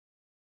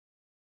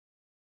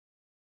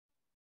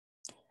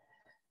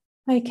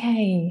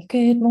Okay,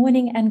 good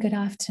morning and good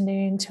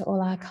afternoon to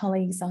all our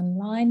colleagues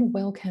online.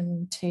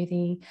 Welcome to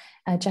the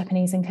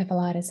Japanese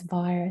Encephalitis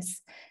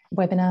virus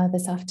webinar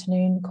this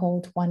afternoon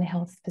called One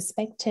Health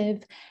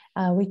Perspective.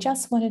 We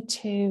just wanted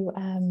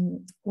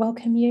to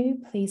welcome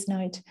you. Please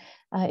note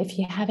if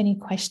you have any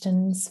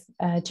questions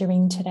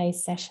during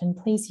today's session,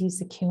 please use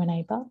the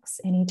Q&A box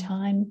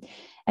anytime.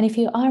 And if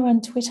you are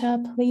on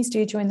Twitter, please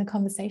do join the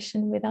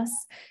conversation with us.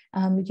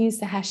 Use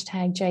the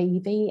hashtag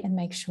JEV and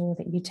make sure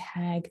that you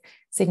tag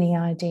Sydney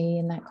ID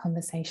in that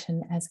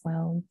conversation as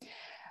well.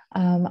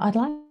 I'd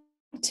like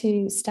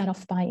to start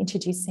off by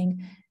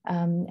introducing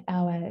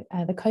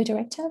the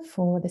co-director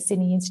for the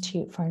Sydney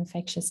Institute for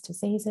Infectious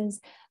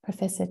Diseases,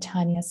 Professor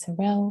Tanya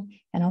Sorrell,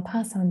 and I'll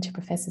pass on to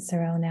Professor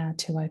Sorrell now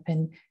to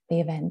open the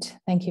event.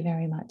 Thank you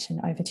very much,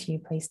 and over to you,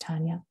 please,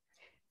 Tanya.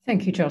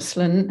 Thank you,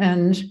 Jocelyn,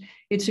 and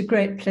it's a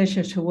great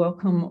pleasure to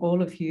welcome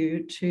all of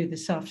you to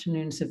this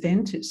afternoon's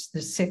event. It's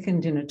the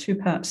second in a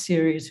two-part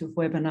series of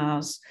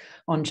webinars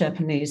on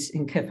Japanese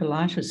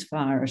encephalitis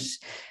virus,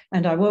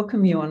 and I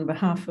welcome you on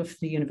behalf of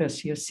the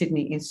University of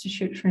Sydney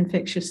Institute for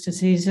Infectious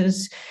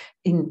Diseases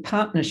in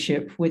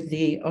partnership with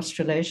the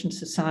Australasian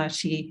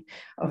Society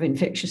of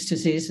Infectious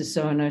Diseases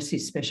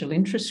Zoonoses Special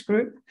Interest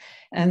Group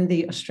and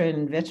the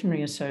Australian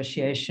Veterinary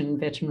Association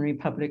Veterinary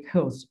Public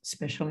Health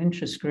Special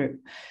Interest Group.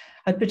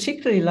 I'd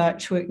particularly like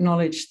to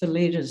acknowledge the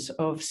leaders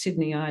of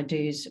Sydney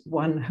ID's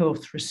One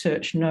Health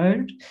Research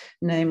Node,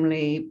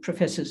 namely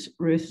Professors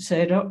Ruth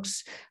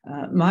Zadoks,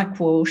 Mike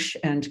Walsh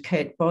and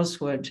Kate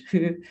Boswood,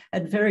 who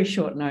at very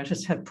short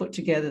notice have put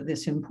together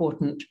this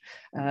important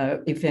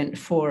event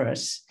for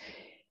us.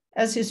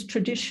 As is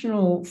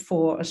traditional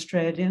for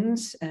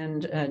Australians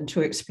and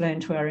to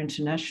explain to our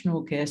international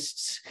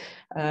guests,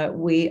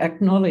 we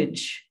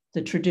acknowledge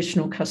the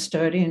traditional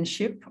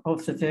custodianship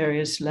of the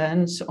various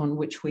lands on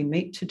which we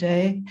meet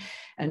today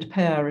and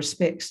pay our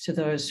respects to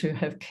those who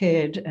have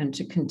cared and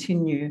to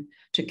continue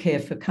to care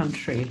for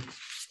country.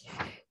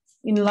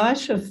 In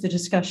light of the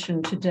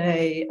discussion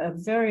today, a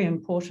very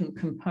important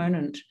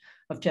component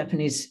of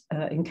Japanese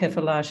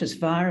encephalitis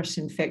virus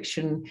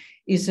infection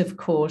is, of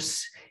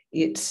course,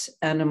 its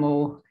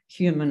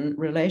animal-human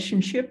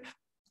relationship,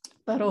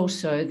 but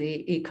also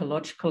the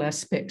ecological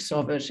aspects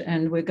of it,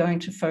 and we're going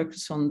to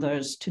focus on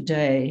those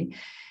today.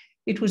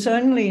 It was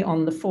only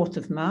on the 4th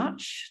of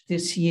March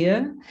this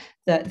year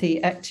that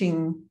the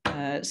acting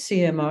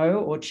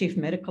CMO, or Chief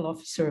Medical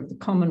Officer of the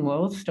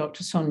Commonwealth,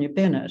 Dr. Sonia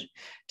Bennett,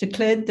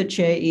 declared that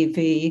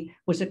JEV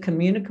was a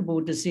communicable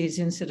disease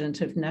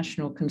incident of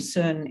national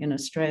concern in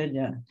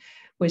Australia.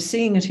 We're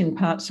seeing it in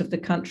parts of the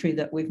country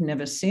that we've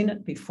never seen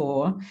it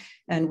before,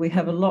 and we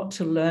have a lot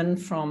to learn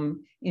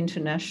from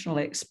international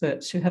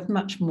experts who have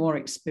much more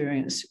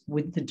experience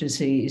with the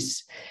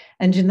disease.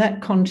 And in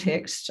that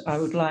context, I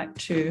would like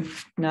to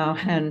now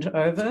hand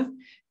over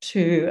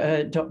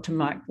to Dr.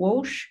 Mike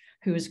Walsh,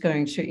 who is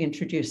going to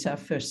introduce our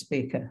first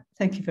speaker.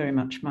 Thank you very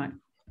much, Mike.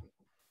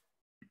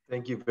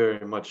 Thank you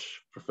very much,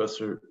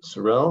 Professor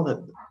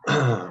Sorrell.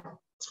 I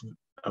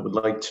would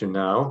like to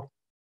now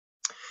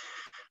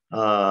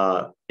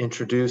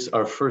introduce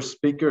our first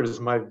speaker. It is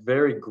my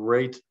very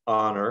great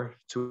honor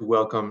to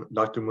welcome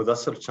Dr.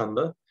 Mudassar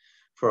Chanda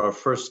for our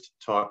first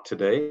talk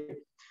today.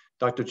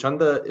 Dr.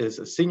 Chanda is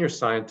a senior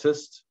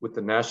scientist with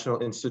the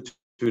National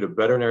Institute of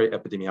Veterinary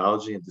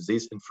Epidemiology and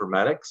Disease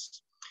Informatics,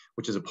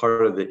 which is a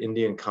part of the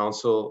Indian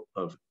Council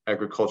of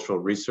Agricultural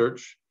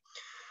Research.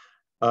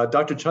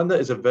 Dr. Chanda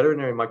is a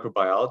veterinary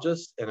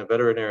microbiologist and a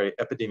veterinary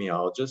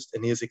epidemiologist,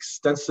 and he has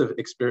extensive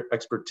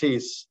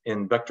expertise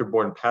in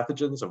vector-borne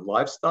pathogens of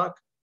livestock,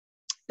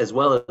 as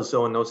well as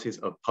zoonoses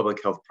of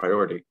public health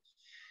priority.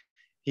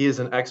 He is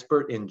an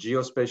expert in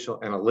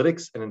geospatial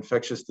analytics and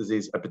infectious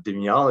disease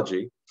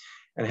epidemiology,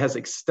 and has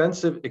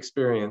extensive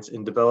experience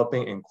in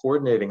developing and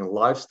coordinating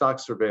livestock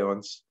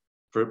surveillance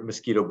for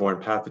mosquito-borne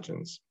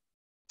pathogens.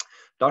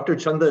 Dr.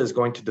 Chanda is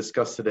going to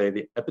discuss today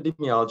the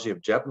epidemiology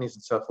of Japanese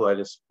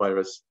encephalitis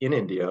virus in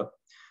India,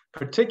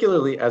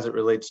 particularly as it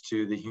relates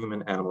to the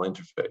human-animal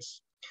interface.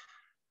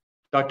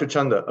 Dr.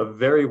 Chanda, a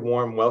very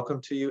warm welcome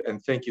to you,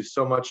 and thank you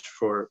so much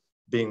for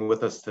being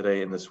with us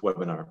today in this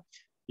webinar.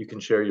 You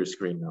can share your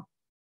screen now.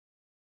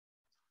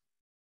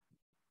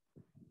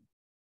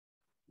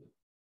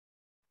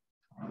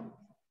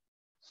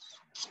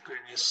 Screen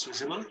is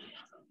visible?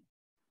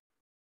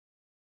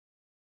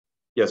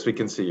 Yes, we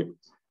can see you.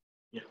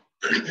 Yeah.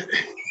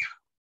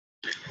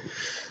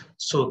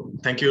 So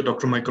thank you,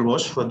 Dr. Michael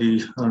Walsh, for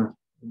the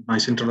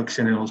nice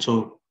introduction, and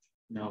also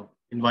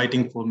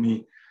inviting for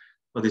me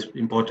for this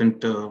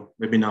important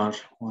webinar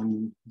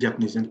on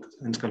Japanese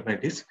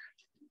encephalitis.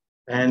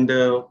 And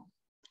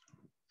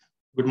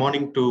good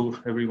morning to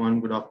everyone,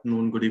 good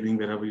afternoon, good evening,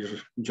 wherever you're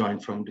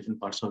joined from different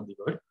parts of the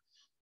world.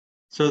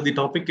 So the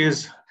topic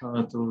is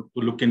to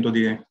look into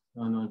the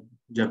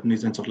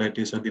Japanese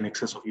encephalitis, or the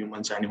nexus of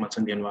humans, animals,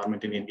 and the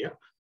environment in India.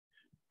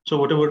 So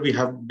whatever we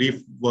have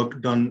brief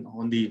work done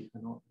on the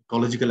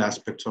ecological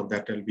aspects of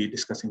that, I'll be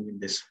discussing in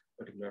this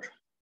particular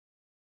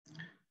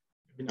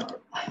webinar.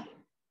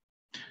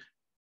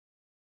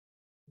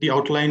 The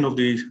outline of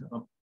the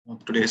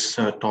today's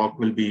talk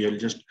will be, I'll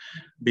just,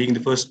 being the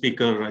first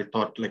speaker, I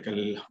thought like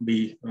I'll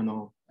be,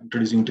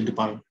 introducing to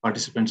the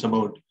participants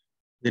about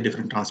the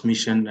different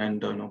transmission and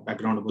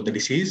background about the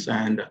disease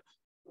and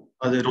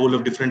the role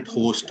of different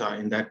hosts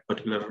in that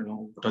particular,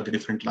 what are the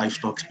different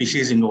livestock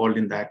species involved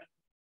in that,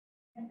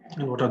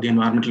 and what are the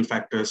environmental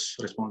factors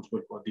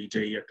responsible for the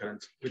JE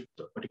occurrence,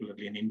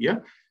 particularly in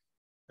India.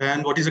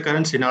 And what is the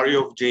current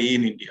scenario of JE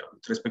in India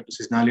with respect to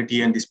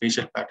seasonality and the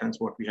spatial patterns,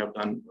 what we have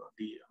done,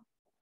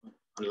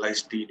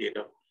 analyzed the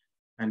data.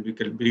 And we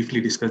can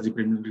briefly discuss the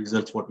preliminary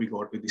results, what we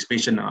got with the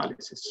spatial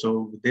analysis.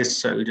 So with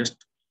this, I'll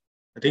just,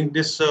 I think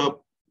this,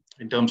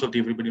 in terms of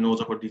everybody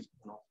knows about the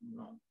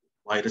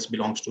virus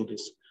belongs to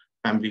this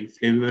family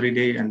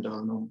Flaviviridae, and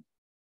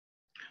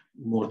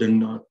more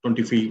than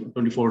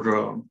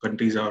 24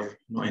 countries are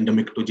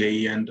endemic to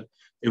JE, and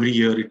every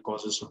year it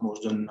causes more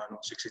than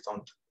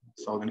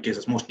 60,000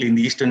 cases, mostly in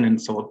the eastern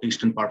and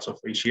southeastern parts of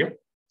Asia.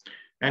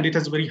 And it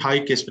has a very high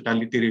case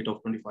fatality rate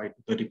of 25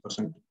 to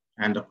 30%,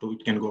 and up to,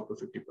 it can go up to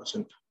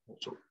 50%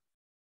 also.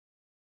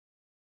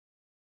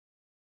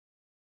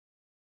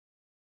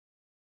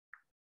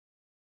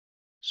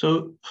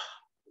 So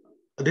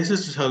this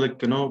is a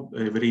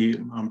very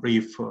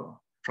brief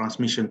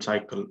transmission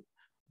cycle.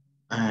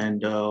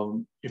 And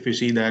if you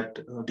see that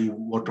the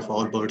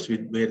waterfowl birds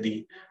where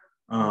the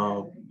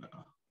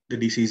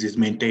disease is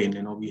maintained,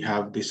 we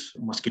have this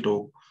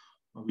mosquito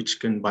which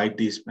can bite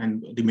these,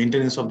 and the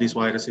maintenance of this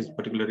virus is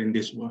particular in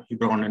this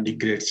Hebron and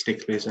degrades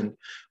takes place. And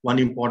one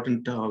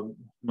important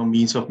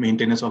means of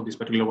maintenance of this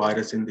particular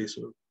virus in this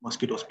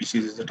mosquito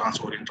species is the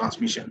transferrin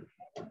transmission.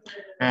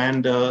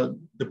 And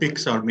the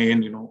pigs are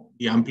main,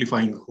 the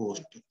amplifying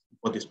host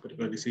for this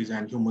particular disease,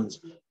 and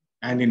humans,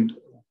 and in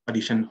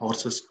addition,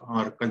 horses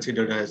are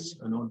considered as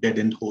dead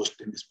end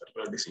host in this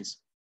particular disease.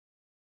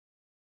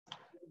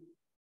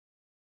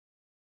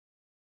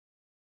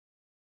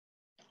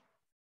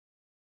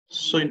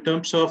 So in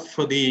terms of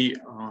the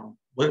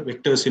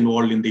vectors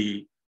involved in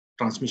the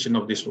transmission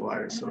of this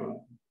virus,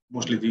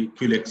 mostly the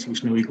Culex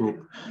Vishnui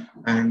group,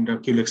 and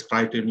Culex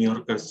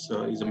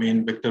tritoniourcus is the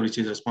main vector which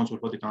is responsible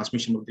for the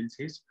transmission of the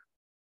disease,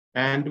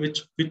 and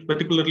which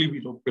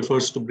particularly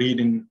refers to breed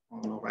in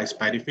rice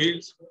paddy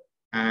fields,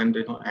 and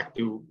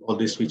active, all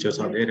these features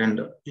are there.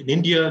 And in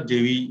India,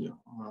 JV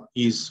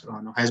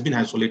has been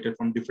isolated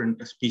from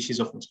different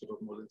species of mosquitoes,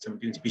 more than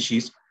 17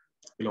 species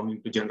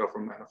belonging to genera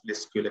from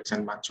Anopheles, Culex,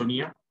 and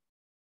Mansonia.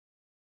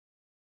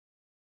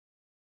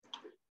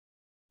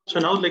 So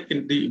now, like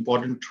in the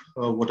important,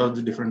 what are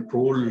the different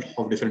role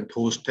of different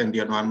hosts and the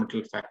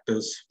environmental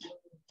factors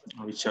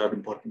which are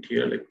important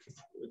here? Like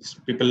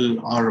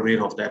people are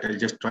aware of that. I'll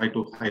just try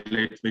to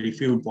highlight very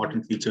few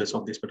important features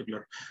of this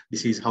particular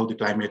disease, how the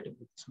climate,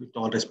 with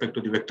all respect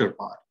to the vector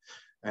part.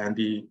 And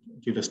the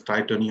Culex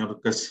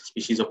tritoniourcus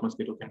species of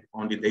mosquito can be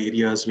found in the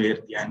areas where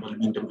the annual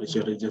mean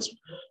temperature ranges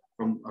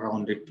from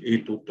around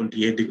 8 to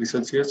 28 degrees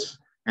Celsius,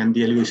 and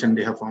the elevation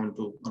they have found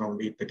to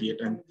around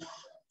 838. And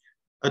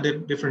other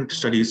different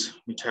studies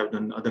which have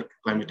done other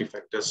climatic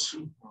factors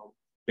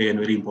play a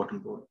very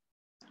important role.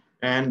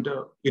 And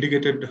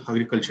irrigated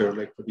agriculture,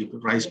 like the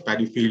rice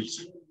paddy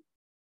fields,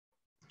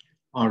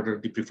 are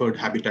the preferred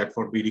habitat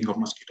for breeding of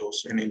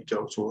mosquitoes, and it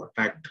also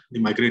attract the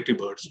migratory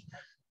birds.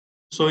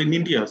 So in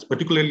India,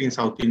 particularly in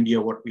South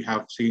India, what we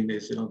have seen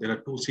is, there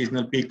are two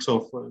seasonal peaks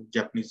of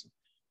Japanese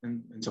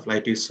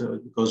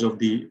encephalitis because of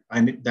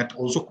and that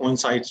also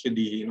coincides with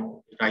the,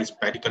 rice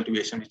paddy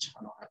cultivation, which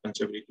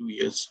happens every 2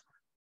 years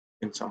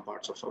in some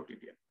parts of South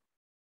India.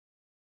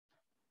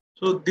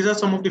 So these are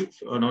some of the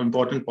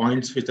important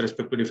points with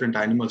respect to different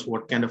animals,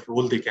 what kind of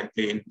role they can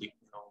play in the,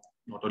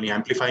 not only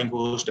amplifying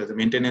host, as a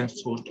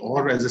maintenance host,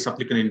 or as a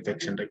supplicant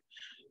infection. Like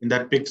in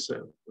that pigs,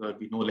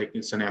 we know like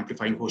it's an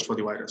amplifying host for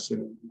the virus,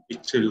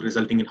 which is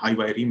resulting in high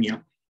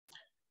viremia.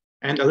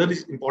 And other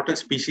important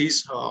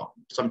species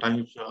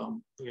sometimes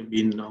have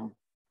been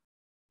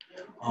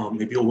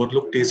maybe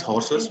overlooked is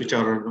horses, which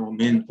are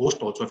main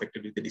host also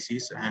affected with the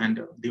disease,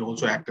 and they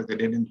also act as the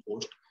dead end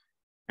host.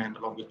 And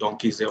along with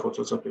donkeys, they are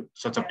also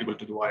susceptible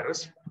to the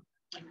virus.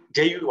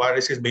 JU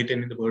virus is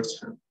maintained in the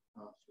birds in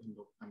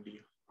the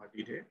family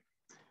Arbidae.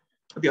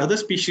 The other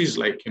species,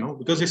 like,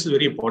 because this is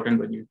very important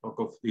when you talk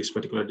of this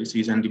particular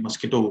disease and the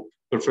mosquito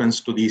preference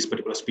to these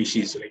particular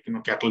species, like,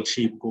 cattle,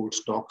 sheep,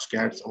 goats, dogs,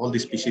 cats, all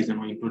these species,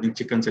 including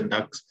chickens and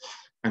ducks,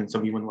 and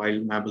some even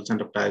wild mammals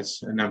and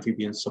reptiles and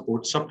amphibians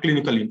support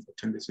subclinical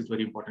infection. This is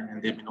very important,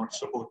 and they may not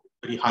support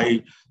very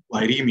high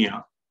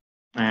viremia.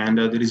 And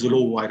there is a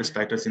low virus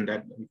titers in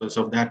that. Because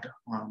of that,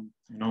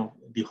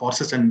 the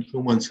horses and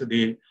humans,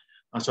 they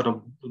sort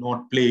of do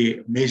not play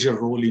a major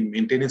role in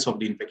maintenance of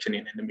the infection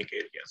in endemic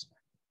areas.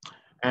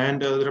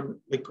 And there are,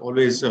 like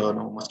always,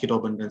 mosquito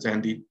abundance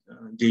and the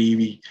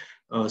JEV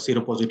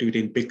seropositivity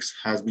in pigs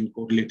has been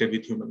correlated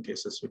with human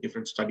cases with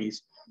different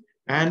studies.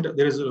 And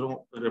there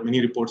are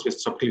many reports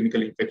with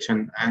subclinical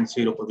infection and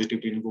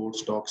seropositivity in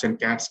goats, dogs, and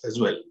cats as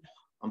well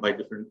by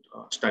different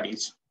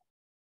studies.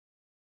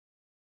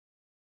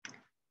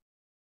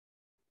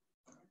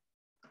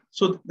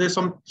 So there's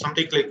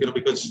something like,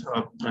 because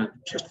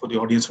just for the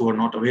audience who are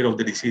not aware of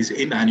the disease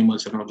in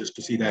animals, just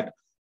to see that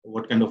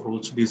what kind of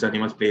roles these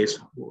animals play.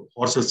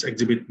 Horses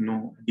exhibit,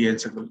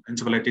 the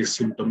encephalitis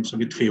symptoms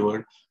with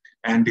fever,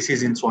 and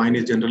disease in swine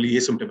is generally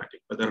asymptomatic.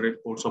 Whether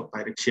reports of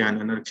pyrexia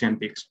and anorexia in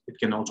pigs, it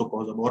can also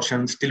cause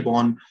abortion,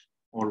 stillborn,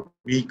 or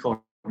weak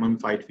or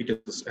mummified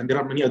fetuses. And there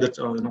are many other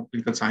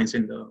clinical signs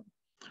in the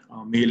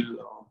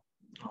male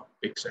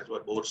pigs as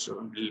well. Both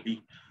will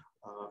be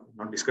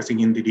not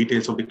discussing in the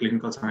details of the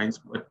clinical signs,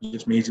 but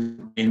just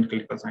main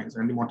clinical signs.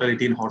 And the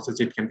mortality in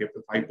horses, it can be up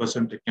to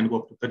 5%, it can go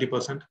up to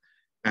 30%,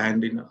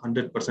 and in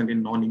 100%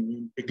 in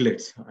non-immune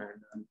piglets,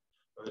 and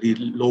very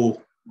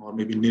low or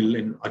maybe nil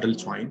in adult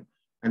swine.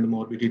 And the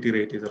morbidity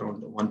rate is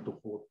around 1 to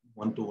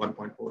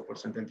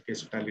 1.4%, and the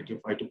case fatality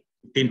of 5 to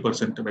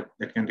 15%, but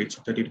that can reach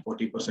 30 to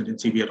 40% in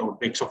severe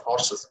outbreaks of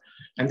horses.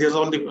 And there's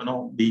all the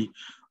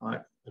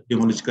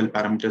epidemiological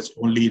parameters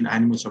only in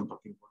animals I'm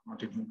talking about,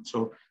 not in humans.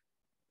 So,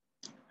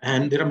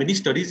 and there are many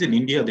studies in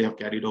India they have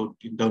carried out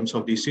in terms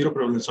of the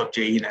seroprevalence of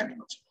JE in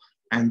animals.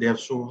 And they have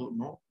shown,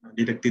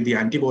 detected the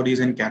antibodies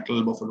in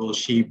cattle, buffaloes,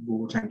 sheep,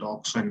 goats, and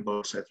dogs and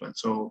birds as well.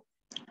 So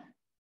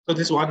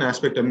this one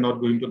aspect, I'm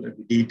not going to the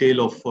detail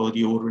of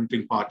the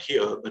overwintering part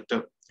here, but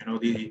the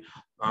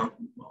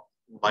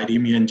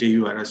viremia and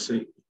JU virus,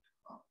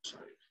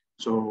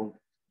 so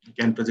it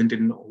can present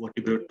in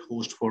vertebrate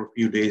host for a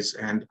few days,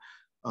 and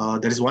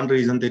there is one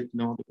reason that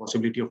the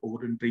possibility of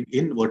overwintering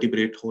in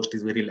vertebrate host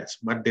is very less.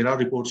 But there are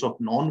reports of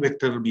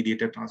non-vector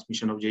mediated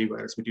transmission of JE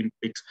virus between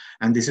pigs,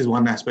 and this is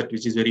one aspect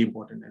which is very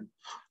important. And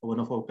one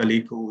of our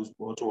colleagues who is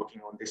also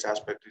working on this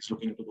aspect is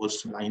looking into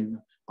those lines,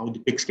 how the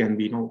pigs can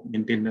be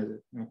maintain a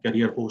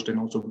carrier host and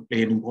also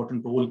play an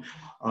important role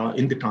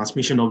in the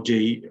transmission of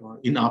JE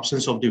in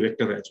absence of the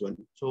vector as well.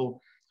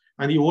 So,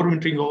 and the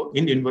overwintering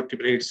in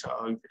invertebrates, if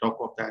we talk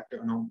of that,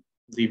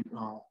 the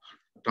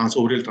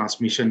transoral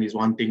transmission is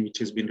one thing which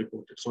has been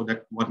reported. So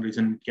that one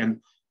reason can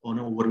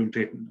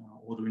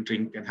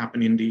overwintering can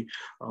happen in the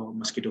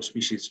mosquito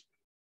species.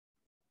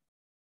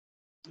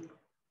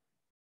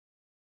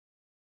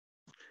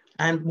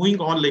 And moving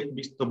on, like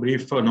the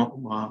brief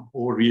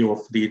overview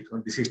of the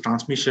disease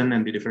transmission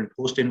and the different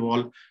hosts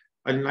involved,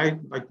 I'd like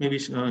maybe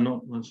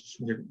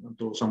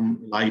throw some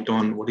light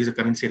on what is the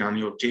current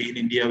scenario of JE in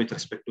India with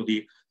respect to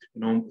the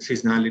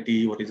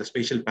seasonality, what is the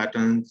spatial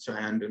patterns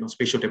and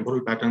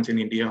spatio-temporal patterns in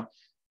India.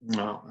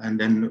 And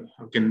then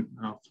we can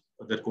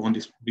further go on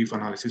this brief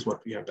analysis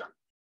what we have done.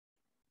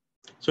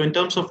 So in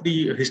terms of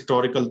the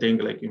historical thing,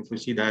 like if we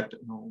see that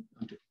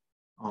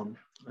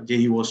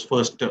JE was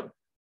first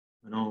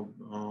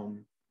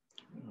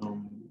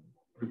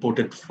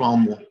reported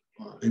from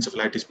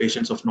encephalitis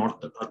patients of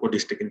North Arcot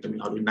district in Tamil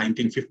Nadu in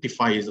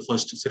 1955 is the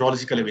first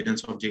serological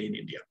evidence of JE in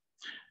India,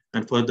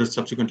 and further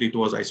subsequently it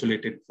was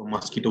isolated from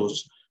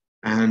mosquitoes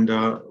and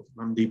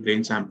from the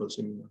brain samples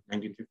in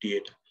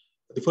 1958.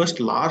 The first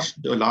large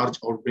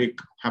outbreak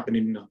happened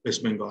in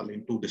West Bengal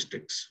in 2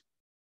 districts.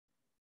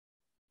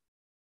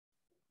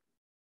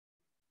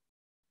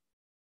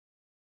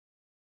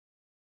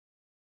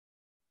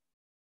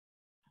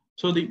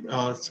 So the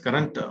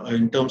current,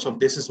 in terms of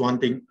this is one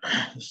thing,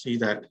 see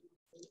that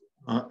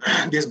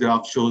this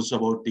graph shows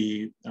about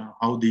the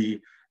how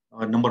the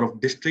number of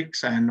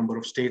districts and number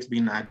of states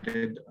being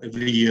added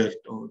every year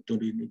to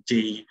the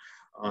JE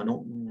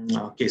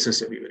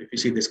cases everywhere. If you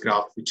see this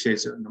graph, which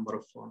says a number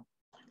of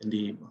in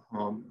the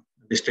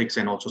districts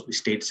and also the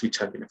states which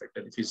have been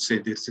affected. If you say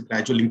there's a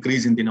gradual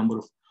increase in the number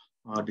of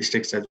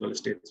districts as well as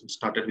states, we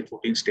started with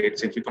 14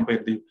 states. If you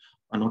compare the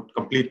not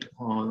complete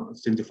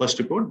since the first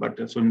report, but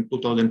so in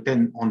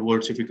 2010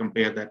 onwards, if you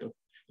compare that,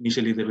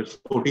 initially there were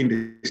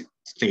 14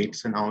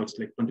 states and now it's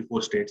like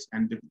 24 states.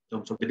 And in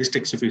terms of the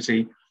districts, if you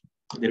say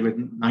there were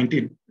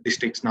 90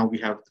 districts, now we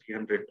have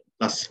 300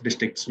 plus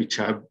districts which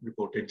have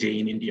reported JE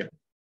in India.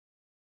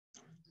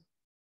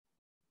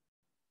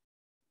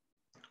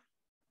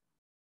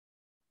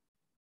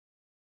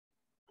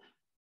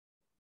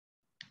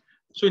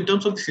 So in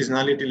terms of the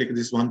seasonality, like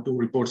this 1-2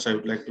 reports, I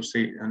would like to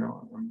say,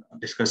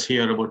 discuss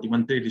here about the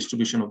monthly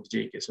distribution of the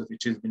JE cases,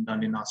 which has been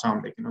done in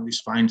Assam. Like,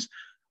 this finds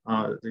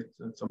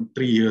some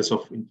 3 years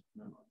of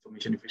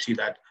information. If you see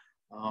that,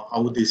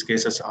 how these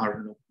cases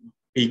are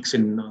peaks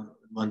in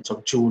months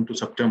of June to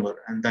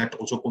September, and that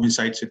also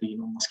coincides with the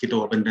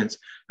mosquito abundance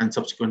and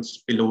subsequent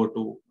spillover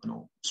to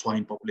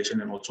swine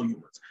population and also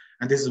humans.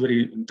 And this is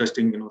very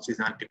interesting,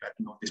 seasonality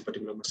pattern of this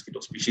particular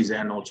mosquito species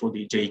and also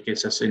the JE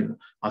cases in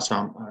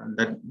Assam. And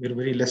that there are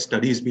very less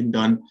studies being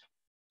done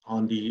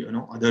on the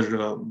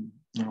other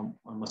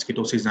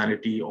mosquito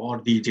seasonality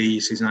or the JE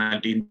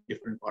seasonality in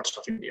different parts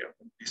of India.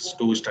 These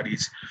 2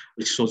 studies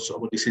which shows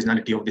about the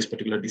seasonality of this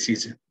particular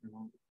disease,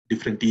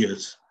 different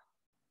years.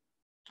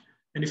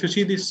 And if you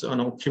see these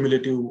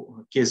cumulative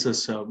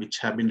cases which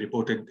have been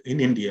reported in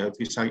India, if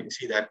you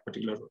see that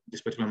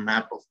this particular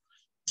map of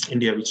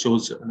India, which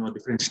shows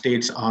different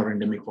states are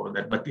endemic for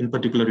that. But in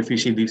particular, if you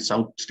see the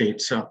south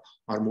states are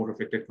more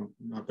affected,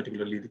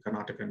 particularly the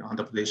Karnataka and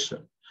Andhra Pradesh,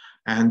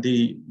 and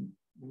the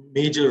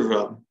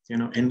major,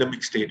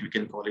 endemic state, we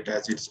can call it,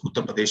 as it's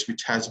Uttar Pradesh,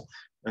 which has,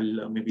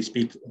 I'll maybe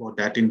speak about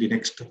that in the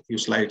next few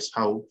slides,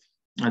 how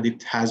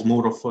it has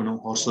more of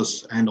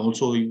horses, and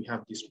also you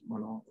have this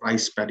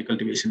rice paddy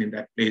cultivation in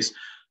that place,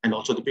 and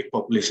also the pig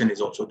population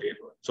is also there.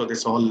 So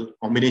there's all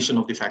combination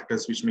of the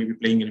factors which may be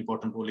playing an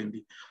important role in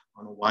the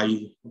why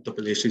Uttar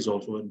Pradesh is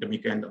also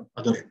endemic, and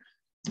other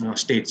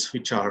states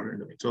which are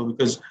endemic. So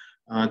because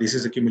this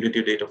is a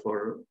cumulative data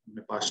for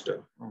the past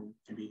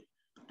maybe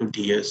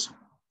 20 years.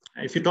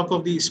 If you talk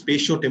of the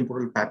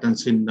spatio-temporal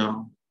patterns in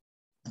the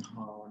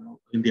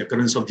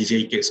occurrence of the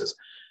JE cases,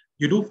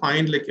 you do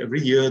find like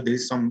every year there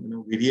is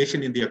some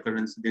variation in the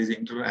occurrence. There is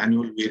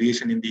interannual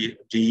variation in the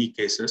JE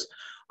cases,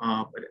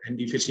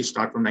 and if you see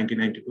start from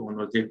 1992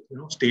 onwards,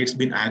 states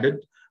been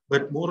added,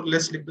 but more or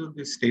less like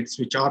the states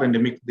which are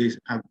endemic, they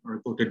have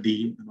reported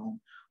the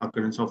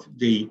occurrence of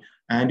JE.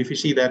 And if you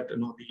see that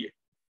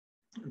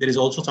there is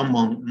also some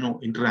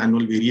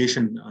interannual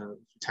variation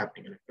which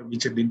happening,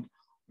 which have been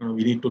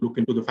we need to look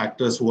into the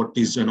factors, what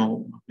is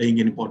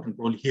playing an important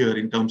role here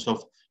in terms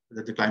of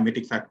the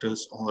climatic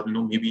factors, or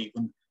maybe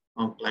even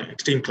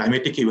extreme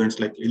climatic events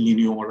like El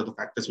Nino or other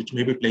factors which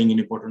may be playing an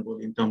important role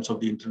in terms of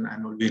the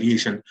interannual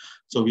variation.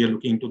 So we are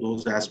looking into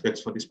those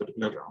aspects for this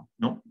particular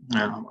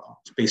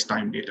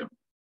space-time data.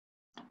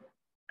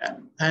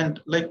 And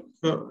like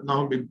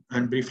now,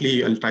 and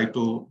briefly, I'll try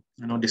to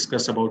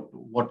discuss about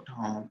what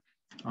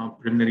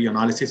preliminary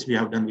analysis we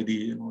have done with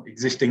the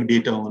existing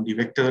data on the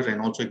vector,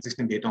 and also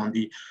existing data on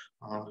the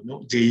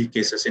JE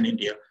cases in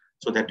India,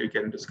 so that we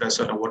can discuss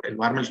what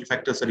environmental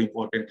factors are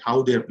important,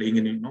 how they are playing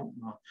in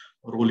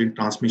a role in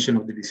transmission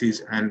of the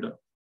disease. And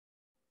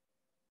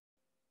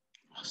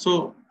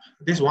so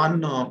this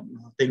one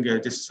thing,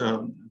 just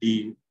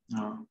the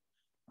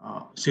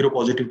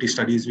seropositivity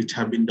studies which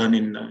have been done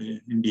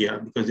in India,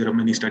 because there are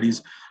many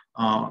studies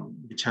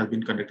which have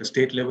been conducted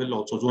state level,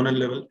 also zonal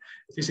level.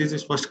 If you see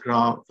this first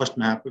graph, first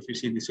map, if you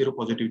see the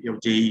seropositivity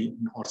of JE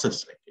in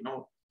horses,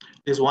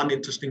 there's one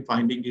interesting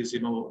finding is,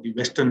 the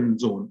western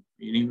zone.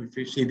 If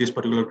you see this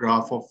particular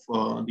graph of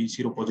the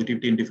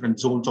seropositivity in different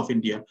zones of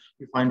India,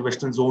 you find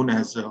western zone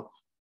as,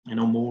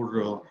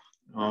 more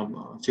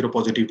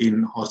seropositivity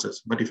in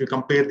horses. But if you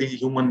compare the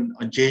human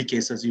JE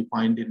cases, you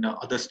find in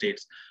other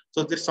states.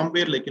 So there's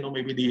somewhere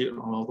maybe the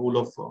role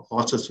of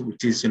horses,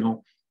 which is,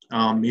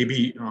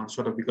 maybe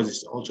sort of because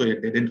it's also a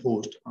dead-end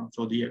host.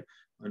 So the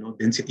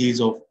densities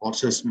of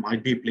horses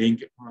might be playing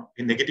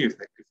a negative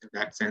effect in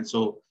that sense.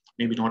 So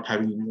maybe not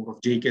having more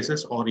of JE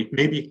cases, or it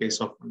may be a case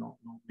of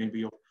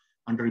maybe of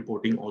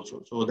underreporting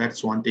also. So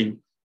that's one thing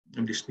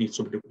this needs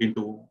to be looked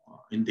into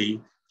in the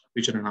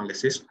future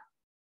analysis.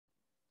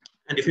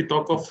 And if you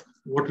talk of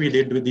what we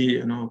did with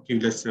the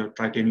Culeus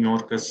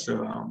Tritaniorchus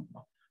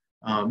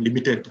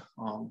limited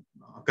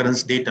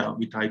occurrence data,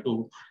 we try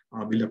to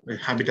build up a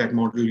habitat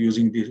model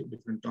using the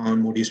different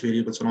MODIS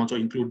variables, and also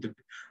include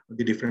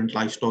the different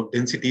livestock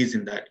densities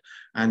in that,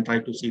 and try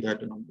to see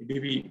that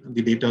maybe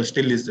the data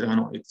still is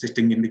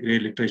existing in the grey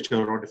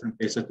literature or different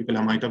places.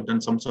 People might have done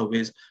some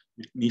surveys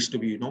which needs to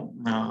be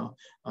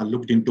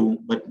looked into,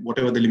 but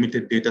whatever the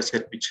limited data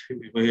set which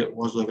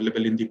was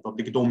available in the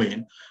public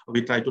domain,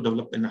 we try to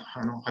develop a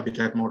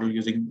habitat model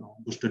using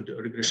boosted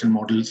regression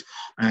models,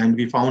 and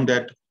we found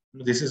that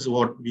this is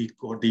what we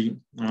got the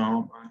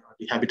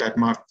habitat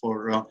mark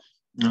for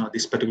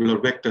this particular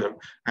vector.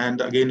 And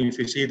again, if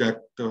you see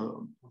that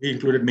we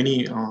included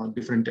many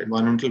different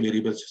environmental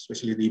variables,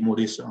 especially the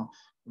MODIS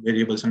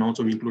variables, and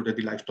also we included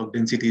the livestock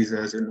densities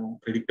as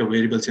predictive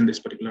variables in this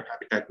particular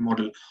habitat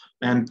model.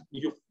 And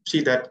you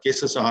see that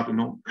cases are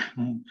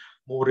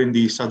more in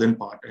the southern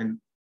part, and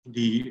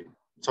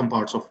some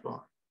parts of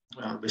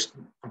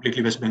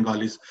completely West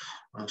Bengal is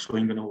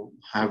showing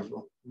have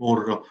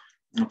more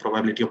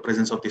probability of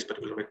presence of this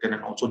particular vector,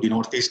 and also the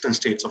northeastern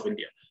states of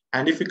India.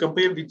 And if you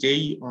compare the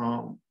JE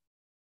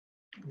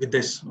with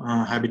this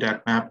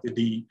habitat map with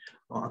the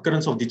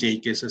occurrence of the JE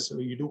cases,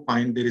 you do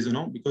find there is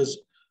because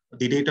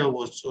the data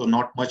was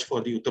not much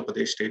for the Uttar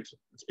Pradesh states,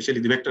 especially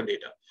the vector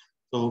data.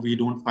 So we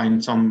don't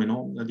find some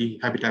the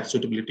habitat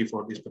suitability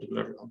for this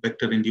particular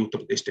vector in the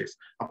Uttar Pradesh states.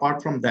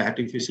 Apart from that,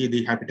 if you see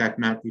the habitat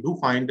map, we do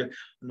find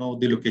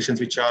the locations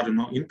which are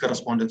in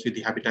correspondence with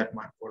the habitat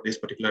map for this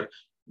particular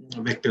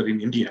vector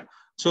in India.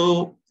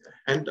 So,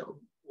 and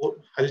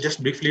I'll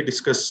just briefly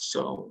discuss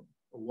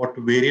what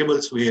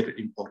variables were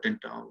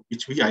important,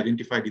 which we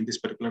identified in this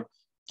particular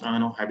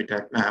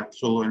habitat map.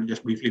 So I'll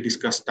just briefly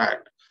discuss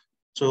that.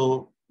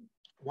 So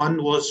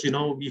one was,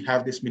 we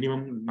have this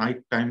minimum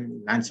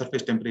nighttime land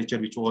surface temperature,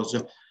 which was,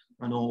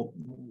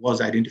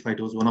 was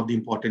identified as one of the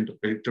important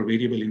predictor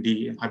variable in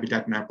the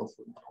habitat map of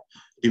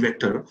the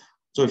vector.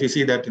 So if you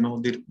see that,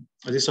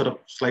 this sort of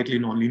slightly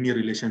non-linear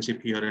relationship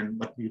here,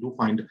 but we do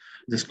find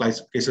this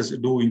cases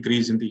do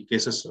increase in the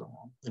cases,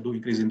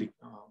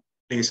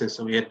 places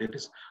where there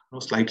is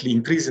slightly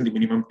increase in the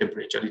minimum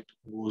temperature. It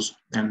goes,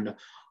 and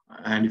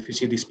if you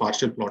see these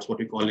partial plots, what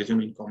we call is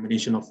in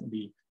combination of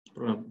the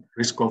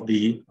risk of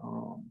the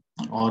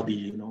or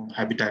the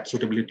habitat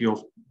suitability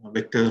of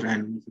vector,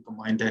 and if you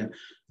combine, then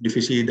if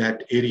you see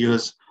that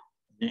areas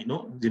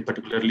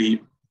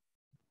particularly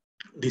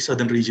the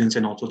southern regions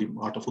and also the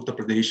part of Uttar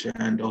Pradesh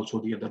and also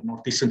the other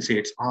northeastern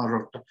states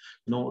are at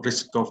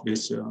risk of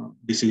this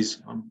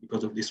disease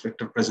because of this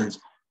vector presence.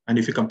 And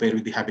if you compare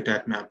with the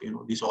habitat map,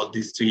 all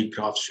these three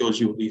graphs shows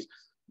you these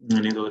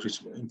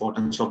the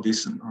importance of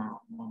this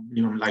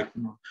minimum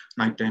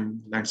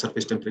nighttime land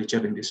surface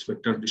temperature in this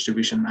vector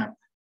distribution map.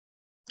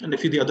 And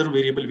if the other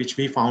variable which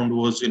we found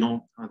was the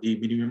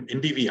minimum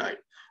NDVI.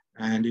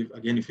 And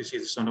if you see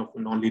this sort of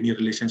non-linear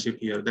relationship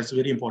here, that's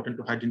very important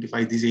to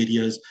identify these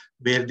areas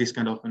where this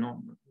kind of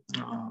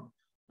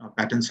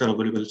patterns are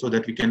available, so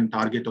that we can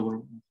target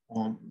our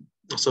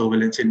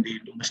surveillance in the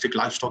domestic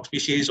livestock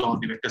species, or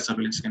the vector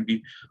surveillance can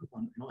be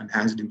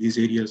enhanced in these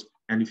areas.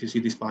 And if you see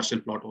this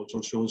partial plot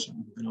also shows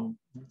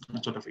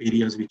sort of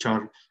areas which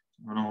are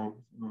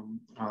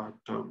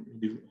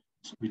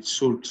which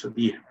suits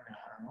the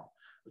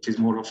which is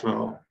more of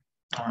a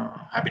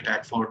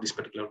habitat for this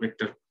particular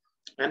vector.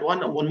 And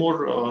one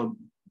more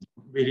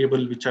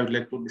variable which I would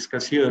like to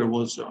discuss here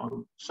was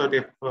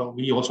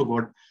we also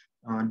got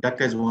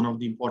duck as one of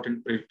the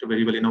important predictor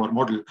variable in our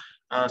model.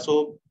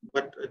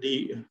 But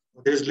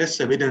there is less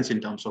evidence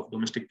in terms of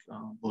domestic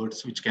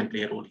birds which can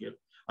play a role here,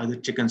 either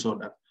chickens or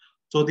duck.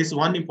 So this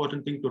one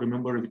important thing to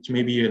remember, which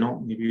maybe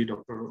maybe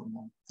Dr.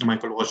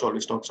 Michael Walsh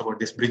always talks about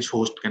this bridge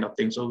host kind of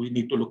thing. So we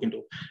need to look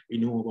into, we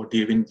know about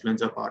the avian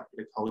influenza part,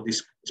 like how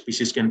this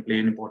species can play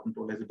an important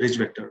role as a bridge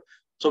vector.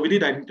 So we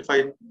did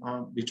identify,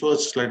 which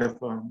was kind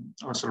of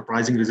a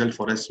surprising result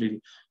for us.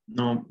 We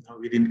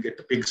didn't get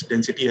the pig's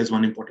density as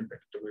one important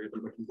predictor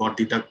variable, but we got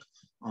the duck,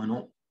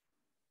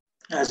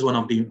 as one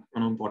of the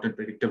important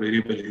predictor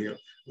variable here.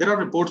 There are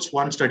reports,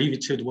 one study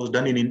which was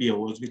done in India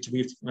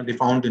they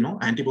found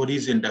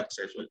antibodies in ducks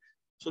as well.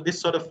 So this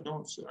sort of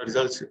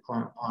results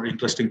are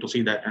interesting to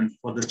see that, and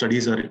further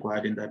studies are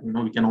required in that.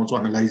 We can also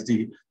analyze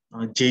the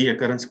JE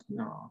occurrence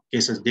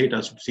cases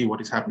data to see what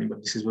is happening,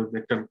 but this is a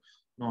vector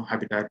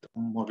habitat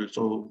model.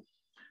 So,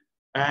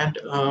 and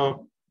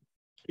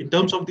in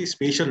terms of the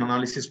spatial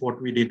analysis, what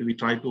we did, we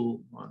tried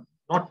to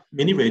not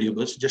many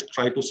variables, just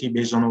try to see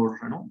based on our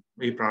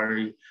a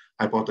priori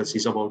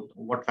hypothesis about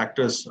what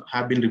factors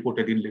have been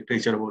reported in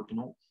literature about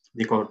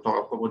they could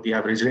talk about the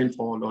average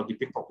rainfall or the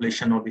pig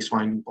population or the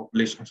swine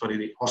population,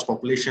 the horse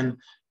population,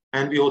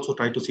 and we also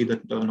try to see that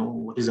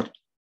what is the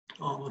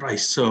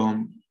rice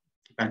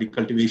paddy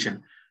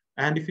cultivation.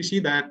 And if you see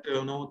that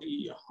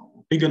the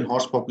pig and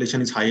horse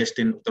population is highest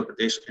in Uttar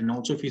Pradesh, and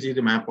also if you see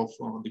the map of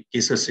the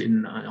cases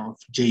in of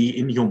JE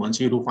in humans,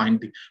 you do find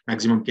the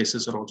maximum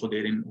cases are also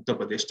there in Uttar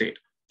Pradesh state.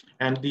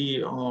 And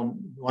the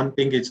one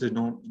thing is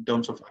in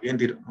terms of again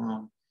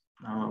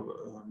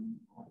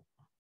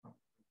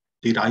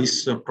the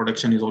rice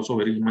production is also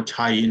very much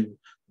high in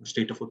the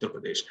state of Uttar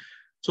Pradesh.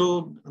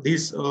 So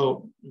these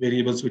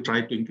variables we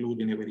try to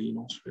include in a very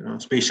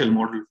spatial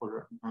model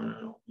for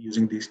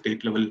using the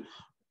state level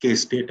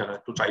case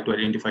data to try to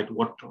identify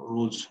what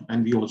roles,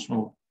 and we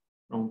also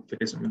if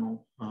it is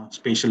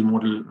spatial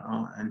model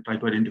and try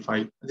to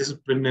identify. This is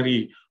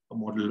preliminary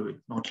model,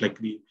 not like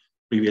the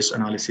previous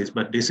analysis,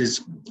 but this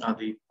is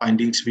the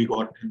findings we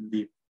got in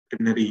the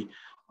preliminary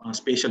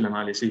spatial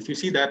analysis. If you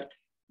see that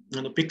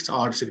the pigs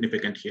are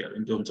significant here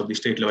in terms of the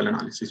state level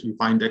analysis, we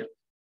find that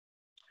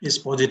is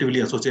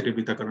positively associated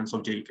with the occurrence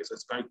of JE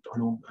cases, quite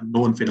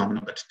known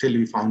phenomenon, but still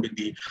we found in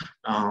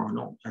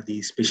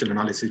the spatial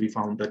analysis, we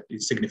found that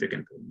it's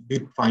significant. We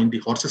find the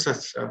horses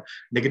as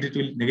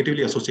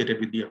negatively associated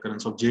with the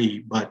occurrence of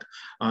JE, but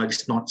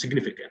it's not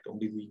significant.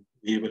 Only the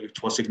variable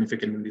which was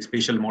significant in the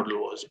spatial model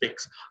was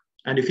pigs.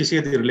 And if you see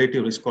the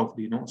relative risk of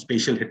the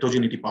spatial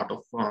heterogeneity part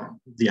of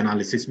the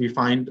analysis, we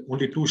find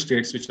only two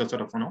states which are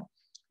sort of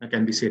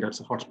can be said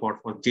as a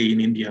hotspot for JE in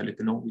India, like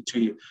which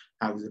we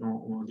have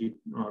the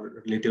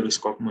relative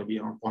risk of maybe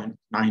around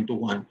 0.9 to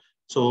 1.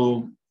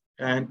 So,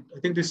 and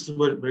I think this is a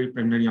very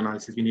preliminary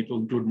analysis. We need to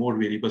include more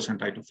variables and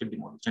try to fit the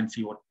models and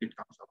see what it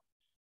comes up.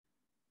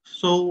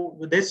 So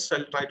with this,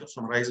 I'll try to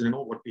summarize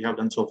what we have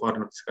done so far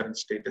in its current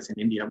status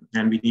in India,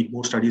 and we need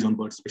more studies on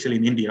birds, especially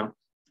in India,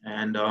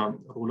 and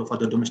role of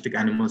other domestic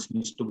animals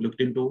needs to be looked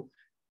into.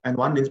 And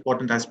one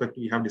important aspect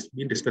we have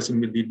been discussing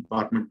with the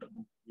department,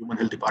 Human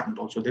Health Department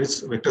also, there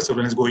is vector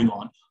surveillance going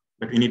on,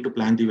 but we need to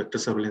plan the vector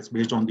surveillance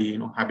based on the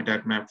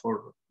habitat map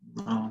for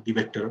the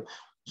vector,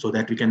 so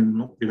that we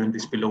can prevent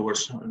these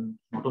spillovers,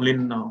 not only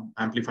in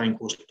amplifying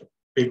host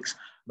pigs,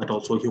 but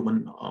also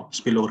human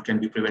spillover can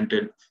be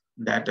prevented.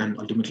 That and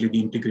ultimately the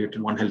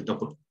integrated One Health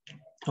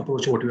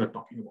approach, what we are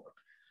talking about.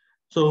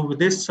 So with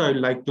this, I'd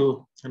like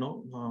to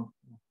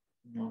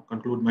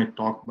conclude my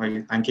talk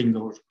by thanking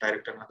our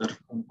director and other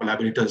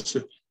collaborators,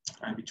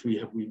 which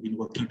we've been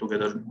working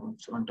together,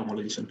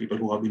 entomologists and people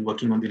who have been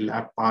working on the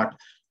lab part,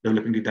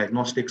 developing the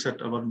diagnostics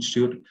at our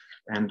institute,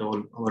 and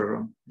all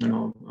our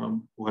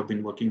who have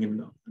been working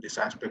in this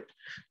aspect.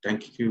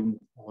 Thank you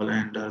all,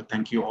 and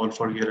thank you all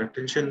for your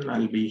attention.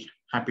 I'll be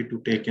happy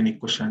to take any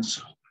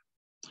questions.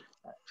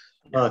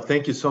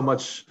 Thank you so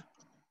much.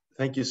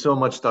 Thank you so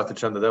much, Dr.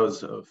 Chanda. That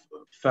was a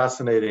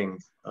fascinating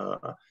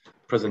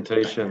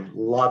presentation.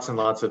 Lots and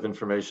lots of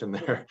information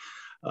there.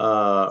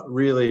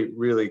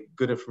 Really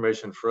good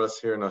information for us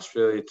here in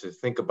Australia to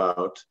think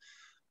about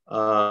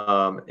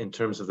in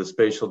terms of the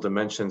spatial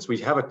dimensions. We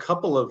have a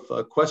couple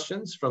of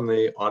questions from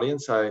the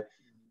audience.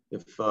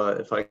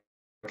 If I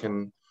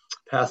can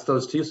pass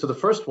those to you. So the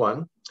first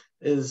one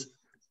is,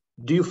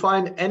 do you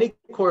find any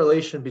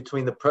correlation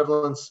between the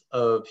prevalence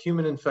of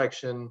human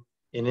infection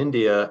in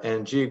India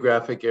and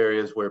geographic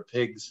areas where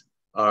pigs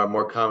are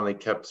more commonly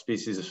kept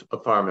species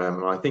of farm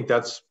animal? I think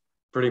that's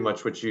pretty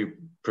much what you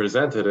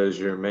presented as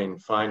your main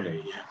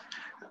finding. Yeah.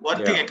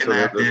 One thing I can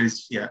add there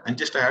is, and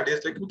just add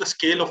is like the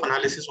scale of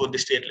analysis or the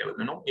state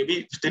level,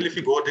 maybe still if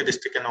you go at the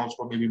district and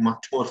also maybe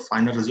much more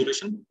finer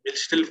resolution, we'll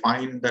still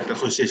find that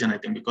association, I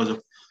think, because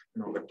of,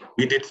 but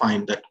we did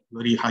find that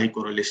very high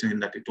correlation in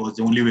that it was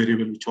the only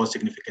variable which was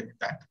significant in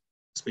that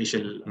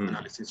spatial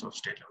analysis of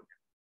state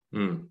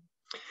level.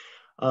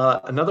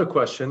 Another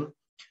question,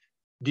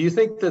 do you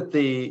think that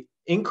the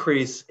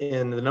increase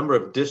in the number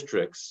of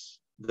districts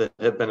that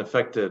have been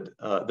affected,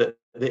 the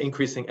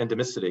increasing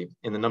endemicity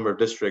in the number of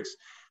districts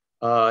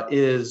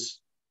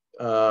is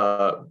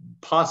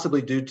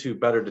possibly due to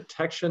better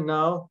detection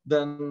now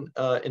than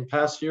in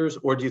past years?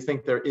 Or do you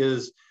think there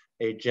is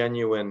a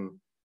genuine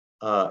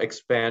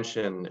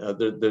expansion?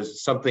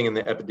 There's something in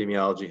the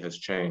epidemiology has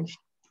changed?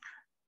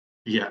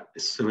 Yeah,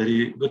 it's a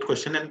very good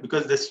question, and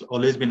because this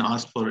always been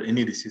asked for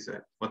any disease,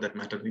 for that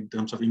matter, in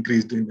terms of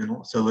increased,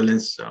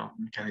 surveillance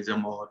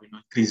mechanism or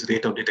increased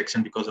rate of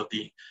detection because of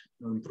the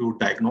improved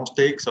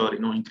diagnostics or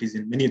increase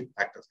in many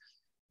factors.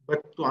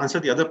 But to answer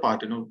the other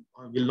part,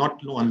 we'll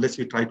not know unless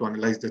we try to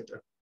analyze the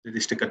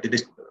district at the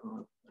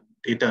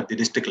data at the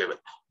district level.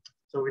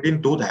 So we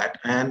didn't do that,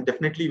 and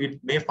definitely we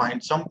may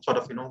find some sort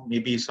of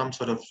maybe some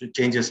sort of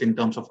changes in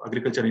terms of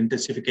agriculture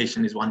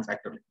intensification is one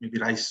factor, maybe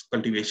rice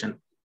cultivation.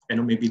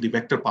 Maybe the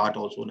vector part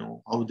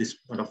also, how this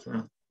sort of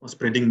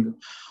spreading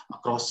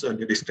across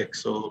the district.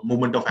 So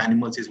movement of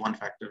animals is one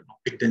factor.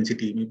 Pig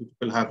density, maybe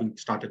people have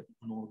started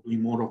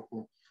doing more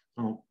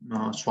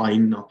of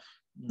swine,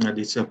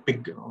 these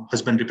pig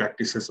husbandry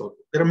practices. So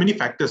there are many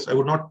factors. I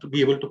would not be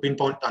able to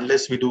pinpoint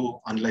unless we do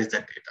analyze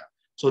that data.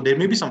 So there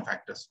may be some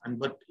factors,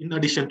 but in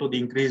addition to the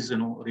increased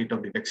rate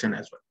of detection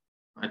as well,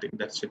 I think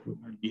that's it. Will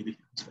be the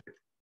answer.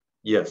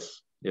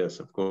 Yes,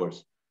 of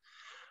course.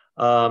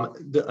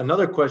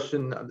 Another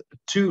question,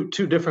 two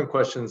different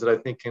questions that I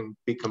think can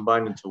be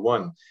combined into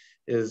one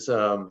is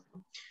the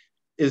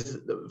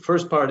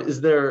first part, is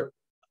there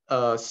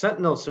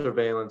sentinel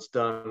surveillance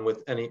done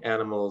with any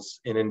animals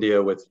in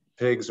India, with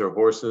pigs or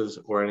horses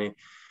or any?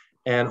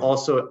 And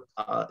also,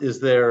 is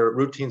there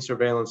routine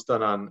surveillance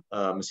done on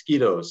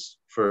mosquitoes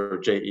for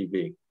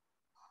JEB?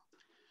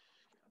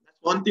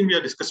 One thing we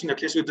are discussing, at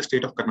least with the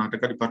state of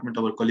Karnataka department,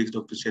 our colleagues,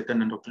 Dr.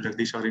 Chetan and Dr.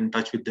 Jagdish, are in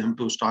touch with them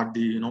to start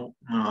the,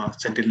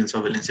 sentinel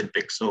surveillance in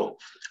pigs. So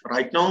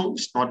right now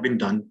it's not been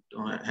done,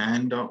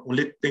 and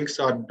only things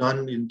are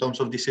done in terms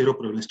of the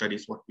seroprevalence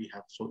studies, what we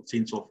have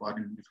seen so far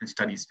in different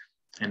studies,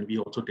 and we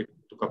also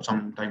took up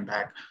some time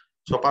back.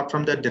 So apart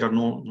from that, there are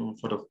no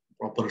sort of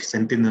proper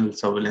sentinel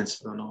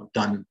surveillance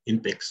done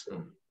in pigs.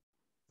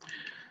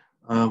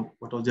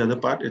 What was the other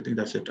part? I think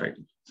that's it, right?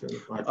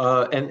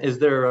 And is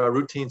there a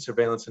routine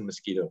surveillance in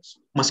mosquitoes?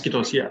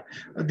 Mosquitoes, yeah.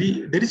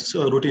 There is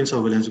routine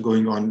surveillance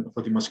going on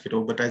for the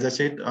mosquito, but as I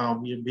said,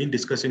 we have been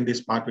discussing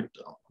this part with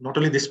not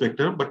only this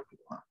vector, but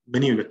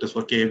many vectors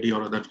for KFD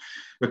or other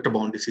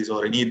vector-borne disease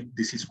or any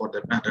disease for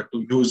that matter,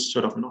 to use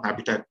sort of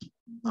habitat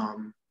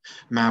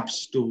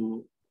maps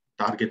to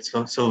target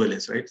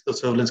surveillance, right? So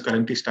surveillance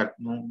currently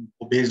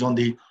based on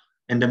the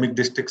endemic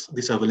districts,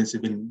 the surveillance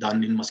has been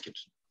done in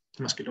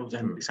mosquitoes,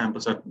 and the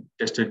samples are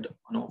tested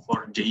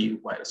for JE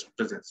virus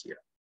presence here.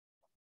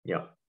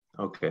 Yeah.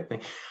 Okay.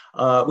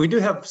 We do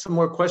have some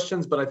more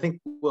questions, but I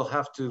think we'll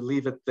have to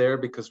leave it there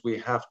because we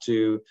have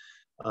to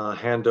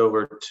hand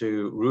over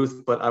to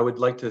Ruth. But I would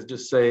like to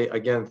just say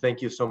again,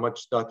 thank you so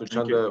much, Dr.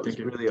 Chanda. It was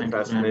really a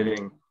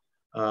fascinating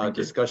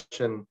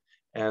discussion,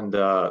 and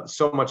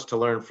so much to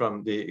learn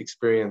from the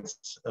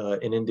experience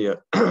in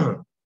India.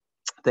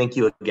 Thank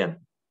you again.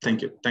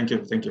 Thank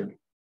you.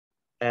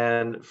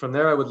 And from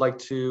there, I would like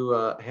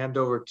to hand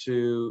over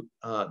to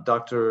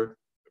Dr.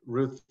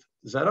 Ruth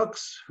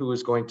Zadoks, who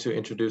is going to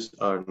introduce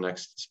our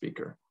next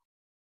speaker.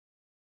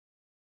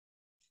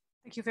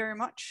 Thank you very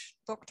much,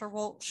 Dr.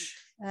 Walsh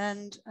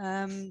and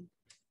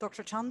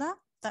Dr. Chanda.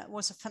 That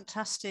was a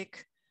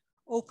fantastic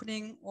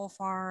opening of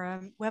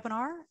our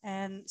webinar,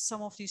 and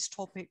some of these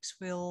topics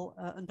will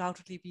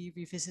undoubtedly be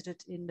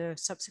revisited in the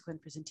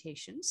subsequent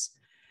presentations.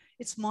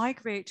 It's my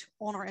great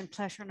honor and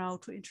pleasure now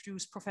to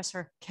introduce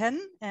Professor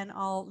Ken, and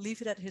I'll leave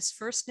it at his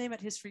first name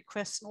at his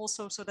request, and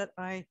also so that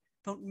I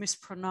don't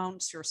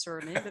mispronounce your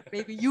surname, but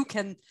maybe you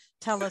can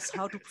tell us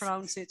how to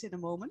pronounce it in a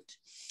moment.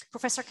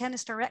 Professor Ken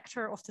is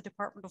Director of the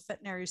Department of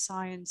Veterinary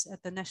Science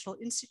at the National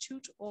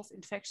Institute of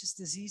Infectious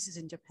Diseases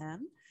in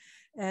Japan,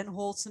 and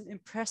holds an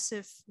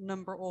impressive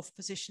number of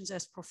positions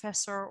as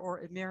professor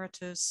or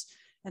emeritus,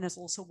 and has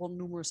also won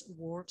numerous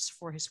awards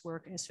for his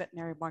work as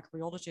veterinary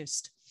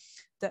microbiologist.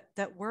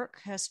 That work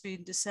has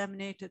been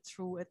disseminated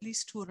through at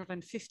least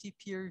 250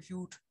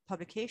 peer-reviewed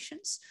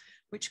publications,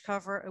 which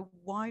cover a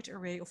wide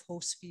array of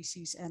host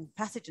species and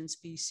pathogen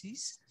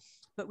species,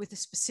 but with a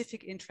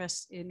specific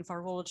interest in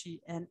virology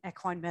and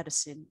equine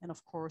medicine. And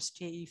of course,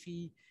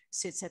 JEV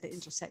sits at the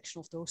intersection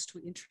of those two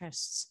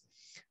interests.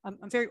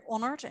 I'm very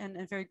honored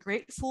and very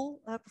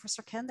grateful,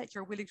 Professor Ken, that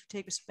you're willing to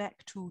take us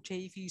back to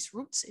JEV's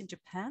roots in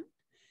Japan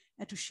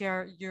and to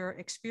share your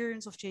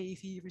experience of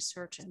JEV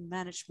research and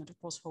management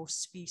across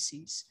host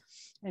species,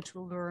 and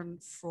to learn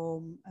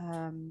from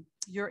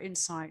your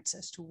insights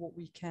as to what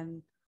we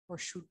can or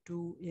should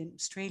do in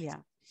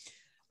Australia.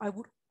 I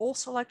would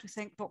also like to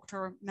thank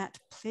Dr. Matt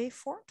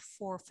Playford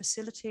for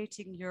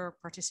facilitating your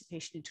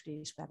participation in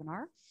today's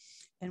webinar.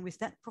 And with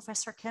that,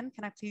 Professor Ken,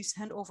 can I please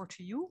hand over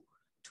to you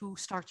to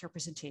start your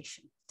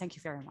presentation? Thank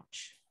you very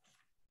much.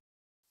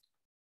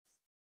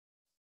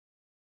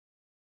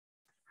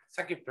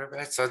 Thank you,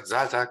 Professor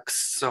Zadak.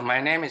 So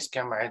my name is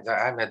Ken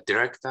Maeda. I'm a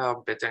director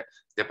of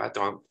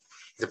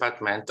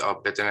Department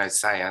of Veterinary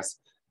Science,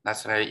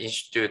 National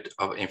Institute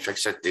of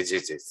Infectious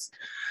Diseases.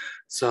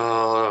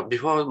 So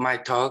before my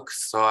talk,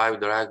 so I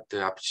would like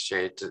to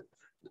appreciate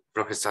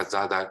Professor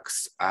Zadak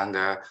and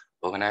the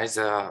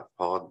organizer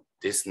for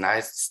this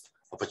nice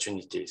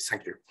opportunity.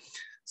 Thank you.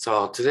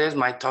 So today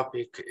my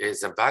topic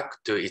is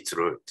back to its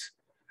root,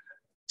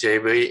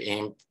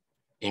 JV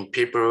in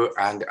people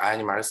and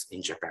animals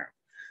in Japan.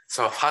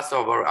 So first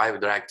of all, I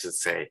would like to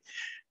say,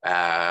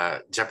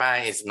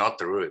 Japan is not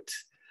the root.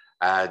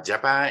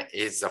 Japan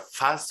is the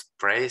first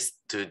place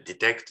to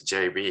detect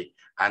JV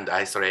and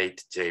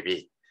isolate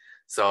JV.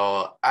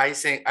 So I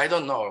think, I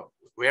don't know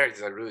where is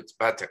the root,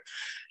 but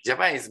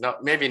Japan is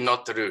not, maybe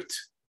not the root.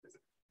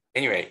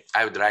 Anyway,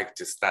 I would like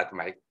to start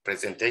my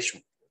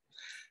presentation.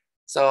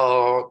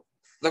 So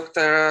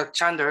Dr.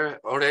 Chanda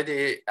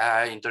already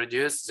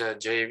introduced the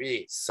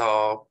JV.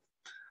 So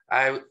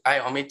I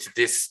omit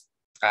this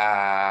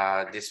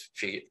this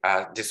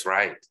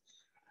slide.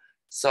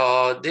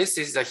 So this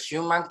is a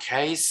human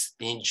case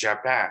in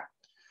Japan.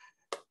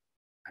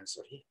 I'm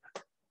sorry.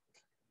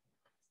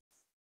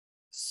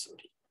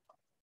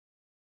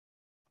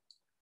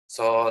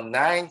 So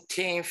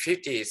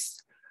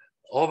 1950s,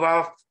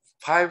 over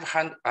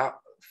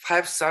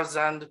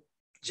 5,000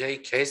 J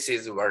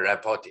cases were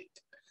reported.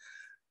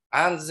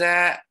 And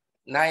then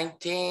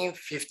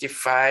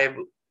 1955,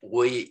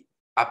 we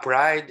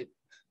applied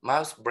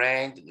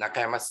mouse-brained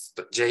Nakayama's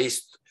J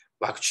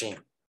vaccine.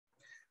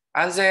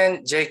 And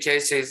then J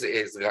cases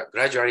is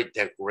gradually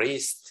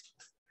decreased.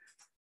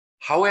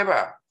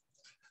 However,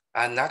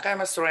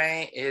 Nakayama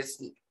strain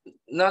is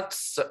not,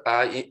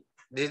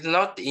 did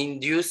not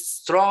induce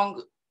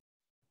strong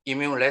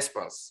immune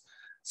response.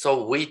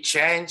 So we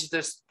changed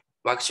the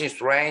vaccine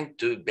strain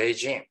to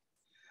Beijing.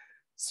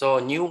 So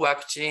new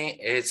vaccine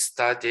is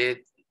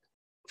started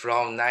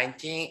from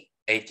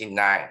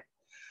 1989.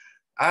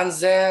 And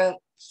then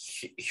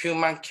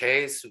human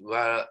case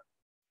were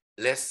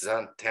less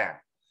than 10.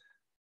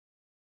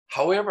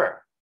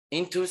 However,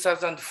 in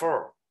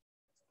 2004,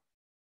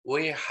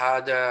 we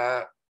had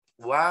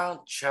one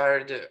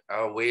child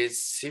with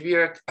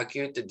severe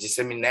acute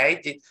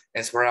disseminated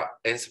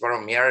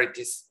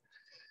encephalomyelitis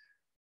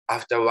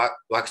after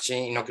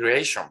vaccine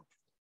inoculation.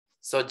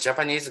 So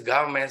Japanese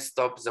government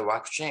stopped the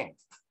vaccine,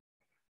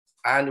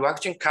 and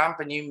vaccine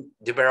company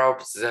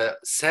developed the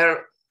cell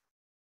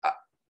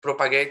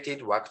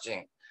propagated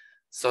vaccine.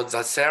 So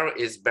the cell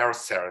is birth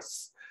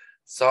cells.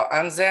 So,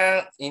 and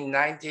then in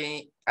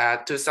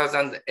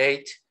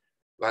 2008,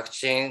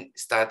 vaccine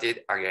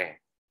started again.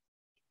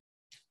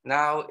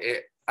 Now,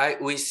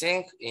 we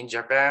think in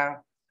Japan,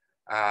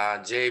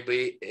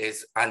 JV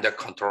is under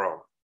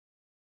control.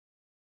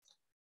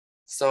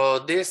 So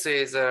this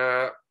is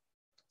a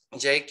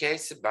J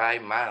case by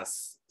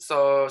month.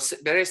 So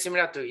very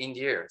similar to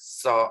India.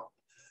 So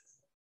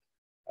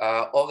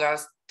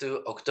August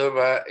to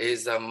October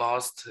is the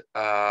most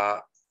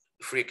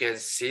frequent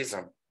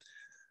season.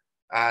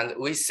 And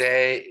we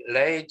say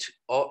late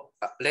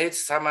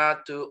summer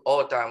to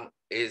autumn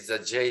is the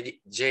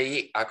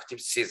JE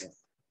active season.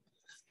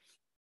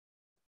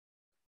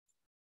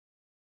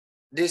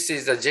 This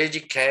is a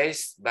JG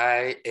case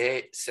by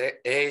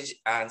age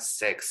and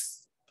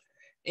sex.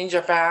 In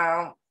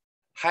Japan,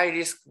 high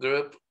risk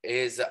group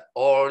is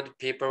old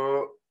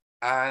people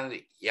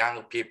and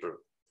young people.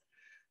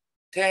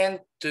 10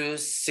 to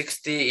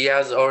 60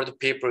 years old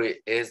people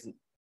is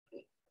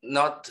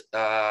not,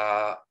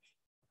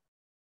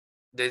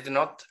 they do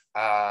not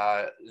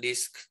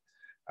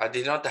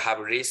did not have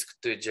risk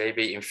to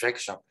JV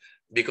infection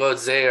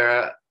because they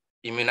are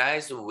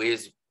immunized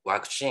with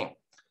vaccine.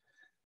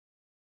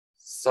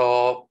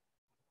 So,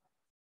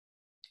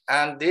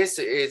 and this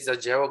is a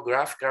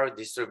geographical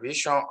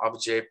distribution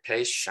of J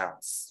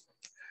patients.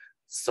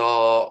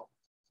 So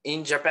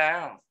in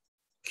Japan,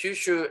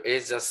 Kyushu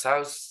is the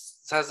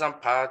southern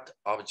part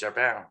of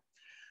Japan.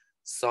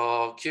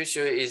 So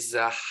Kyushu is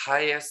the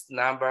highest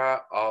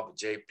number of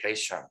J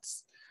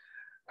patients.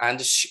 And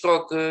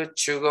Shikoku,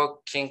 Chugo,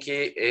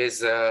 Kinki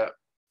is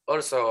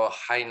also a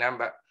high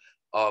number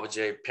of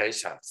J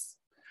patients.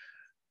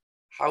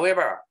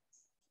 However,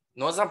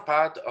 northern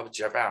part of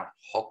Japan,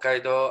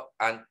 Hokkaido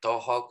and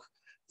Tohoku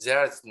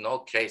there is no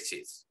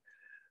cases.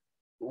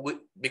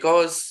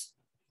 Because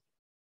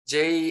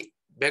J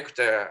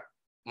vector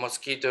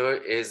mosquito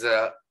is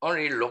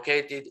only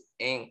located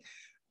in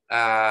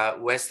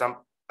western,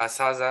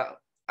 southern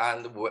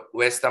and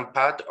western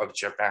part of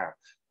Japan.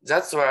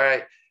 That's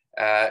why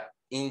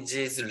in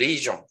this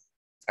region,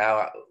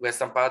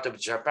 western part of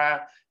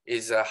Japan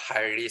is a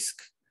high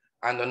risk,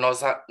 and the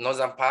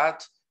northern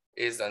part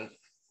is a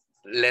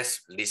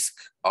less risk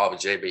of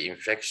JV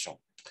infection.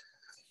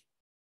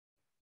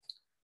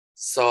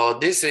 So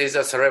this is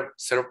a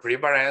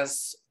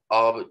seroprevalence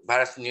of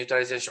virus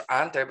neutralization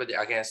antibody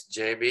against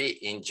JV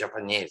in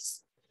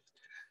Japanese.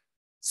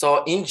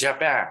 So in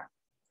Japan,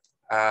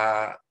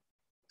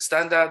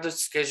 standard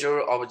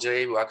schedule of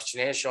JV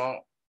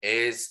vaccination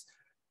is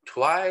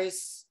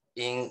twice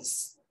in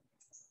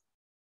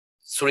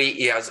 3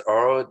 years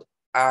old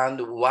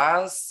and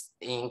once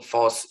in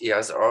 4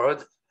 years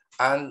old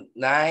and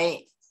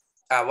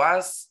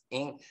once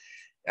in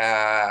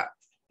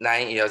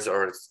 9 years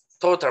old.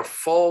 Total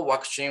 4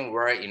 vaccines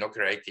were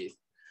inoculated.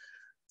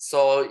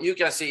 So you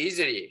can see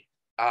easily,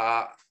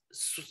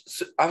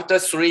 after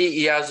 3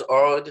 years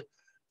old,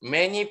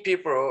 many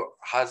people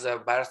has a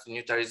virus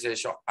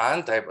neutralization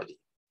antibody.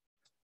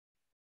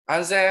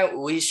 And then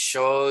we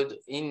showed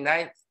in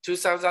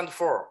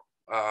 2004,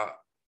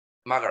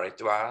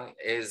 Margaret one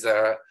is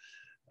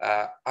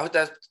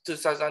after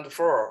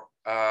 2004,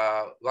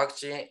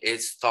 vaccine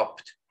is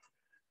stopped.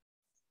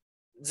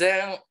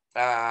 Then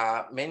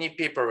many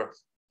people,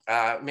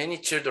 many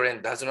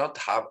children does not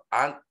have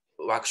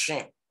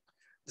vaccine.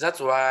 That's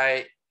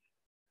why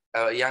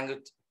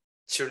young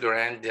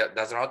children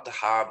does not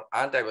have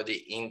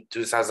antibody in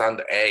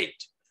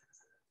 2008.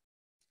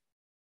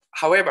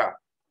 However,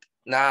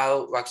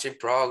 now vaccine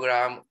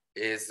program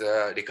is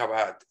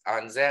recovered,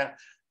 and then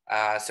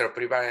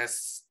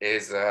seroprevalence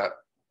is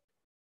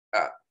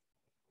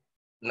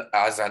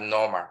as a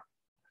normal.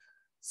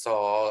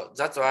 So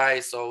that's why,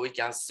 so we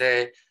can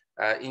say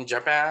in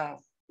Japan,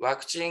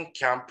 vaccine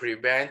can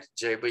prevent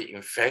JV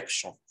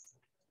infection.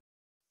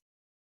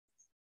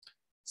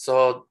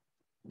 So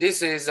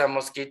this is a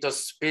mosquito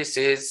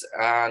species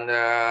and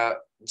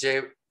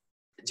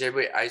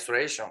JV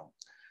isolation.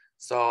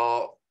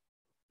 So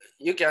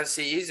you can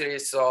see easily,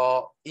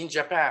 so in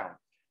Japan,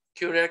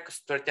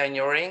 Curex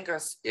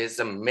tritaniorhynchus is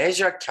a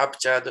major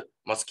captured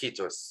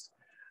mosquitoes,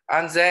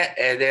 and then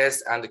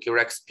Aedes and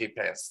Curex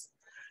pipens.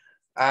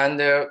 And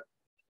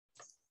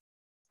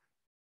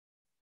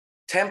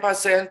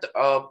 10%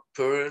 of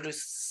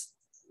pools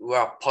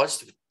were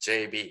positive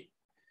JV.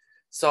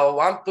 So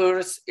one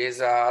pool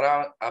is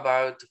around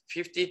about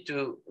 50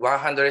 to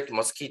 100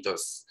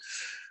 mosquitoes.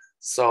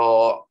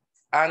 So,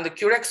 and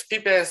Curex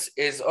pipens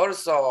is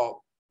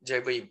also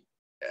JV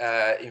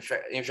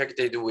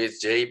infected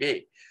with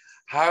JV.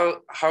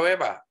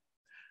 However,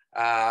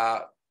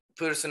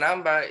 pool's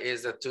number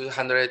is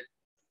 200,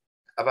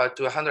 about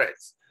 200.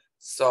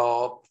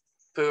 So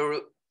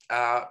pool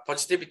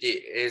positivity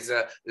is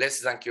less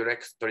than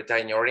Curex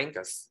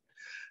tritaniorhynchus.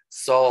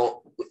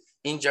 So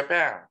in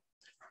Japan,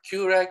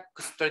 Curex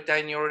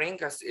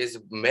tritaniorhynchus is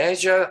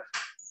major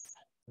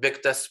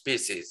vector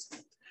species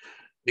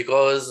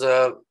because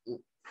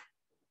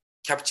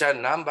capture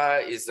number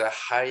is the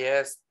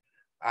highest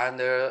and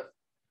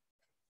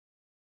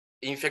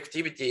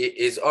infectivity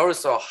is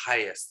also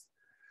highest.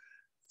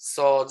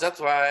 So that's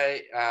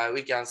why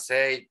we can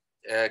say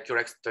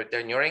Curex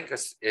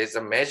tritaniorhynchus is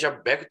a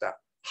major vector.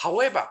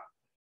 However,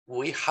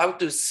 we have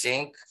to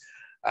think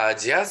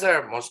the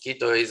other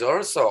mosquito is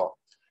also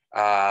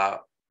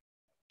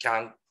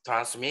can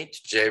transmit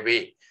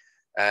JV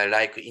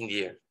like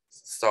India.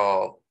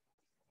 So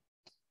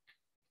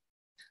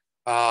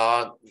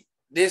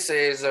this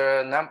is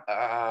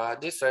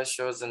this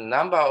shows the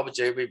number of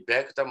JV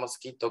vector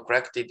mosquito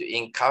collected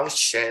in cow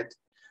shed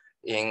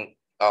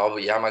of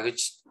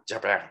Yamaguchi,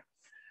 Japan.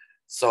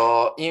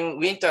 So in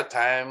winter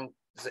time,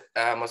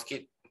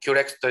 mosquito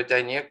Curex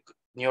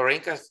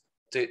tritaniorhynchus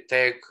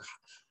take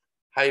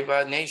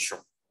hibernation,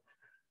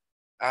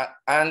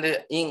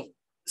 and in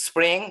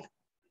spring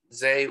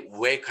they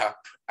wake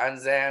up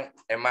and then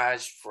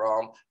emerge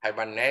from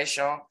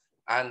hibernation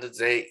and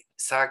they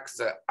suck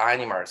the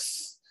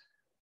animals.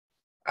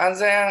 And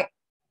then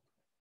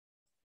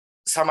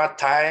summer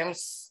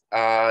times,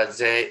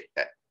 they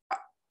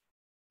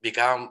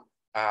become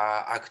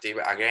active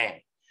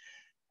again.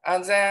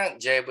 And then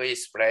JV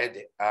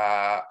spread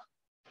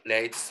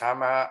late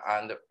summer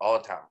and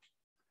autumn.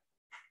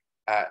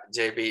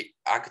 JV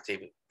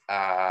active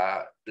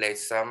late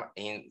summer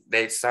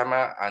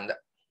and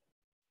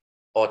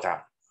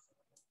autumn.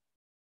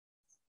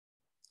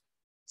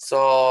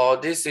 So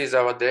this is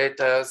our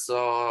data.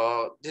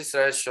 So this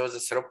shows the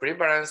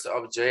seroprevalence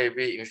of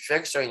JV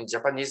infection in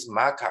Japanese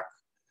macaque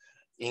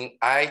in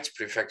Aichi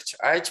Prefecture.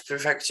 Aichi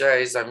Prefecture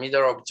is the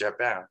middle of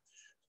Japan.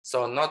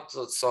 So not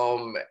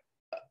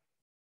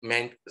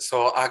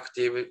so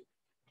active,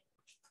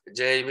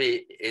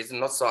 JV is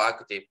not so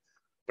active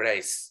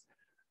place.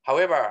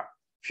 However,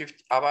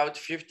 about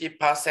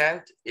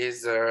 50%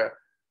 is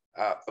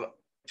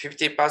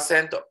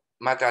 50%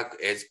 macaque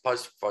is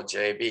positive for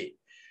JV.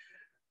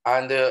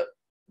 And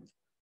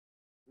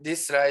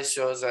this slide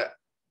shows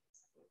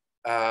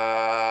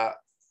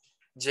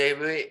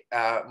JV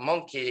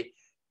monkey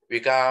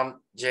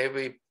become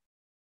JV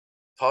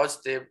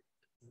positive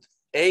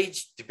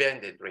age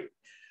dependently.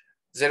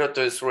 0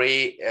 to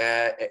 3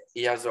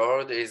 years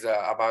old is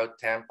about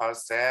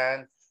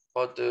 10%,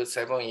 4 to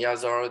 7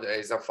 years old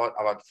is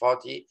about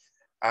 40,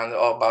 and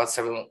about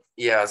 7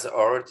 years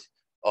old,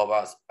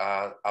 about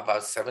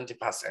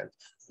 70%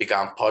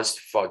 become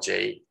positive for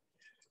JE.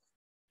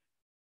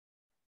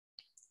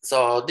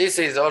 So this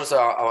is also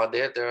our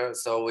data.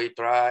 So we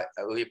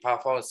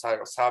perform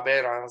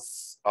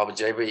surveillance of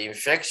JV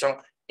infection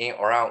in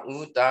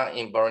orangutan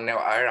in Borneo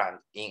Island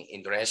in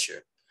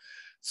Indonesia.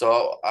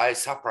 So I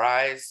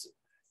surprised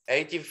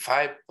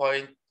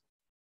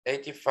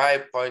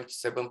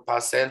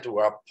 85.7%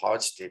 were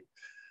positive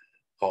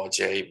for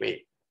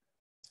JV.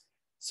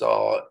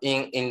 So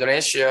in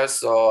Indonesia,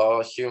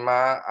 so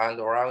human and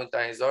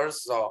orangutan is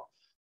also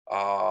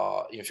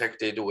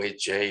infected with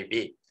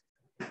JV.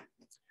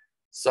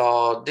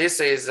 So this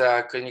is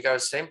a clinical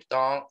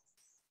symptom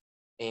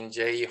in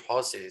JE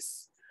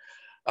horses.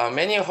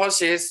 Many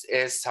horses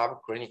is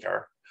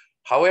subclinical.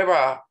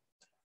 However,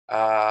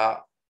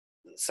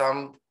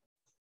 some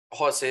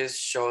horses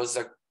shows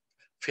a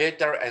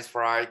fetal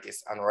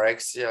encephalitis,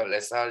 anorexia,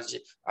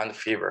 lethargy, and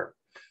fever.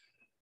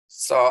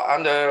 So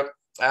under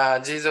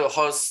these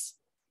horse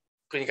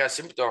clinical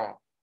symptoms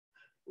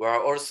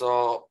were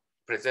also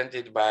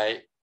presented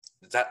by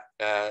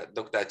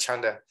Dr.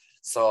 Chanda,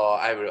 so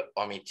I will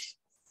omit.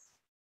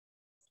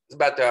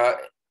 But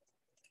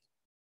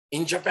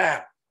in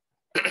Japan,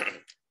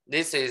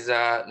 this is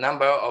a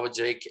number of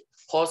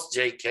horse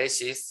J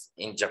cases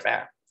in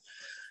Japan.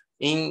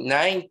 In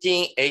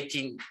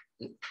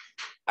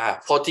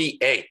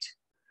 1948,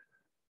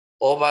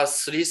 over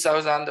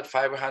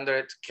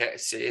 3,500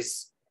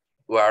 cases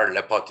were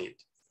reported.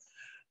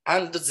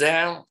 And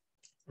then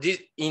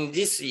in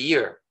this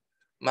year,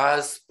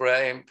 mass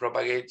brain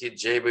propagated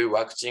JV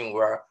vaccine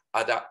were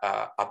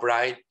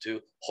applied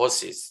to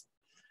horses.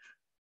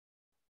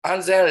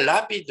 And then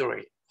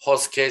rapidly,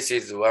 horse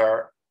cases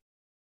were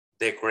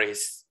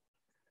decreased.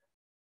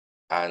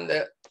 And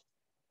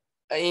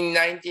in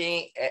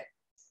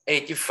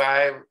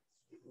 1985,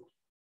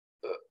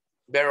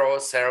 Vero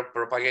cell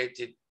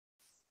propagated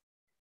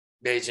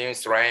Beijing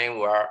strain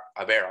were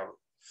available.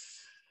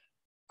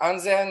 And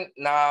then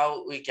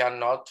now we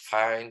cannot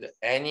find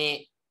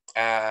any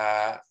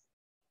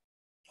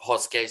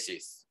horse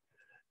cases.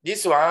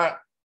 This one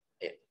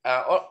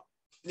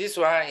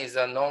is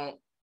a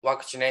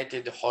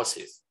non-vaccinated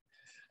horses.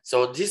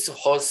 So this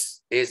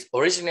horse is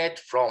originated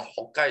from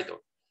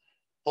Hokkaido.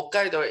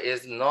 Hokkaido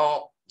is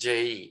no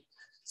JE.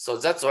 So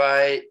that's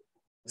why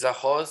the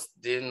horse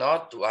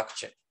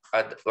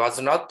was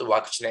not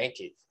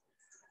vaccinated.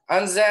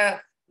 And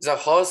then the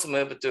horse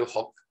moved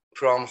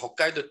from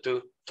Hokkaido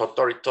to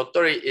Tottori.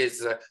 Tottori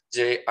is a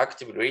J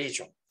active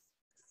region.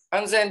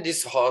 And then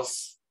this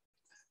horse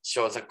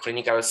shows a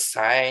clinical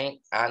sign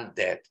and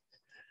death.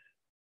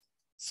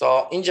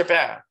 So in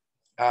Japan,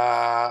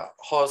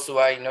 horse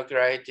were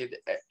inoculated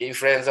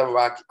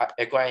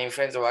equine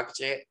influenza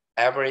vaccine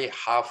every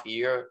half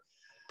year,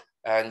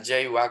 and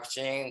J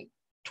vaccine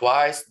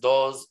twice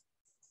dose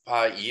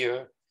per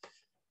year,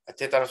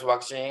 tetanus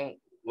vaccine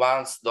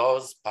once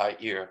dose per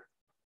year.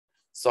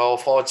 So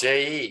for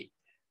JE,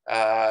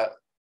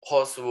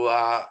 horse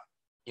were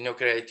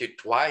inoculated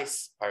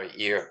twice per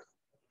year.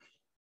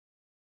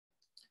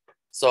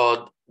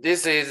 So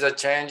this is a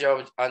change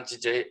of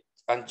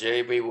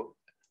anti-JV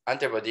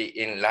antibody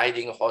in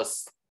riding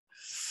horse.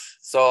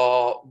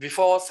 So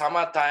before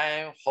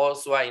summertime,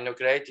 horse were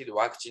inoculated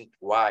vaccine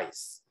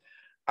twice.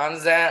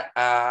 And then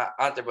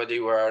antibody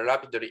were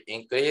rapidly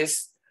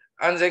increased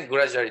and then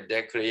gradually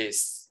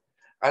decreased.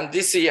 And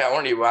this year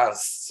only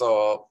once.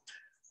 So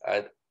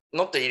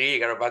not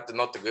illegal, but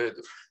not good.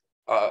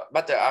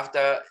 But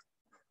after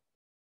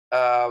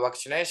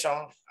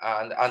vaccination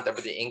and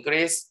antibody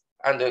increase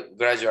and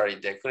gradually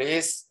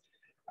decrease,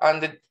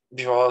 and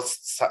before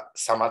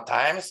summer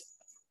times,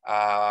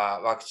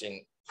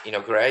 vaccine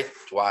inoculate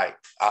twice,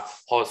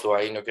 horse were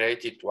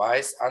inoculated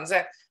twice, and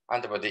then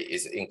antibody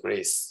is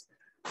increased.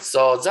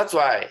 So that's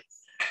why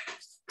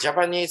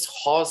Japanese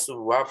horse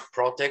were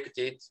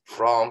protected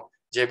from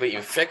JV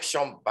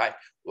infection by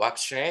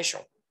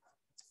vaccination.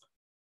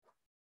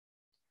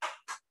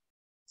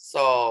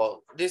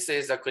 So this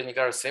is a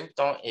clinical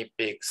symptom in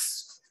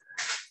pigs.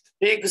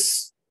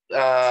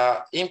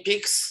 In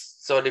pigs,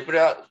 so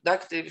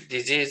reproductive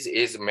disease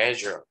is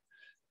measured.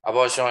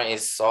 Abortion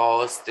is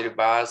sold,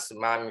 stillbirth,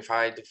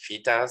 mummified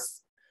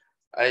fetus.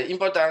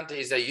 Important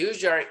is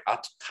usually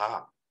at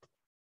term.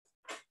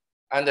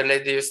 And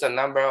reduce the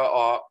number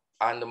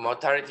and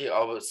mortality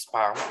of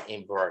sperm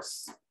in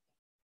birth.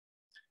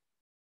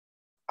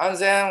 And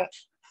then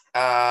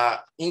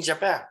in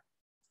Japan,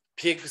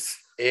 pigs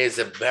is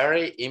a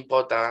very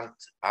important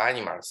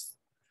animals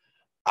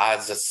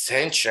as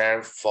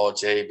essential for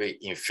JV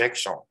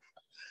infection.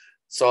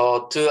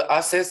 So to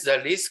assess the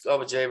risk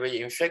of JV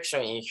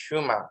infection in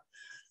human,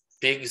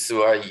 pigs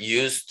were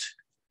used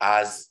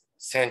as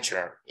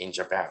central in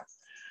Japan.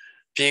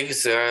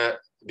 Pigs,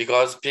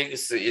 because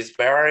pigs is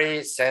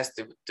very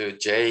sensitive to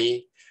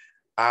J,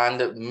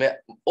 and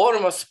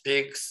almost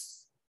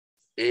pigs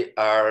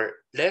are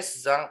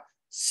less than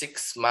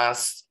 6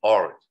 months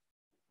old.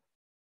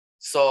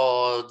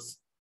 So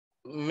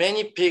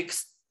many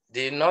pigs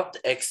did not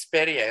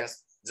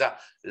experience the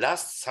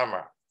last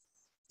summer.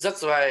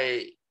 That's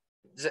why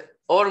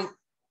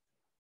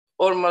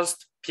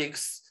almost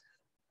pigs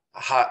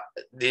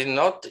did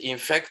not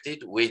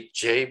infected with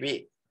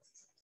JV.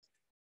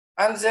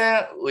 And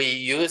then we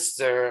use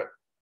the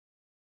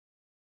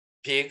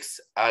pigs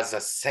as a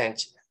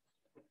sentinel.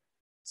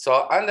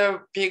 So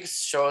under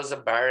pigs shows the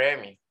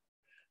viremia.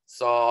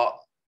 So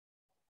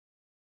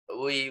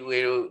we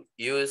will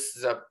use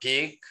the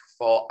pig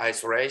for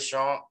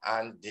isolation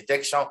and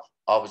detection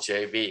of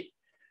JV.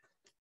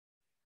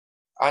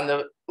 And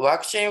the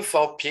vaccine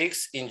for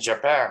pigs in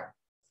Japan,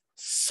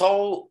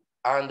 sow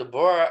and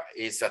boar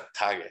is a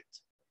target.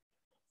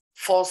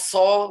 For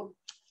sow,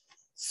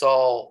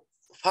 so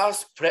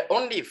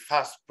only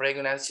first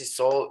pregnancy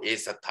sow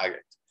is a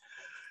target.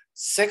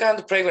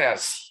 Second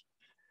pregnancy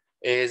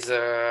is,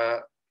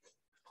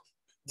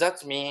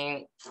 that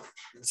means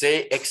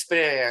they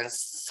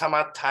experience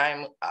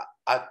summertime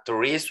at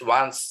least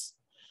once.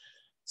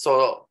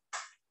 So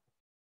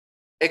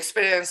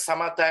experience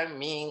summertime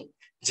mean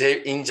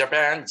in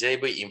Japan,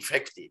 JV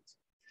infected.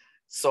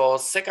 So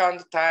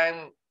second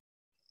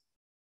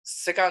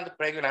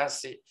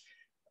pregnancy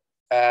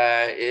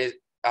is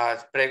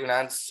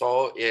pregnant,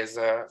 so is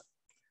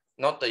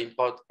not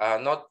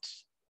important,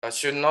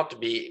 should not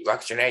be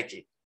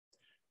vaccinated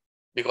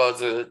because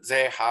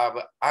they have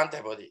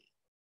antibody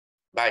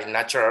by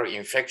natural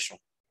infection.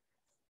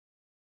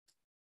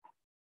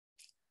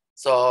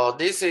 So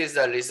this is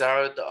the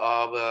result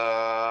of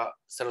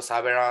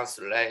seroprevalence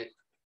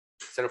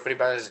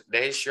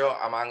ratio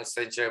among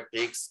sentinel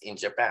pigs in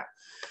Japan.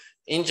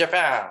 In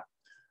Japan,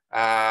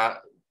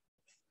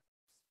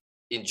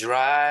 in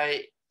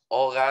July,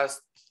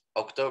 August,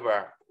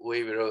 October,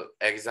 we will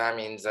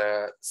examine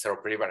the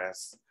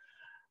seroprevalence.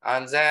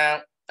 And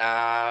then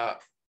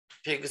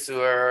pigs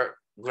were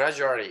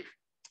gradually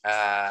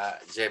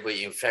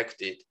JV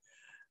infected.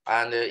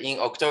 And in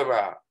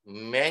October,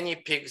 many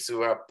pigs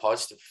were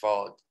positive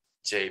for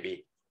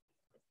JV.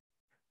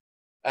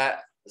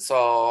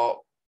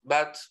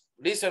 But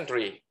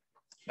recently,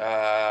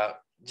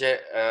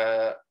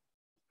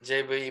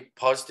 JV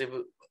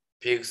positive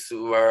pigs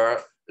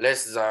were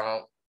less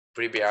than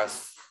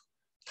previous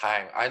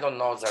time. I don't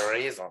know the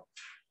reason.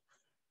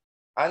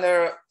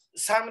 And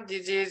some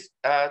disease,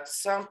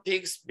 some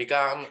pigs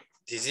become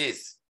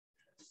disease.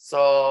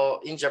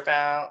 So in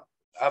Japan,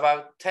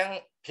 about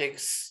 10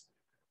 pigs,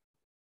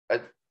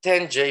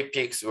 10 J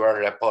pigs were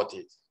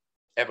reported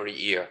every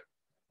year.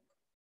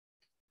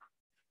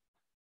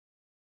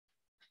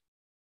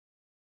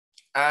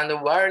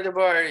 And wild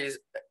boar is,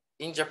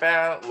 in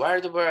Japan,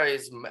 wild boar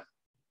is,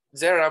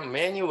 there are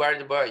many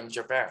wild boar in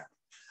Japan.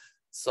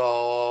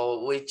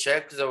 So we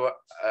check the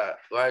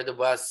wild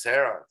boar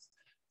serum.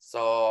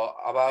 So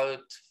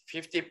about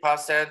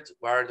 50%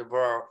 wild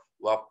boar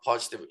were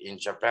positive in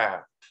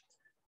Japan.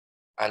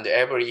 And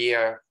every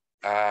year,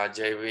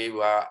 JV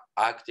were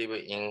active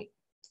in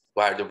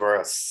wild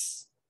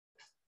boars.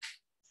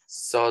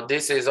 So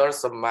this is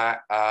also my,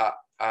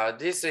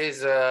 this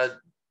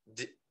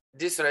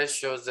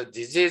shows the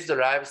diseased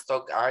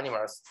livestock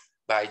animals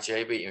by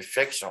JV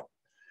infection.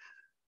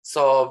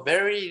 So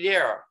very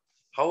rare.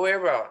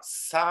 However,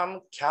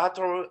 some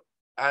cattle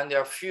and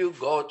a few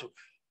goats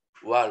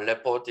were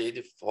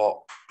reported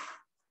for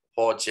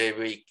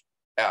JV,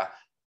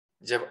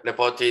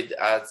 reported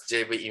as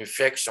JV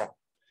infection.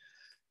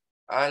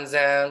 And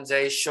then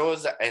they show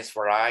the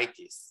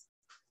encephalitis,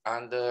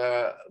 and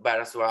the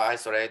virus were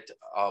isolated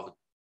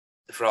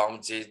from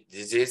the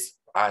diseased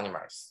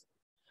animals.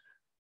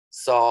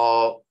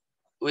 So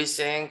we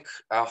think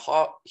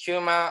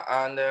human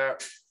and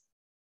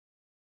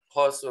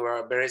horse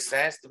were very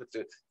sensitive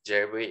to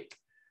JV,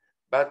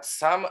 but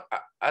some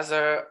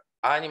other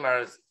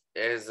animals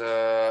is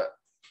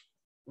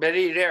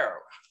very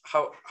rare.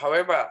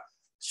 However,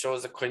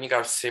 shows a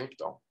clinical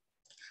symptom.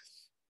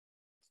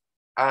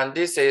 And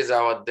this is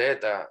our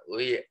data.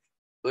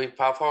 We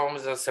perform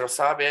the cell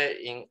survey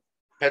in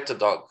pet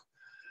dog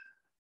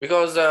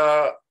because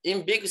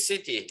in big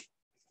city,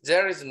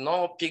 there is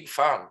no pig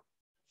farm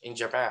in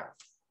Japan.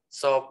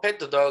 So pet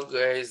dog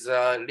is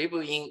live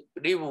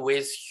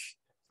with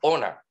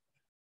owner.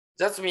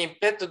 That means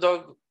pet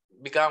dog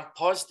become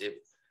positive.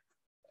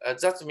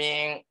 That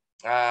means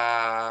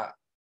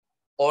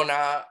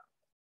owner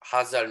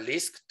has a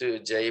risk to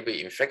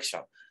JV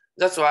infection.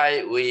 That's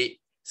why we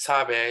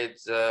surveyed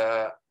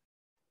the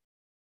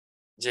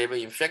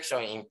JV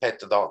infection in pet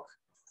dog.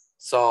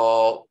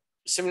 So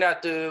similar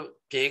to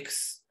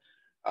pigs,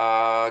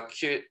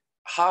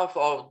 half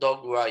of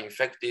dogs were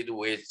infected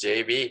with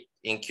JV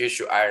in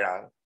Kyushu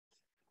Island.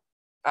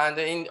 And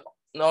in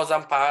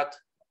northern part,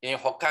 in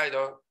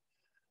Hokkaido,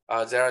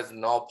 there is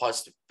no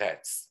positive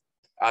pets,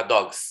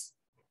 dogs.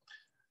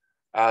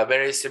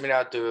 Very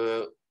similar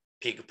to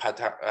pig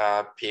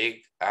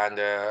and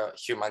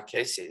human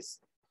cases.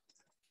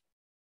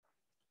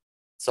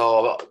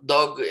 So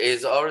dog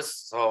is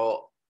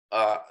also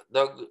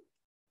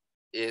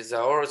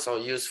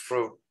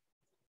useful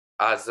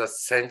as a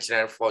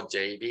sentinel for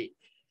JV,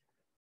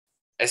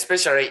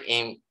 especially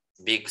in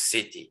big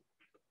city.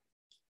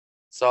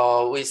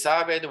 So we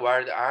surveyed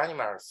wild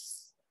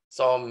animals.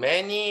 So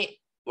many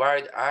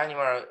wild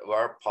animals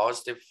were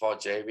positive for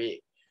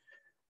JV.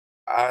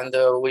 And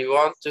we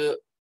want to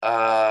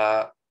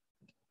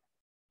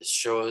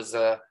show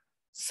the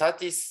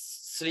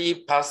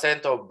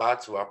 33% of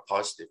bats were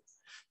positive.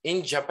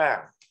 In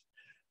Japan,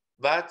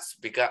 bats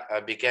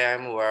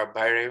became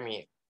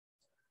viremia,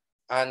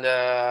 and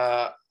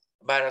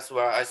bats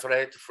were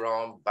isolated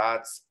from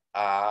bats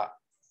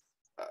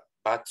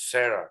bat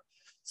seller.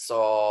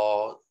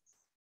 So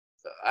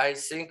I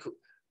think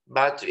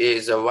bat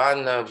is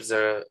one of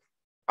the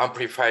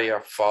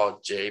amplifier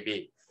for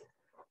JB.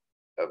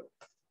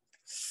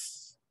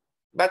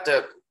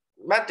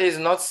 But is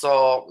not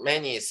so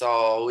many,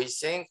 so we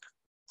think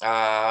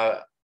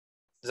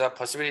the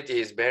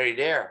possibility is very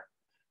rare,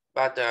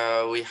 but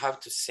we have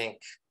to think.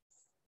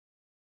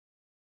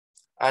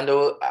 And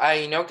I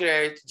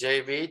inoculate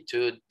JB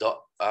to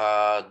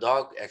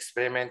dog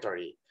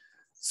experimentally.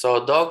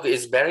 So dog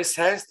is very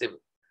sensitive.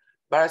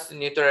 Virus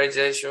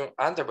neutralization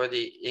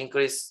antibody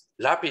increase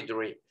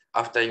rapidly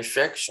after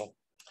infection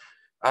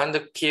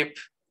and keep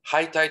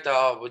high titer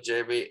of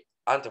JB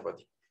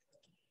antibody.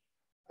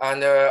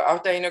 And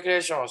after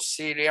inoculation,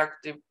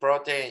 C-reactive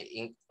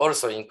protein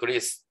also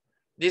increase.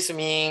 This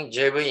means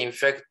JV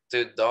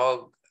infected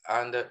dog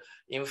and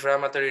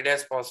inflammatory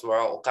response were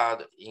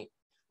occurred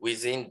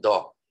within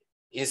dog,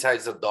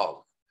 inside the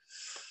dog,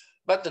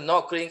 but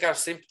no clinical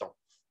symptom.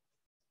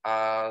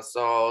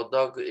 So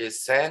dog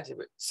is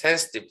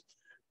sensitive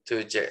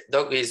to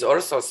dog is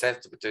also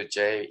sensitive to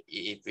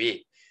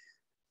JEV.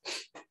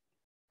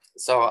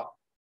 So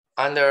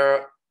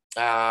under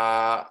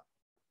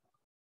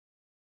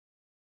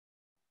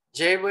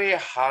JV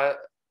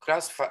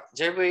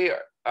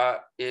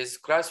is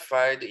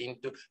classified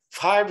into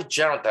 5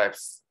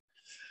 genotypes,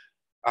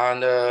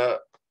 and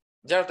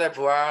genotype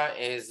 1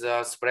 is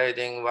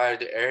spreading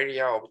wide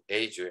area of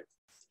Asia.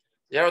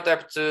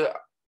 Genotype 2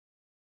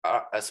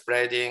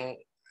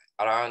 spreading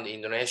around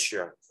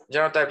Indonesia.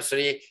 Genotype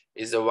 3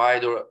 is a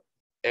wider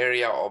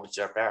area of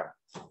Japan,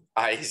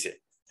 Asia.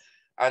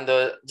 And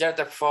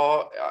genotype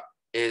 4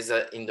 is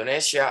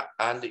Indonesia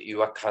and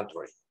your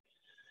country.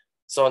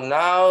 So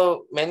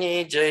now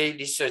many J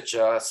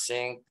researchers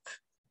think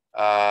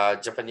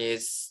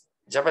Japanese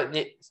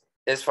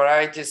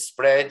encephalitis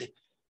spread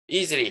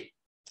easily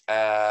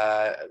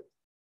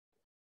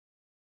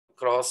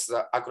across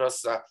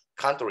the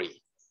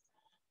country.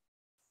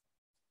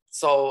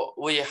 So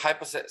we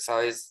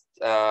hypothesize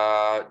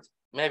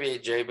maybe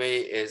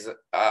JB is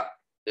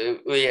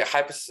we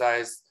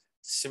hypothesize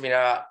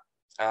similar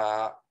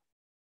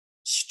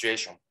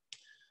situation.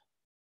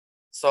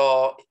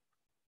 So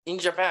in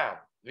Japan,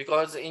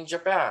 because in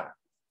Japan,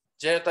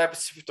 genotype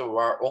shift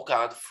were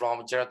occurred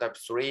from genotype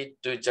 3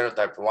 to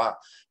genotype 1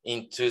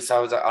 in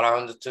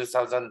around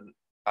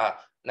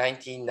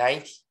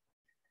 1990.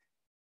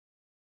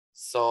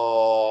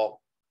 So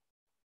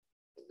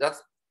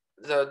that's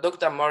the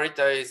Dr.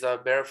 Morita is a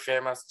very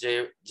famous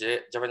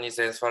Japanese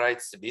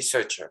encephalitis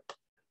researcher.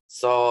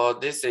 So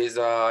this is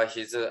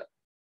his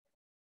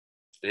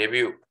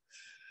review.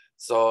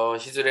 So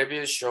his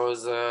review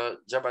shows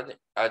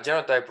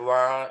genotype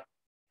 1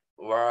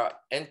 were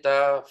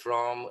enter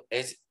from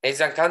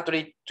Asian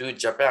country to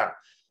Japan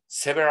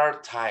several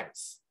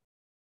times.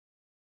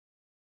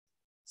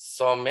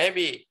 So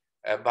maybe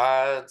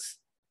birds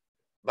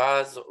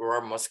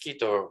or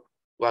mosquito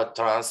will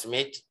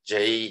transmit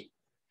JV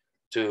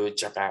to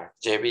Japan.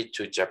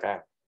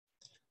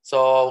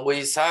 So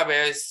we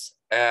surveys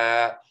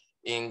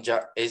in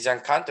Asian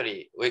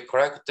country. We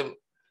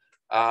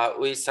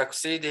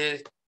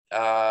succeeded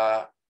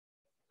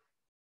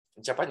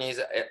Japanese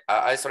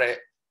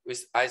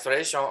with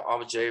isolation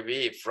of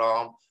JV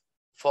from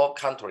 4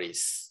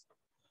 countries.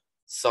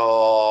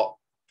 So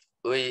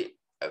we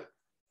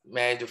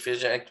made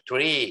fusion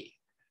 3.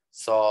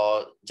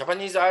 So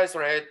Japanese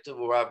isolate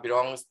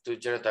belongs to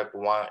genotype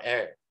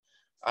 1A,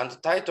 and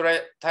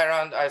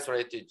Thailand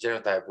isolate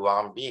genotype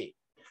 1B.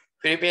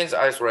 Philippines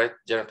isolate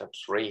genotype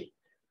 3.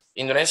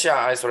 Indonesia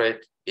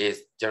isolate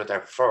is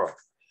genotype 4.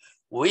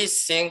 We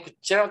think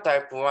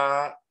genotype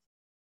 1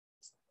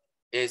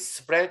 is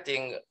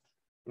spreading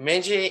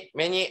many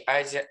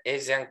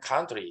Asian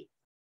countries.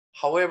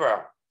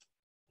 However,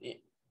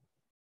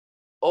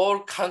 all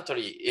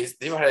country is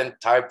different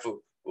type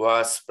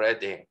were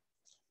spreading.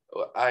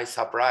 I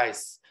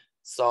surprised.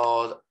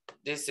 So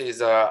this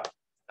is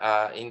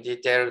in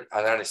detailed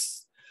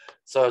analysis.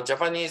 So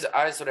Japanese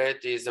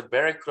isolate is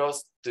very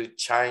close to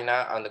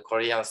China and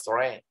Korean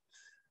strain.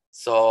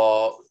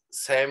 So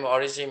same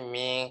origin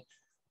mean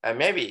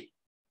maybe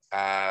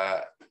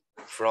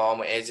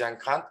from Asian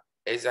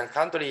Asian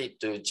country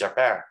to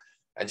Japan,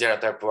 and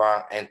genotype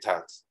 1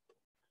 entered.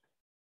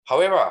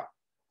 However,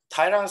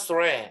 Thailand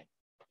strain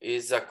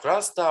is a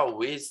cluster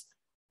with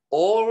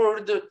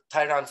old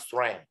Thailand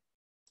strain.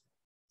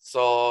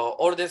 So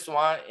oldest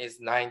one is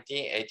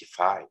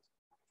 1985.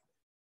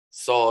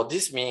 So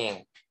this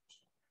means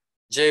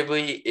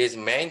JV is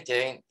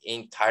maintained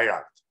in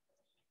Thailand.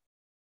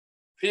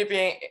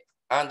 Philippines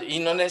and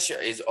Indonesia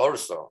is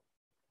also.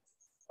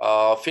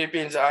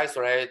 Philippines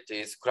isolate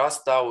is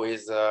cluster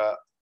with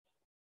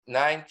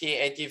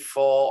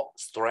 1984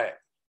 strain.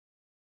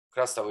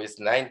 Cluster with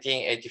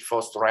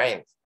 1984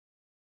 strain.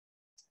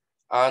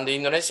 And the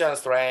Indonesian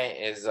strain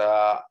is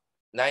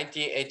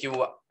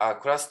 1981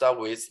 cluster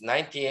with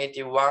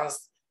 1981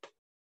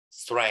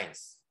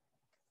 strains.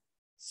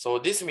 So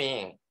this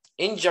means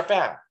in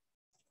Japan,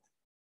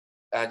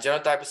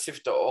 genotype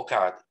shift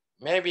occurred,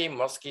 maybe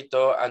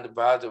mosquito and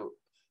bird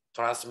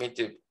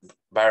transmitted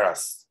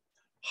virus.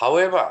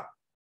 However,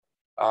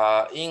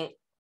 in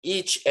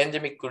each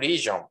endemic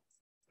region,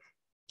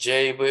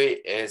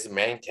 JV is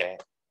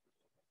maintained,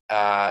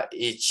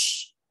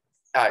 each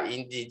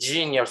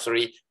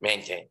indigenously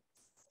maintained.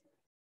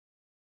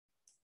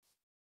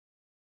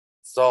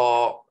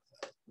 So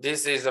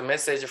this is a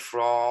message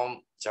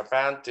from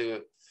Japan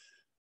to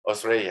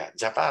Australia.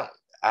 Japan,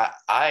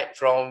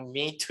 from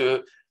me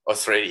to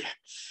Australia.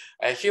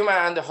 Human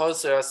and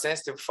host are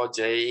sensitive for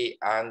JE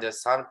and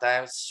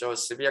sometimes show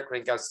severe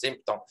clinical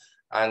symptoms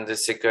and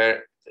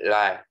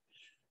sequelae.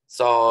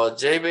 So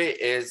JV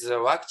is a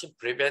vaccine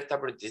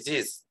preventable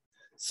disease.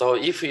 So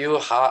if you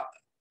have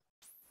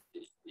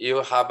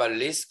a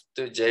risk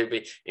to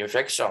JV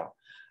infection,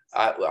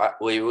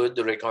 we would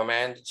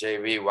recommend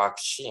JV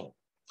vaccine.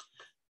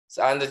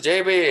 And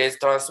JV is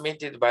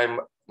transmitted by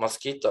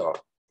mosquito.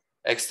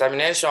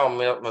 Extermination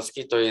of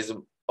mosquito is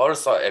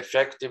also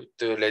effective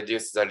to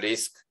reduce the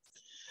risk.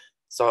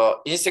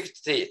 So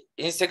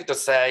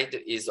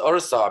insecticide is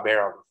also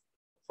available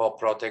for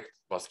protect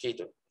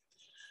mosquito.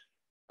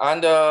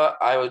 And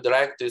I would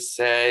like to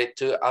say,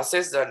 to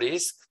assess the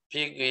risk,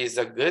 pig is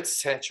a good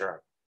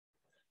center.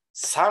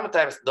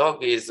 Sometimes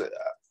dog is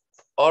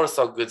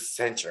also good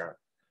center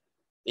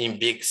in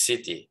big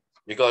city,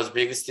 because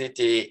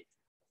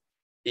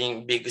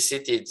in big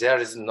city, there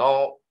is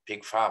no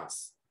pig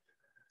farms.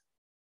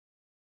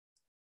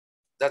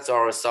 That's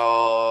all.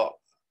 So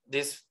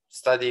this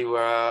study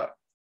were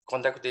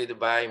conducted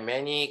by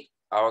many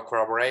our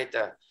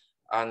collaborators,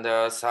 and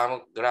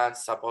some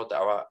grants support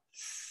our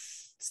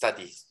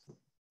studies.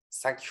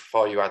 Thank you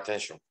for your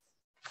attention.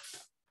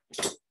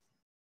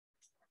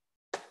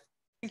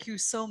 Thank you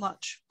so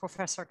much,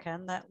 Professor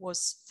Ken. That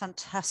was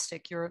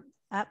fantastic. You're an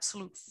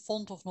absolute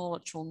font of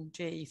knowledge on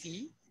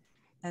JEV.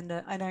 And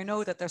I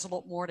know that there's a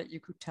lot more that you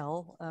could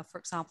tell, for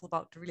example,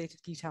 about the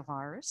related Gita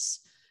virus.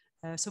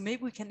 So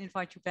maybe we can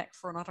invite you back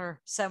for another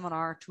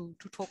seminar to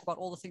talk about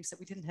all the things that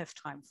we didn't have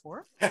time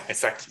for.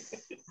 Exactly.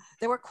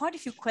 There were quite a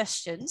few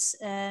questions,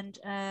 and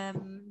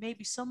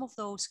maybe some of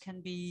those can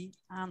be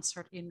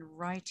answered in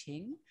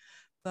writing.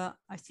 But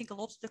I think a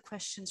lot of the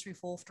questions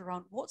revolved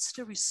around what's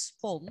the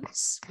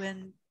response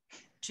when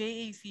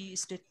JEV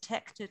is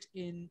detected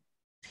in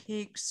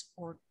pigs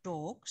or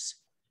dogs?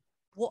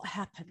 What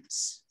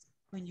happens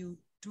when you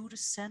do the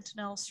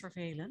sentinel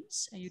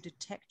surveillance and you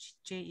detect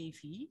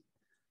JEV?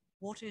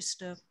 What is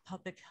the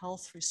public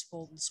health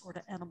response or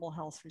the animal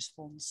health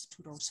response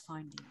to those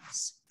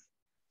findings?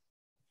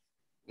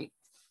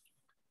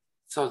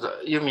 So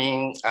you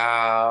mean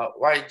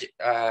why?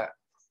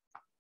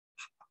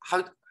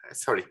 How?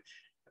 Sorry,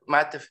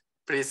 Matt,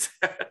 please.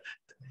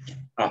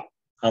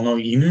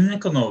 犬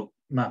猫の、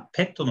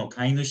ペットの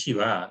飼い主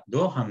は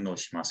どう反応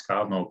します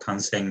か？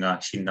感染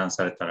が診断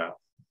されたら。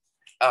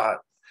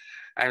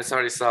I'm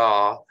sorry.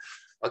 So,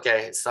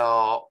 okay.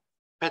 So,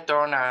 pet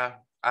owner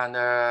and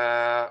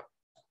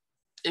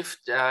if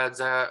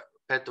the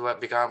pet will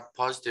become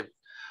positive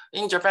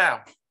in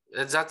Japan,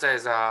 that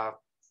is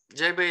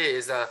JB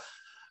is a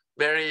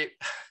very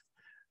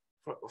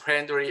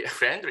friendly,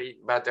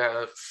 but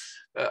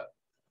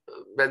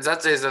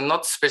that is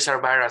not special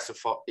virus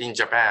for in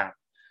Japan.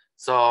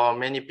 So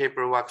many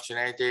people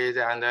vaccinated,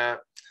 and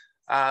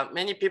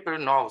many people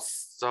know.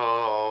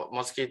 So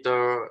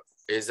mosquito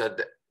is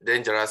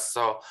dangerous.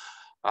 So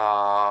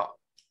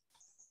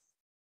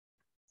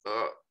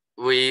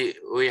we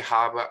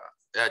have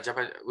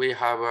Japan. We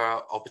have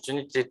an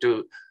opportunity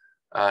to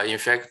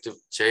infect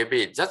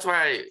JB. That's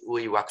why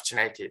we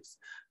vaccinated.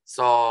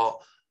 So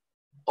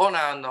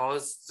owner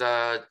knows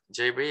the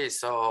JB.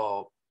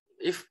 So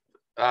if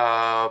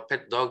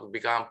pet dog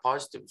become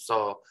positive,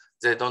 so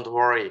they don't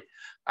worry.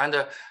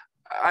 And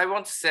I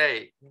want to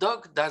say,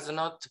 dog does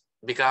not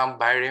become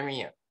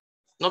viremia,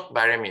 not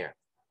viremia.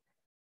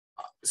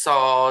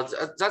 So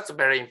that's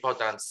very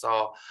important.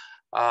 So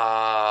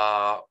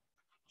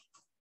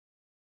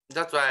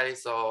that's why,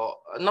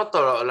 so not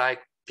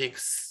like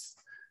pigs.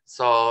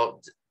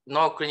 So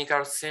no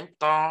clinical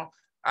symptom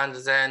and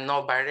then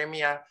no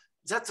viremia.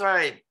 That's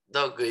why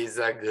dog is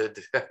a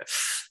good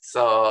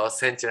so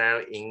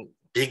sentinel in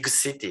big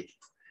city.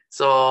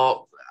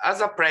 So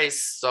as a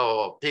place,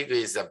 so pig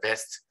is the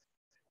best.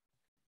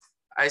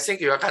 I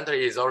think your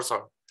country is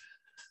also.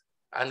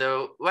 And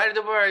wild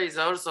boar is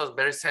also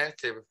very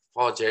sensitive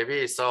for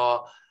JB.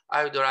 So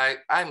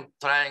I'm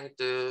trying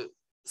to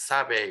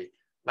survey,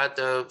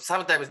 but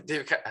sometimes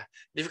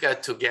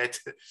difficult to get.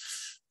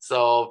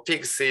 So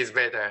pigs is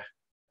better.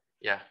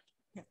 Yeah.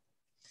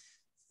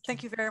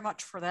 Thank you very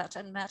much for that.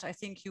 And Matt, I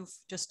think you've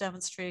just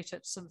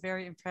demonstrated some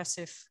very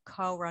impressive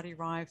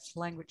cow-derived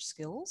language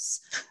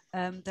skills.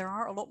 There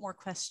are a lot more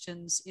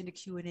questions in the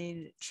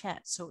Q&A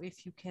chat. So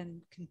if you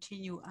can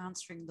continue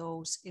answering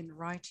those in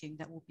writing,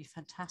 that would be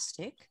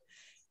fantastic.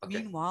 Okay.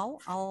 Meanwhile,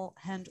 I'll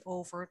hand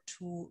over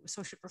to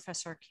Associate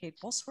Professor Kate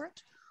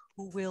Bosworth,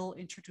 who will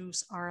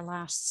introduce our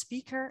last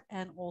speaker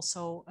and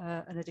also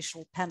an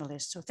additional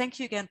panelist. So thank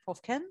you again,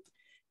 Prof. Ken.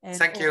 And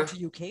thank you. Over to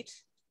you, Kate.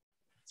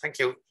 Thank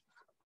you.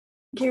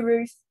 Thank you,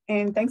 Ruth.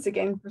 And thanks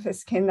again,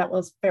 Professor Ken. That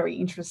was very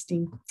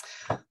interesting.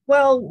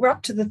 Well, we're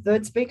up to the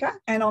third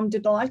speaker, and I'm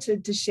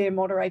delighted to share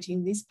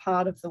moderating this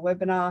part of the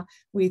webinar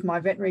with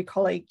my veterinary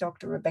colleague,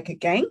 Dr. Rebecca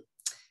Gang,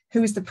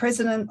 who is the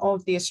president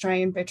of the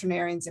Australian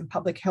Veterinarians and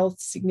Public Health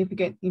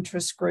Significant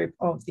Interest Group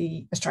of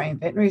the Australian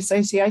Veterinary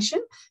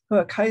Association, who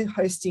are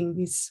co-hosting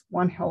this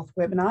One Health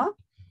webinar.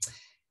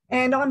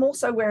 And I'm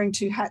also wearing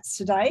two hats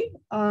today.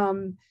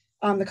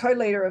 I'm the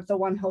co-leader of the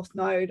One Health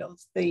node of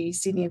the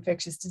Sydney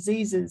Infectious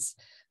Diseases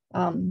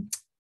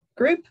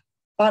group,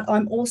 but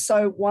I'm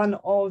also one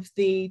of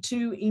the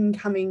two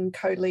incoming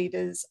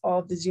co-leaders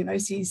of the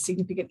Zoonoses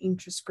Significant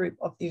Interest Group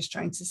of the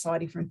Australian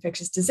Society for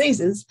Infectious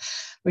Diseases,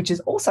 which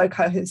is also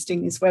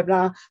co-hosting this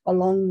webinar,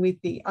 along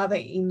with the other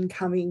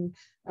incoming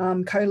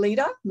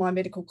co-leader, my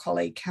medical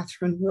colleague,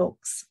 Catherine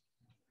Wilkes.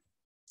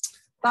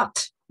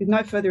 But with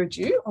no further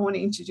ado, I want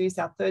to introduce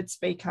our third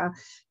speaker,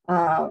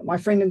 my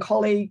friend and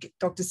colleague,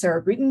 Dr.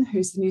 Sarah Britton,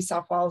 who's the New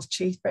South Wales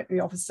Chief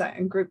Veterinary Officer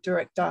and Group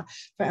Director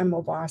for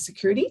Animal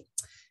Biosecurity.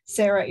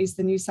 Sarah is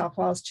the New South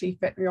Wales Chief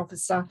Veterinary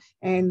Officer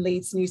and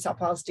leads New South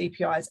Wales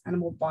DPI's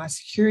Animal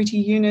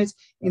Biosecurity Unit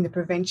in the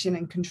prevention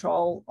and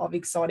control of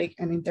exotic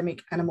and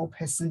endemic animal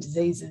pests and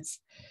diseases.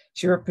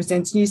 She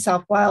represents New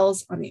South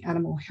Wales on the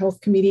Animal Health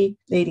Committee,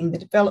 leading the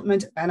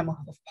development of animal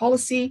health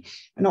policy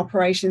and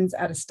operations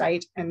at a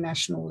state and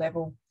national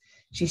level.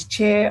 She's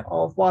chair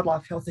of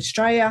Wildlife Health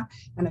Australia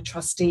and a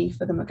trustee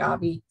for the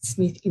McGarvey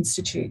Smith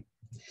Institute.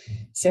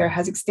 Sarah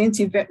has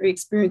extensive veterinary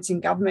experience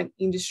in government,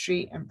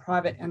 industry and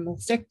private animal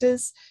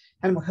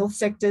health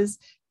sectors,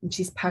 and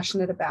she's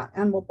passionate about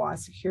animal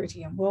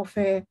biosecurity and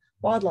welfare,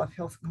 wildlife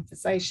health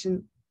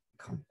conservation,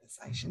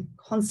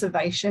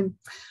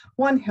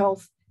 One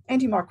Health,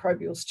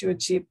 antimicrobial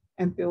stewardship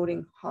and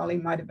building highly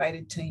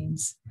motivated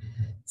teams.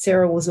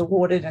 Sarah was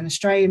awarded an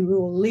Australian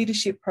Rural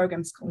Leadership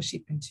Program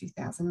Scholarship in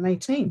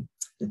 2018.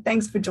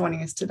 Thanks for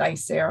joining us today,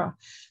 Sarah,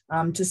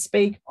 to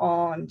speak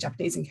on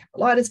Japanese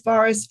encephalitis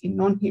virus in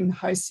non-human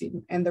hosts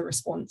and the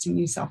response in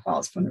New South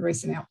Wales from the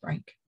recent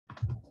outbreak.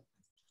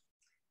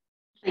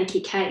 Thank you,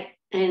 Kate,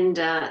 and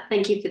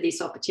thank you for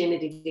this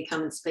opportunity to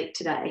come and speak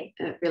today.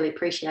 I really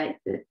appreciate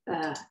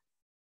that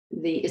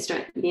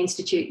the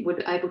Institute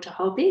were able to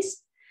hold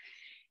this.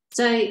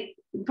 So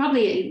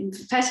probably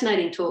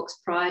fascinating talks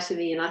prior to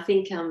me, and I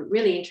think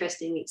really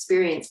interesting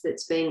experience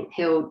that's been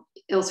held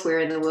elsewhere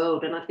in the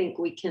world, and I think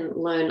we can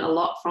learn a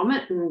lot from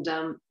it,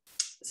 and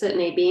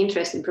certainly be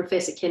interested in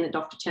Professor Ken and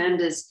Dr.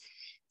 Chanda's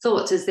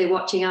thoughts as they're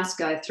watching us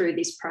go through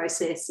this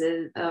process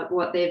of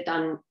what they've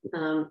done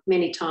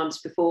many times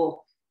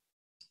before.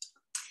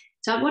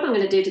 So what I'm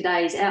going to do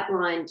today is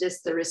outline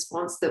just the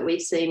response that we've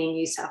seen in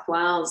New South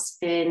Wales,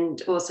 and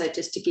also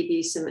just to give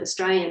you some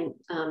Australian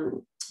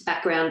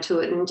background to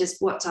it and just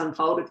what's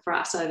unfolded for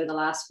us over the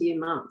last few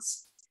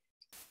months.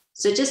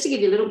 So just to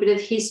give you a little bit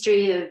of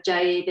history of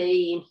JEV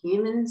in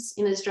humans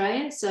in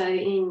Australia. So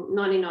in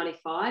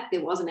 1995,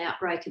 there was an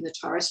outbreak in the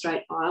Torres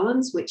Strait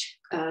Islands, which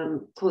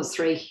caused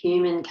 3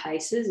 human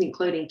cases,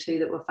 including 2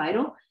 that were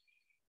fatal.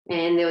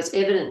 And there was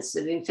evidence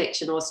of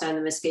infection also in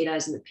the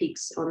mosquitoes and the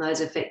pigs on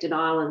those affected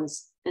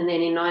islands. And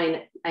then in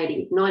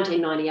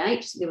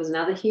 1998, there was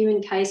another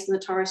human case in the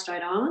Torres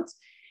Strait Islands,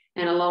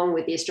 and along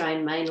with the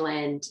Australian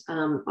mainland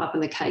up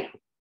in the Cape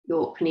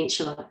York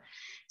Peninsula.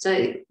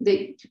 So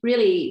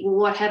really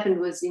what happened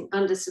was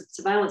under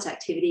surveillance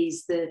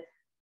activities, the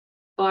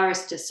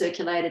virus just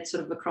circulated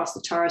sort of across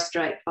the Torres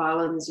Strait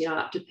Islands,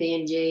 up to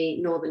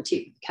PNG, northern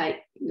tip of the Cape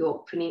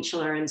York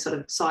Peninsula, and sort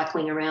of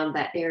cycling around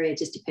that area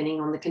just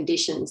depending on the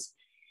conditions.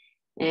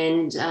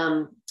 And,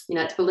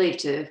 it's believed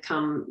to have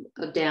come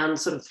down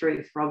sort of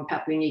through from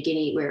Papua New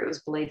Guinea, where it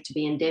was believed to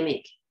be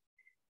endemic.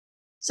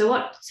 So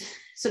what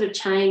sort of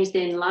changed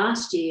then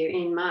last year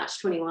in March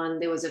 21,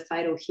 there was a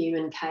fatal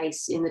human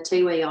case in the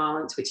Tiwi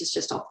Islands, which is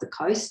just off the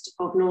coast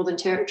of Northern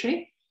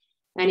Territory.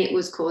 And it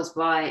was caused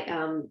by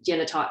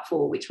genotype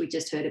 4, which we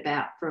just heard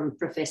about from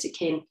Professor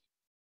Ken.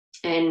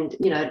 And,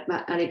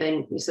 only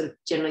been sort of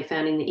generally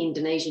found in the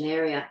Indonesian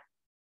area.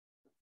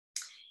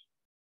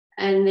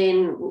 And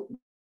then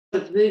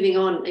moving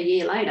on a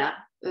year later,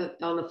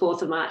 on the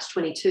 4th of March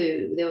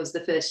 22, there was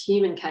the first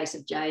human case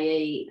of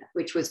JE,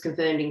 which was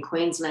confirmed in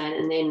Queensland,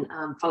 and then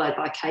followed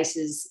by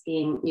cases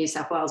in New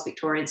South Wales,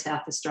 Victoria and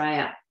South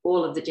Australia,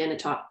 all of the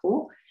genotype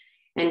 4.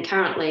 And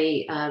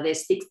currently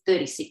there's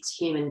 36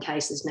 human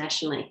cases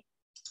nationally.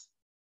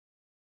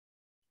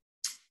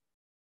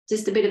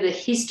 Just a bit of a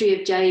history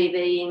of JEV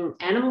in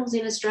animals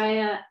in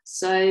Australia.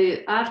 So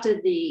after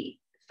the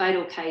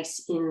fatal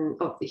case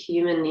of the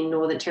human in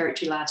Northern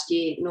Territory last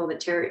year, Northern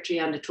Territory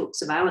undertook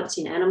surveillance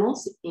in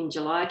animals in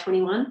July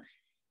 21,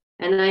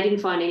 and they didn't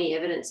find any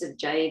evidence of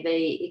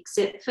JEV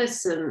except for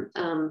some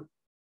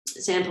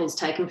samples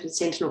taken from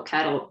sentinel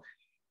cattle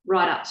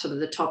right up sort of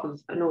the top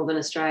of Northern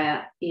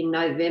Australia in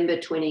November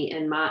 20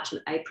 and March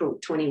and April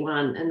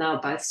 21, and they were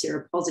both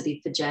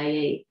seropositive for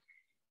JE.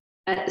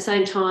 At the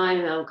same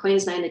time,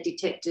 Queensland had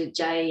detected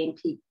JE in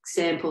pig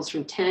samples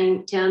from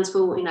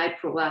Townsville in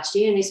April last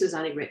year, and this was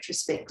only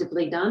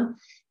retrospectively done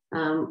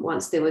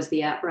once there was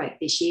the outbreak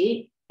this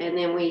year. And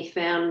then we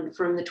found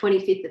from the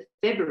 25th of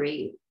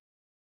February,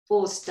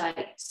 4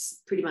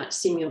 states pretty much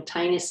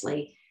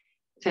simultaneously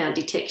found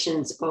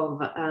detections of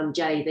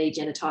JEV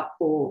genotype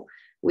 4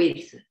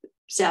 with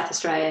South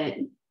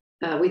Australia,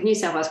 with New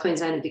South Wales,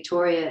 Queensland and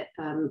Victoria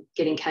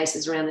getting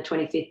cases around the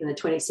 25th and the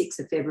 26th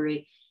of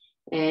February.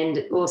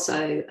 And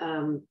also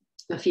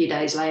a few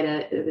days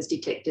later, it was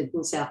detected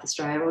in South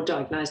Australia or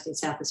diagnosed in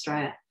South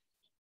Australia.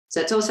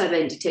 So it's also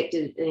been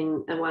detected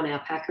in one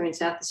alpaca in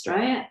South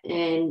Australia,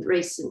 and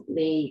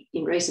recently,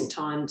 in recent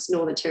times,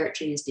 Northern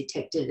Territory has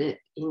detected it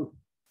in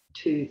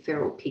 2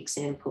 feral pig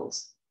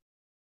samples.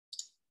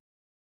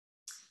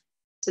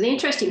 So the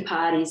interesting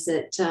part is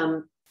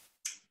that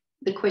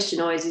the question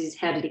always is,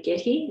 how did it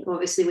get here?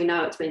 Obviously, we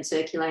know it's been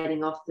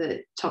circulating off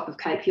the top of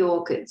Cape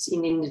York. It's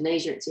in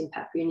Indonesia, it's in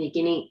Papua New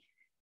Guinea.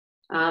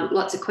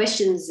 Lots of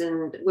questions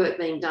and work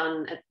being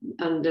done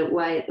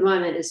underway at the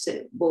moment as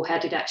to, well, how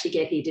did it actually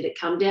get here? Did it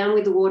come down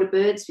with the water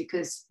birds?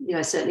 Because, you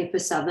know, certainly for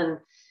southern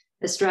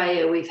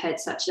Australia, we've had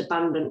such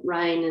abundant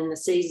rain and the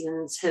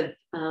seasons have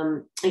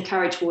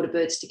encouraged water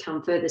birds to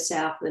come further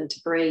south and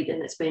to breed,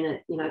 and it's been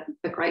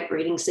a great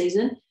breeding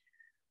season.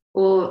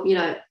 Or, you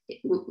know,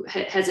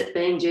 has it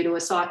been due to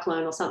a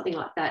cyclone or something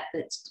like that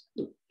that's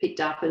picked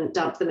up and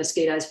dumped the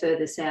mosquitoes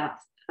further south?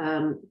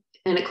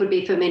 And it could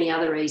be for many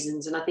other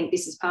reasons. And I think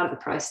this is part of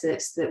the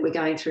process that we're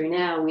going through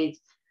now with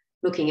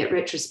looking at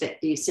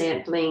retrospective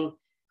sampling,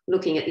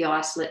 looking at the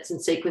isolates and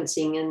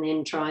sequencing, and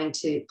then trying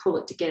to pull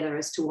it together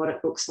as to what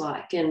it looks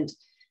like. And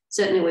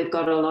certainly we've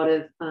got a lot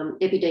of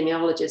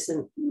epidemiologists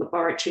and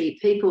laboratory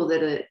people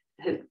that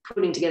are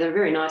putting together a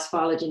very nice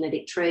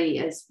phylogenetic tree,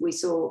 as we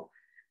saw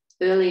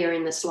earlier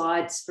in the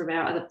slides from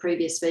our other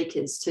previous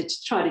speakers, to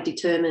try to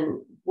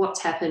determine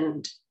what's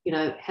happened, you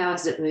know, how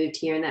has it moved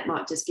here? And that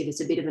might just give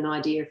us a bit of an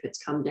idea if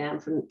it's come down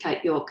from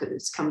Cape York, if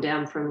it's come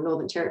down from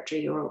Northern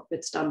Territory, or if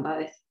it's done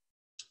both.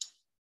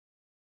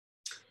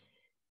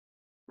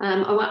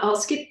 I'll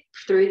skip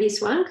through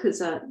this one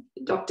because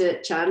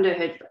Dr. Chanda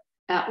had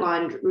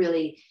outlined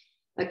really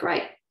a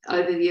great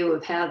overview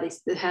of how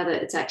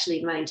it's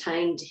actually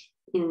maintained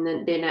in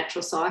their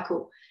natural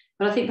cycle.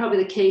 But I think probably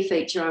the key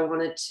feature I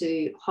wanted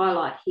to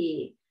highlight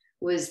here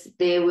was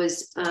there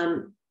was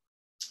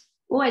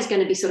always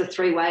going to be sort of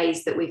 3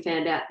 ways that we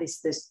found out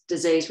this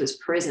disease was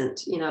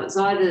present. You know, it's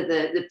either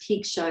the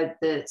pig showed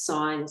the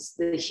signs,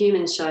 the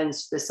human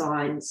shows the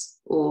signs,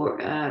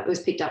 or it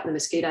was picked up in the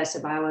mosquito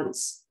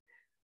surveillance,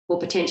 or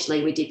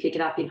potentially we did pick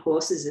it up in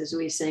horses, as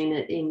we've seen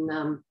it in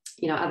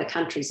other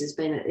countries. Has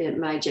been a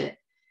major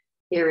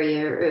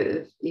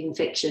area of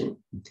infection.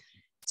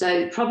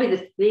 So probably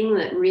the thing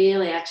that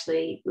really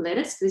actually led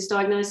us to this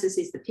diagnosis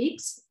is the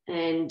pigs,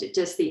 and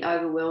just the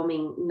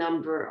overwhelming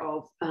number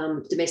of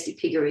domestic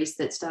piggeries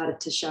that started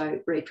to show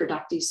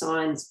reproductive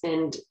signs,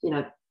 and, you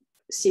know,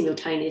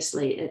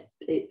 simultaneously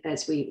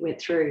as we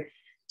went through.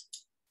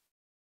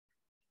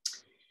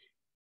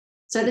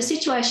 So the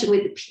situation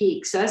with the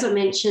pigs, so as I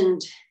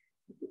mentioned,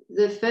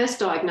 the first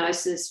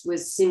diagnosis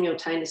was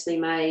simultaneously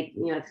made,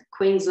 you know,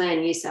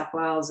 Queensland, New South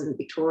Wales and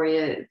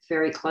Victoria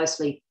very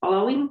closely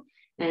following,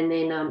 and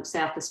then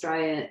South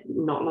Australia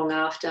not long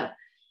after.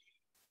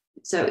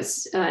 So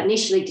it's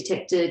initially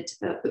detected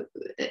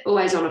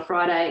always on a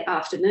Friday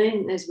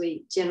afternoon, as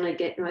we generally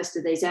get most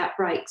of these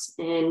outbreaks.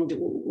 And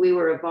we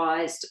were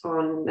advised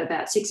on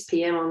about 6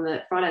 p.m. on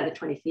the Friday the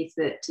 25th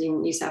that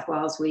in New South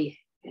Wales we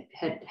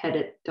had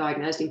it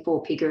diagnosed in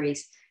 4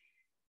 piggeries.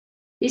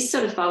 This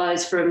sort of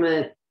follows from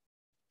a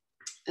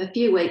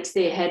few weeks.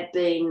 There had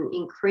been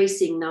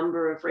increasing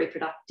number of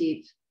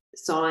reproductive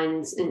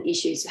signs and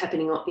issues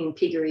happening in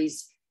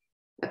piggeries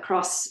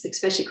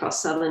especially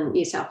across southern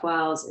New South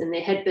Wales, and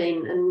there had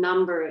been a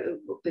number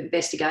of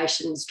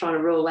investigations trying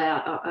to rule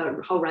out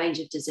a whole range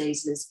of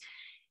diseases.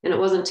 And it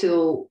wasn't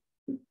until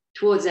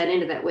towards that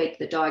end of that week,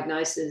 the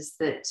diagnosis,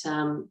 that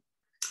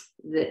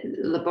the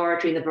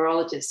laboratory and the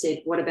virologist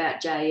said, what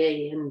about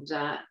JE? And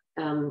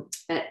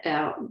at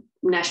our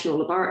national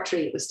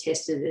laboratory, it was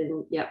tested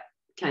and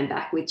came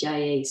back with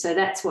JE. So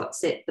that's what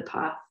set the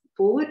path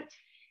forward.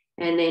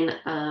 and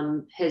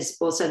then has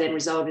also then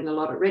resulted in a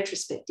lot of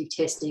retrospective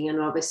testing,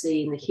 and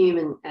obviously in the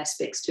human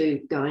aspects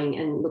too, going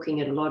and looking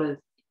at a lot of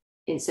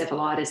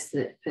encephalitis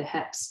that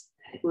perhaps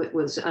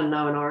was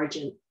unknown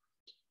origin.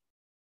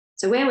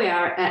 So where we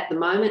are at the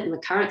moment in the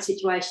current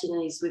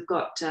situation is we've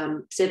got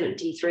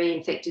 73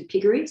 infected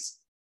piggeries,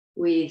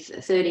 with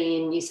 30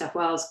 in New South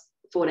Wales,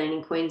 14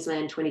 in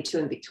Queensland, 22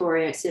 in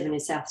Victoria, 7 in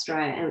South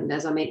Australia, and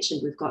as I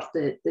mentioned, we've got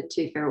the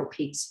 2 feral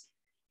pigs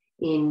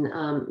in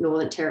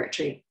Northern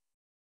Territory.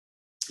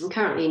 And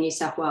currently in New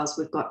South Wales,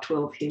 we've got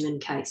 12 human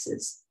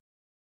cases.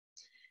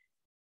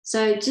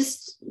 So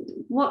just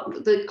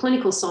what the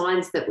clinical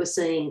signs that we're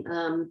seeing,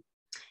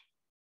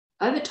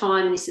 over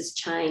time, this has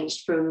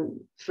changed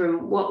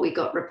from what we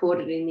got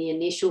reported in the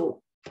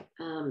initial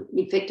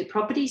infected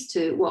properties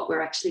to what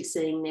we're actually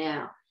seeing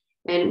now.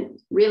 And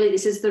really,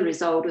 this is the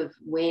result of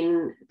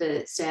when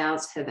the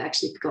sows have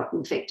actually got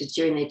infected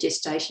during their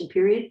gestation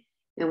period,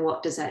 and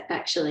what does that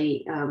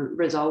actually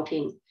result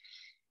in.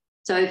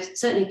 So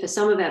certainly for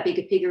some of our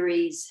bigger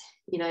piggeries,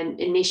 you know,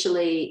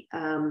 initially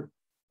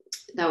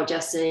they were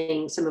just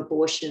seeing some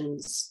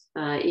abortions,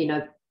 you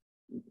know,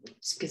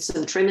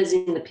 some tremors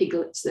in the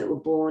piglets that were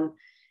born,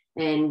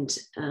 and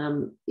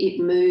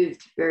it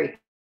moved very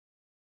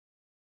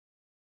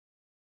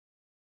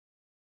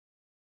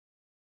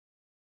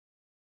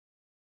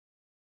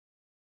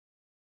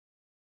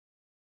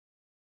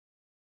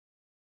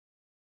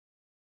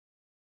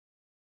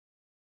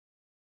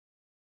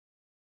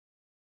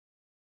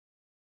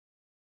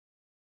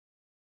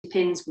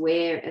depends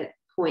where at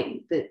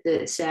point that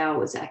the sow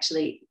was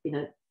actually, you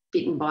know,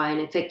 bitten by an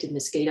infected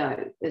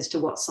mosquito as to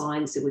what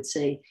signs it would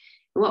see.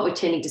 And what we're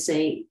tending to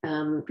see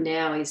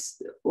now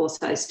is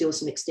also still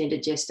some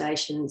extended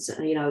gestations,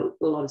 you know,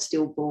 a lot of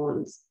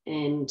stillborns,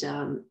 and,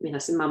 you know,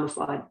 some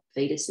mummified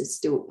fetuses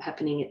still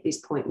happening at this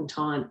point in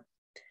time.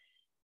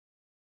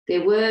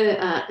 There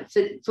were,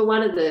 for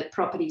one of the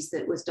properties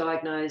that was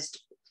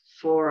diagnosed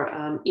for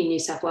in New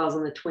South Wales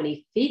on the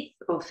 25th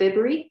of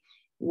February,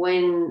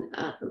 when,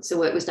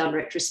 so it was done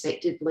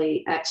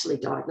retrospectively, actually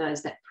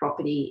diagnosed that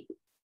property.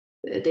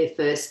 Their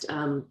first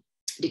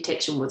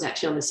detection was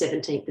actually on the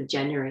 17th of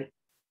January.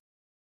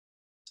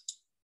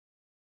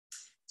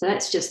 So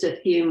that's just a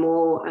few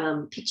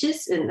more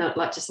pictures, and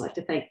I'd just like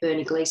to thank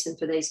Bernie Gleeson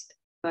for these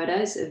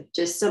photos of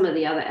just some of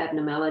the other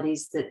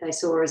abnormalities that they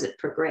saw as it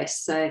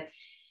progressed. So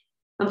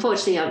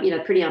unfortunately, you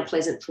know, pretty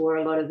unpleasant for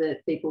a lot of the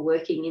people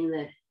working in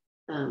the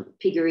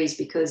piggeries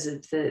because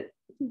of the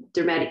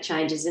dramatic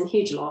changes and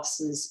huge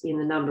losses in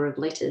the number of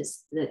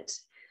litters that,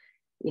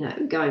 you know,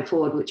 going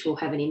forward, which will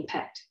have an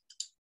impact.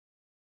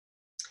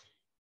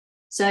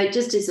 So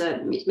just as I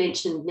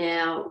mentioned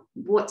now,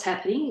 what's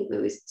happening,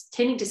 we're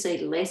tending to see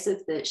less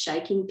of the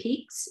shaking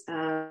pigs.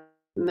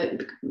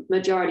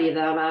 Majority of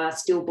them are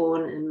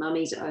stillborn and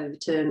mummies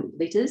overturned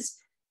litters.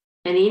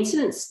 And the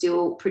incidence is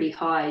still pretty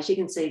high. As you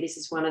can see, this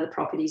is one of the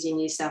properties in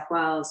New South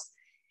Wales,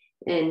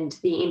 and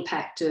the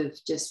impact of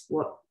just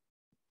what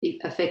the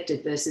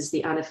affected versus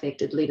the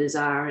unaffected litters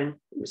are. And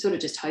we're sort of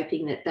just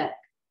hoping that that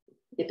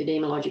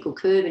epidemiological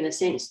curve, in a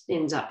sense,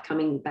 ends up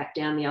coming back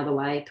down the other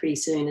way pretty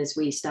soon as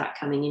we start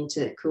coming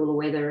into cooler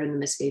weather and the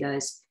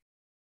mosquitoes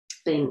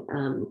being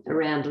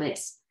around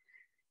less.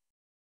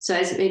 So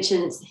as I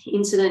mentioned,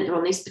 incident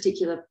on this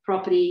particular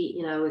property,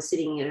 you know, we're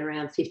sitting at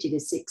around 50 to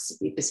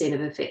 60%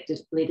 of affected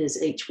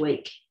litters each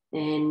week.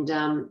 And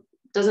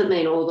doesn't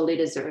mean all the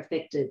litters are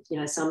affected. You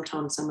know,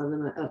 sometimes some of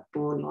them are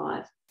born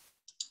live.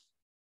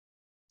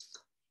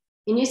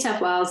 In New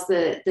South Wales,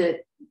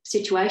 the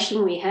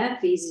situation we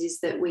have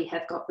is that we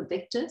have got the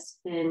vectors,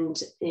 and,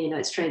 you know,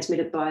 it's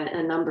transmitted by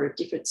a number of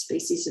different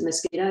species of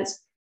mosquitoes.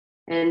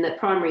 And the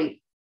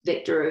primary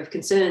vector of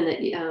concern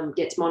that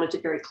gets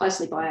monitored very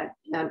closely by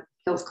our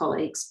health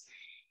colleagues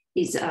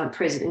is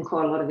present in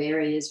quite a lot of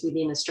areas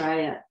within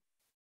Australia.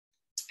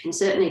 And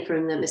certainly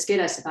from the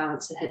mosquito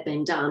surveillance that had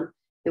been done,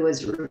 there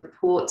was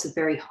reports of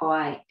very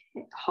high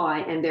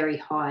and very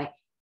high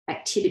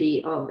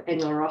activity of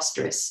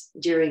Anglorostris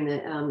during the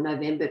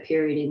November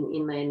period in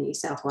inland New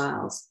South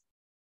Wales.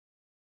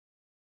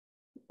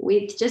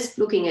 With just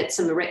looking at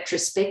some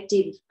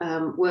retrospective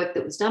work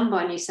that was done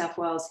by New South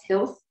Wales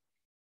Health,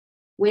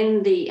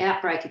 when the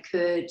outbreak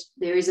occurred,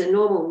 there is a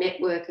normal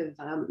network of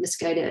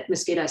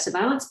mosquito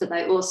surveillance, but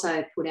they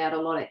also put out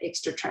a lot of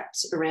extra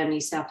traps around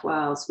New South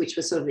Wales, which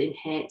was sort of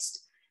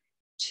enhanced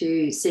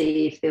to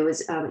see if there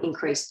was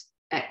increased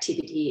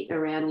activity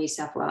around New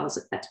South Wales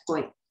at that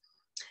point.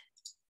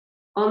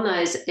 On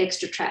those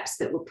extra traps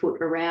that were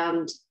put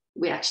around,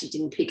 we actually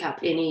didn't pick up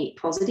any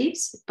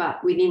positives,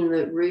 but within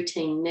the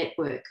routine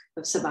network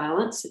of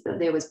surveillance,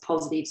 there was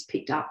positives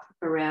picked up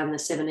around the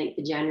 17th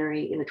of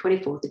January and the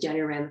 24th of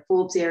January around the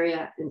Forbes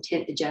area, and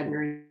 10th of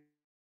January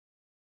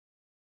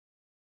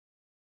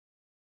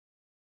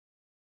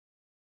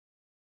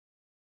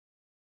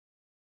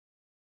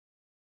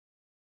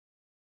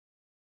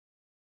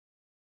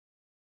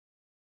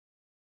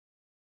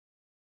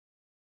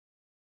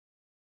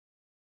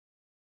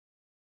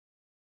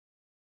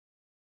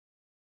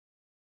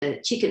the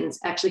chickens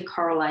actually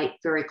correlate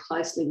very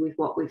closely with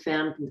what we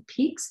found in the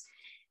pigs.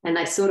 And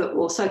they sort of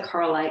also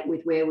correlate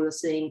with where we were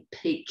seeing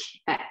peak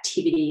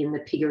activity in the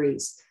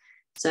piggeries.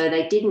 So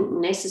they didn't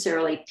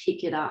necessarily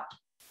pick it up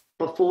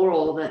before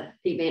all the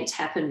events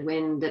happened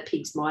when the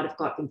pigs might have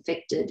got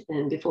infected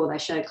and before they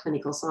showed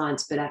clinical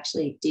signs, but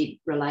actually did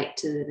relate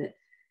to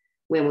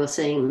when we're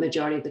seeing the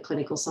majority of the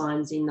clinical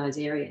signs in those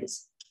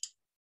areas.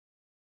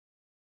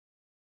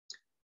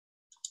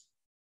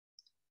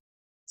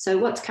 So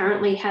what's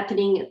currently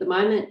happening at the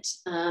moment,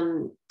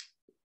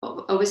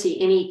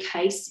 obviously any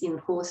case in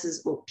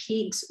horses or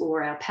pigs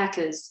or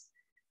alpacas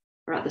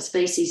or other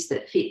species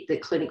that fit the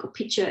clinical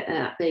picture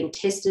are being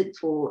tested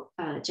for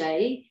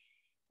JE.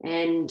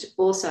 And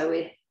also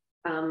we're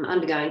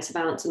undergoing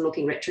surveillance and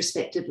looking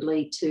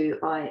retrospectively to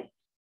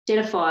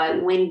identify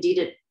when did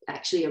it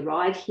actually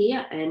arrive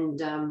here and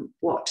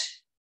what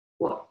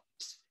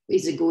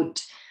is a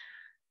good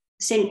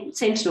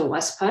sentinel, I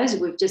suppose.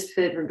 We've just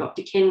heard from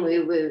Dr. Ken,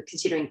 we were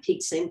considering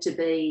pigs seem to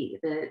be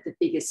the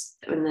biggest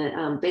and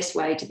the best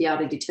way to be able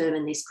to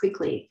determine this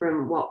quickly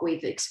from what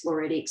we've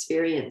already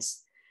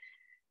experienced.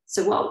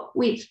 So what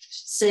we've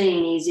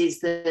seen is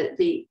that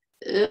the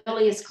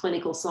earliest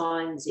clinical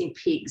signs in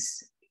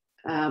pigs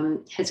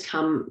has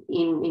come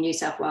in New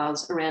South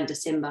Wales around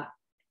December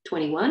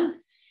 21.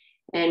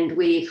 And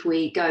if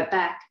we go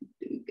back,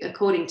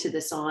 according to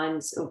the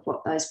signs of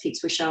what those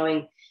pigs were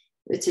showing,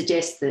 it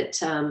suggests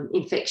that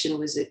infection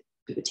was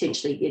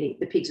potentially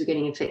the pigs were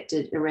getting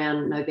infected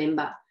around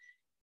November.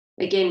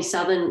 Again,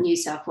 southern New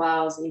South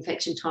Wales, the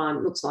infection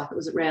time looks like it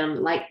was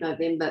around late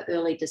November,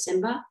 early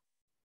December.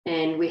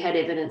 And we had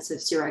evidence of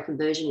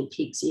seroconversion in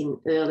pigs in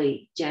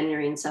early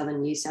January in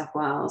southern New South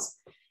Wales.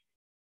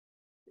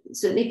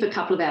 Certainly for a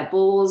couple of our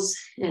boars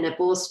and our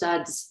boar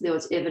studs, there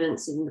was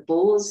evidence in the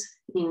boars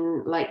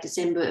in late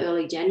December,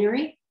 early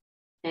January.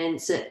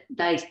 And so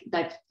they've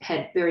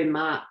had very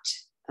marked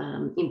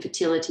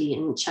infertility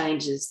and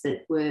changes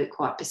that were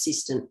quite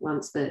persistent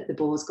once the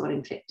boars got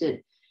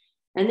infected.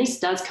 And this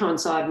does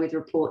coincide with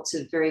reports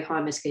of very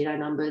high mosquito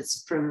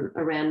numbers from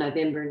around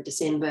November and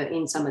December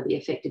in some of the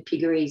affected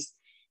piggeries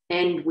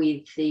and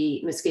with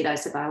the mosquito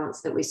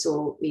surveillance that we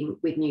saw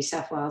with New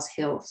South Wales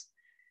Health.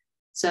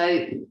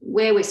 So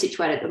where we're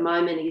situated at the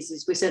moment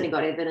is we've certainly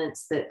got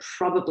evidence that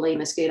probably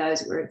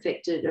mosquitoes were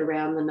infected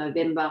around the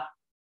November,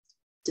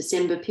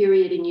 December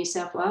period in New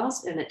South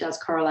Wales, and it does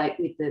correlate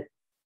with the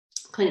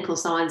clinical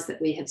signs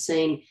that we have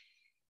seen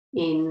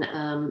in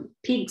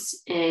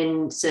pigs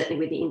and certainly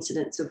with the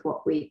incidence of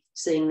what we've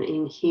seen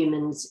in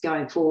humans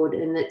going forward,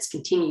 and that's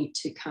continued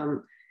to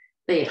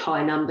be at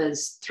high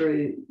numbers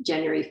through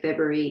January,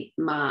 February,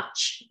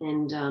 March,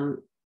 and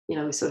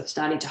we're sort of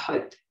starting to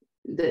hope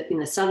that in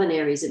the southern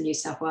areas of New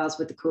South Wales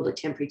with the cooler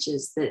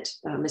temperatures that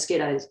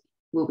mosquitoes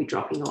will be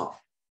dropping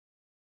off.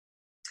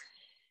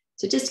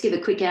 So just to give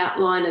a quick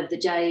outline of the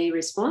JE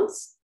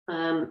response,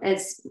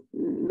 as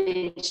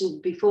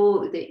mentioned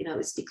before, that it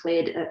was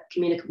declared a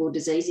communicable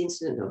disease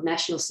incident of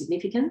national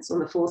significance on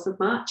the 4th of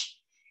March,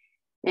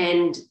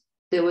 and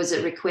there was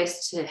a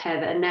request to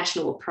have a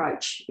national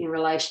approach in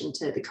relation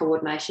to the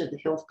coordination of the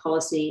health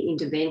policy,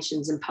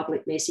 interventions and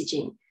public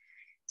messaging.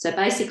 So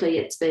basically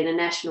it's been a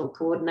national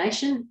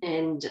coordination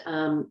and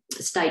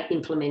state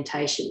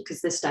implementation, because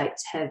the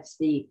states have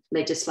the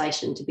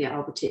legislation to be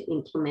able to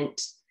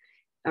implement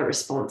a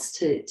response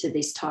to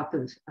this type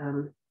of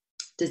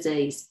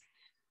disease.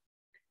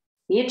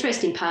 The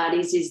interesting part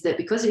is that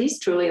because it is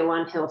truly a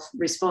One Health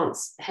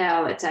response,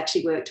 how it's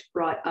actually worked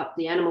right up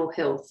the animal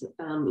health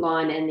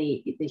line and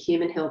the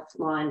human health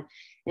line.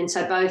 And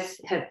so both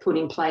have put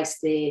in place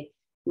their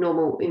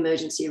normal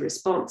emergency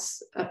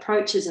response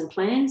approaches and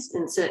plans.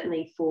 And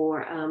certainly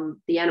for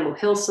the animal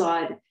health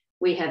side,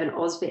 we have an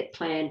AusVet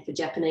plan for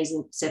Japanese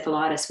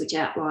encephalitis, which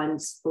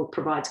outlines or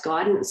provides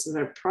guidance and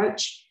an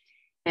approach.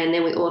 And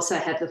then we also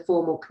have the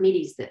formal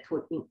committees that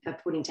are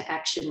put into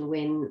action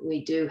when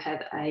we do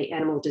have an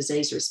animal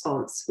disease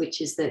response,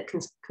 which is the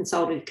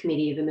Consultative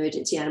Committee of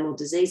Emergency Animal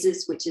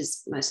Diseases, which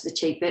is most of the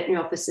chief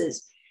veterinary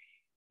officers,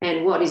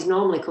 and what is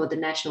normally called the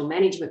National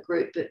Management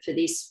Group, but for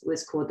this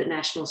was called the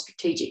National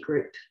Strategic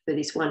Group for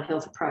this One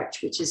Health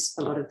approach, which is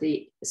a lot of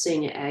the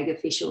senior ag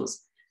officials.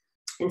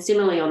 And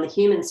similarly on the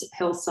human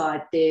health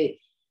side, there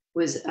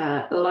was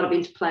a lot of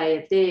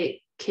interplay of their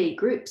key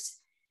groups,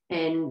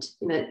 and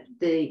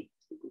the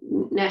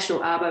National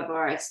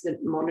Arbovirus, the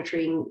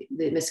monitoring,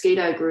 the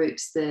mosquito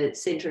groups, the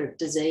Centre of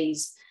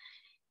Disease,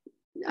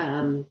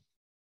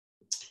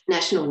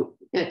 National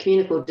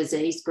Communicable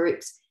Disease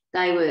groups,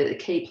 they were the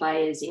key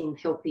players in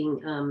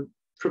helping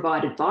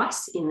provide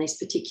advice in this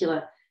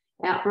particular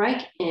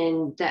outbreak,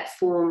 and that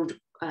formed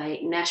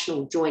a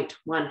national joint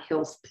One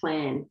Health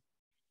plan.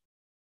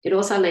 It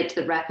also led to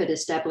the rapid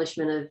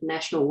establishment of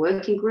national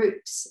working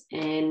groups,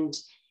 and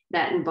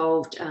that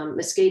involved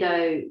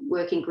mosquito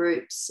working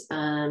groups,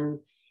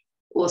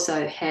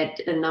 also had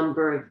a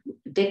number of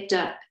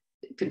vector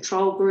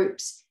control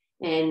groups,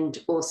 and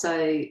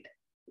also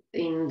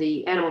in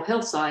the animal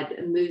health side,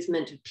 a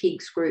movement of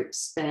pigs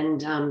groups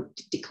and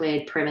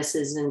declared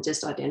premises and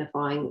just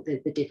identifying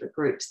the different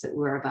groups that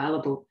were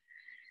available.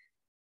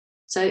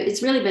 So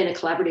it's really been a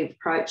collaborative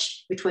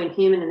approach between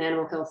human and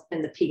animal health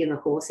and the pig and the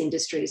horse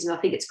industries. And I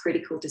think it's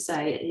critical to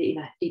say,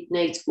 it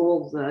needs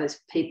all of those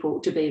people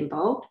to be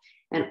involved,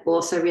 and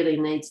also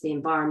really needs the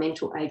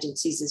environmental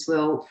agencies as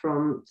well,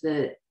 from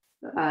the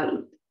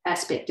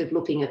aspect of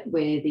looking at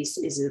where this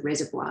is a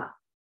reservoir.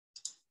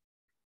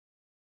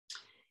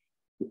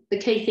 The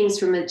key things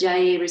from a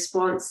JE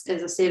response,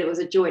 as I said, it was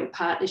a joint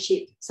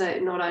partnership. So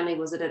not only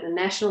was it at a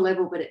national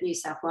level, but at New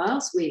South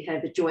Wales, we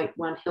have a joint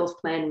One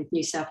Health plan with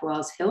New South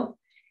Wales Health,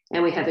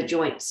 and we have a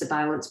joint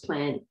surveillance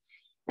plan.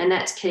 And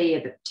that's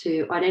key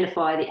to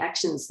identify the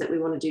actions that we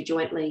want to do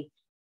jointly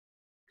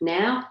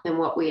now and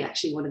what we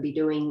actually want to be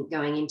doing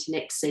going into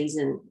next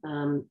season,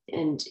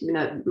 and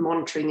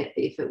monitoring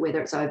it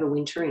whether it's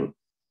overwintering.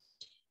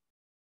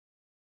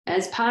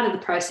 As part of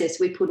the process,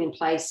 we put in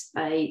place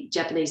a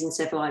Japanese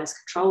encephalitis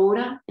control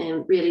order,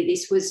 and really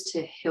this was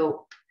to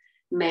help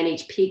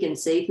manage pig and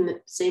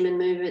semen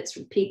movements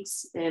from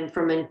pigs and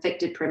from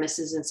infected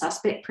premises and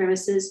suspect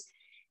premises,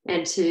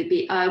 and to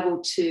be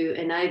able to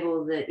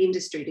enable the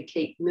industry to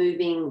keep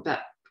moving,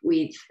 but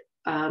with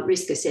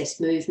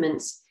risk-assessed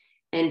movements,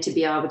 and to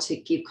be able to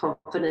give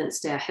confidence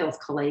to our health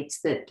colleagues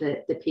that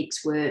the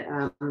pigs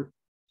were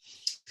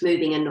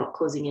moving and not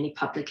causing any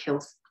public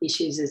health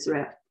issues as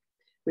a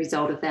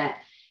result of that.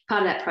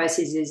 Part of that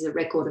process is a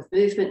record of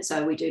movement,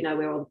 so we do know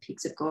where all the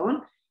pigs have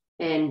gone,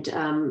 and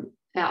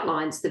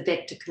outlines the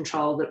vector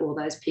control that all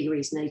those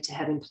piggeries need to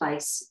have in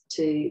place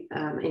to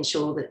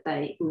ensure that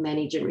they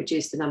manage and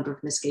reduce the number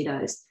of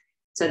mosquitoes.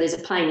 So there's a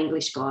plain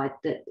English guide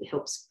that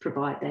helps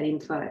provide that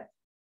info.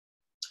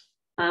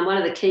 One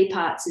of the key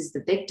parts is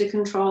the vector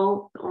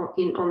control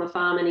on the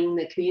farm and in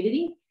the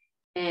community.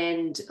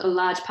 And a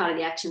large part of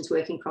the actions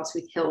working across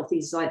with health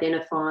is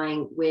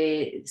identifying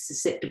where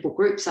susceptible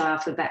groups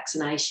are for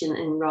vaccination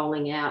and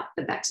rolling out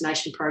the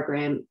vaccination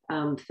program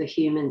for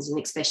humans,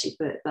 and especially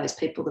for those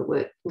people that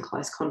work in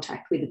close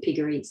contact with the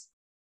piggeries.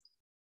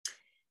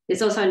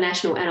 There's also a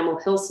national animal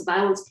health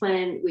surveillance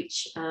plan,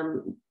 which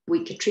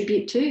we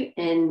contribute to,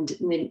 and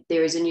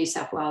there is a New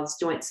South Wales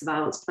joint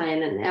surveillance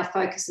plan, and our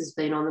focus has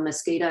been on the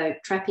mosquito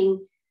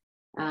trapping,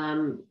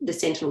 the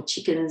sentinel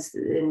chickens,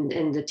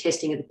 and the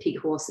testing of the pig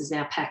horses,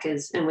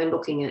 alpacas, and we're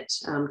looking at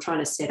trying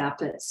to set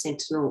up a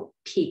sentinel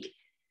pig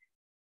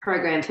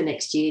program for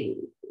next year,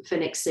 for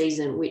next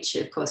season, which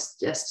of course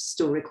just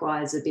still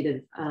requires a bit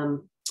of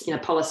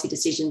policy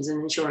decisions and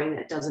ensuring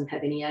that doesn't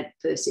have any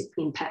adverse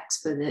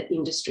impacts for the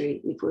industry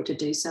if we're to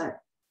do so.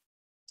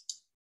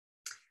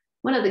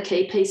 One of the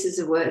key pieces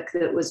of work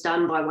that was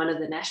done by one of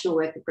the national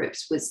worker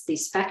groups was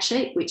this fact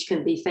sheet, which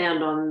can be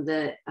found on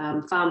the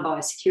Farm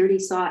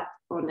Biosecurity site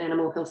on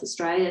Animal Health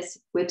Australia's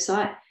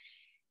website.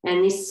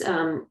 And this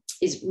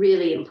is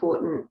really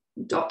important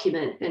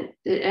document, and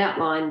it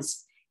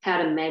outlines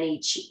how to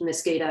manage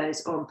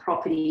mosquitoes on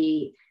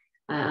property.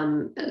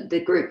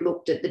 The group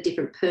looked at the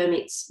different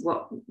permits,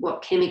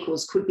 what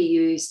chemicals could be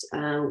used,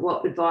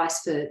 what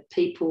advice for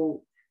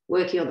people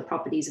working on the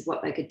properties of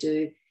what they could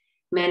do,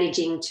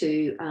 managing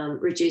to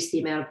reduce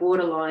the amount of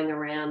water lying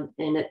around,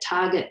 and it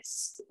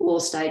targets all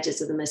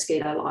stages of the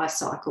mosquito life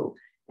cycle,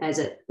 as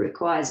it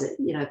requires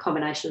a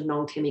combination of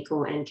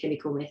non-chemical and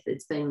chemical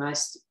methods being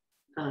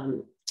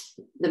the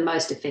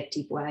most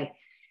effective way.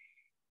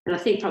 And I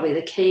think probably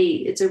the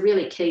key, it's a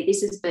really key,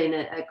 this has been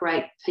a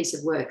great piece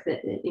of work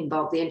that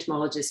involved the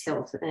entomologist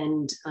health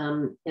and,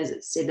 as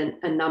it said,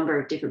 a number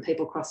of different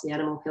people across the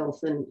animal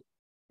health and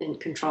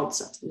controlled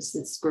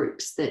substances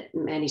groups that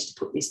managed to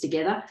put this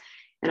together.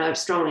 And I would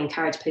strongly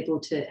encourage people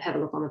to have a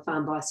look on the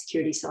Farm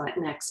Biosecurity site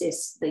and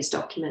access these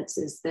documents,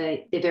 as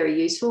they're very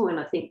useful. And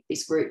I think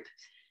this group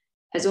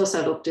has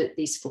also looked at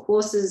this for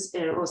horses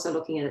and also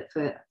looking at it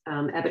for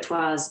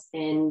abattoirs,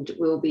 and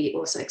will be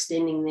also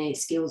extending their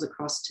skills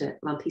across to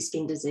lumpy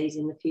skin disease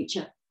in the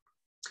future.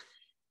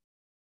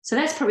 So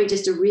that's probably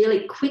just a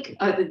really quick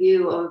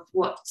overview of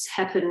what's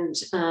happened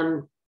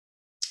in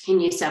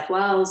New South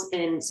Wales,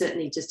 and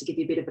certainly just to give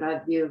you a bit of an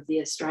overview of the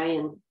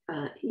Australian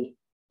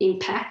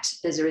impact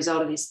as a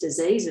result of this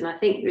disease. And I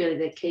think really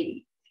the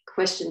key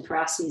question for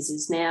us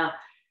is now,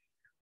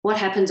 what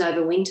happens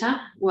over winter?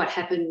 What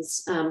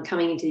happens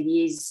coming into the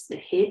years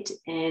ahead?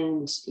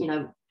 And,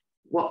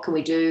 what can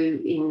we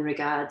do in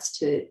regards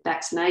to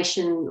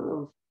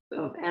vaccination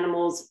of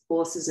animals,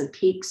 horses and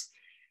pigs,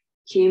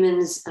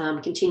 humans,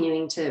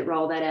 continuing to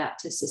roll that out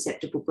to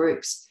susceptible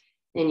groups,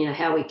 and,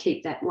 how we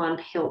keep that One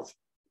Health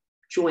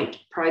joint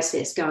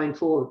process going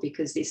forward,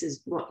 because this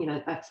is what,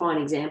 a fine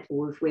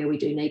example of where we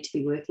do need to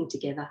be working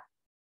together.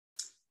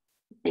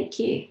 Thank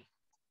you.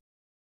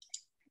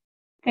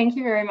 Thank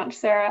you very much,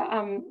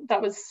 Sarah. That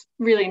was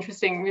really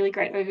interesting, really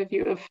great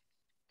overview of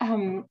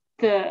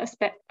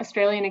the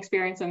Australian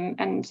experience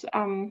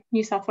and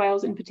New South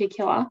Wales in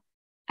particular.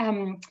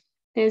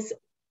 There's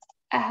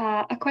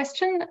a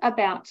question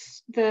about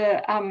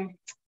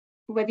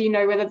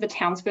whether the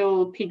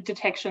Townsville pig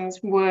detections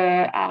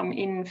were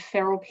in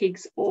feral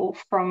pigs or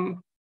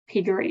from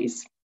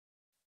piggeries.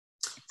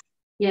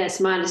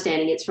 Yes, my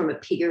understanding it's from a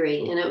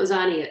piggery, and it was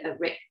only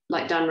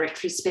done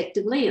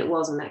retrospectively. It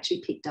wasn't actually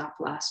picked up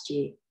last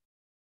year.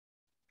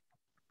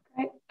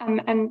 Great.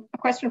 And a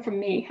question from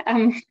me,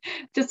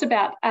 just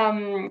about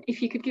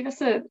if you could give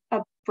us a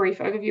brief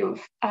overview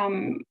of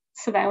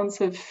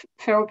surveillance of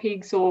feral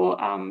pigs, or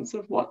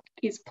sort of what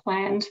is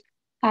planned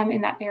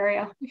in that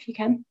area, if you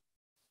can.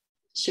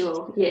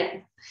 Sure, yeah.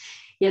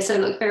 Yeah, so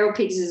look, feral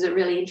pigs is a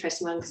really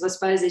interesting one, because I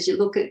suppose as you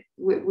look at,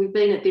 we've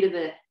been a bit of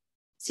a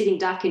sitting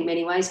duck in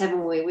many ways,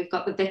 haven't we? We've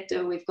got the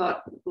vector, we've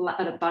got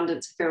an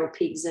abundance of feral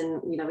pigs,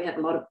 and, you know, we have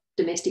a lot of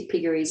domestic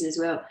piggeries as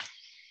well.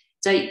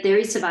 So there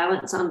is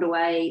surveillance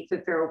underway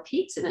for feral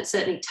pigs, and it's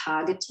certainly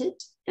targeted.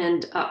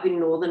 And up in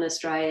Northern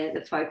Australia,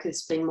 the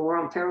focus been more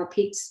on feral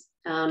pigs.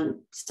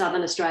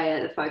 Southern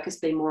Australia, the focus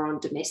been more on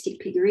domestic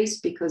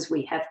piggeries, because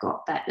we have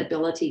got that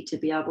ability to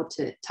be able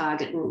to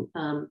target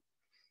and,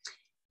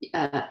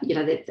 you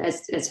know,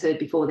 as heard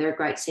before, they're a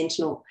great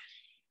sentinel.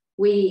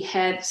 We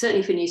have,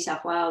 certainly for New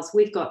South Wales,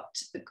 we've got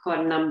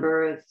quite a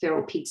number of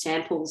feral pig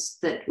samples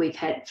that we've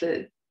had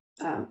for,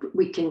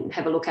 we can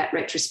have a look at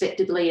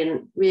retrospectively,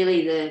 and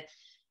really the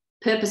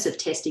purpose of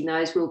testing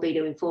those will be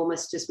to inform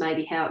us just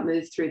maybe how it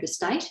moved through the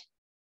state,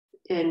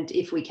 and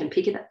if we can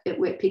pick it up,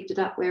 picked it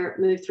up where it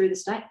moved through the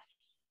state.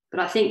 But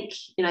I think,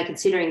 you know,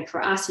 considering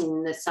for us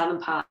in the southern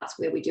parts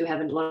where we do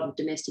have a lot of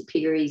domestic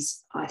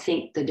piggeries, I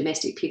think the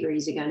domestic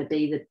piggeries are going to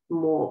be the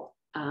more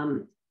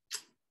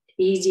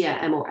easier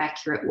and more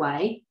accurate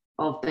way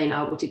of being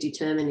able to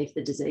determine if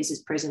the disease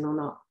is present or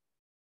not.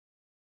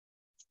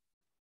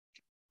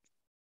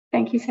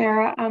 Thank you,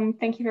 Sarah.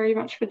 Thank you very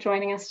much for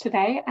joining us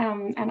today,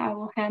 and I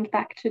will hand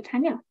back to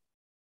Tanya.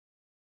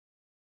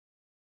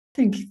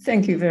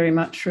 Thank you very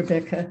much,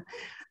 Rebecca.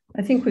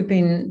 I think we've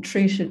been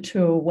treated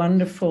to a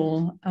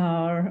wonderful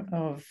hour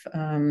of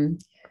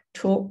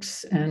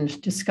talks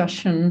and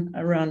discussion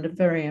around a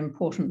very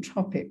important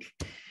topic.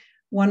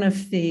 One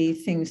of the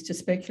things to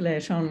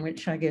speculate on,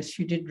 which I guess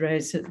you did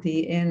raise at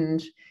the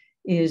end,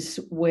 is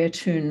where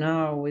to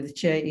now with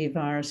JE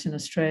virus in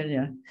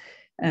Australia,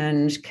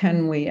 and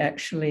can we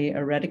actually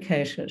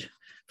eradicate it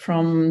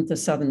from the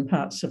southern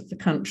parts of the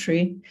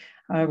country?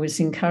 I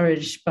was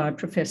encouraged by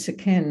Professor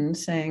Ken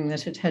saying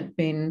that it had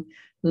been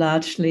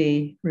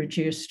largely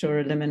reduced or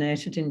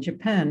eliminated in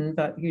Japan,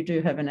 but you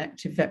do have an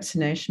active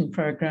vaccination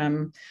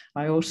program,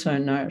 I also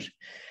note.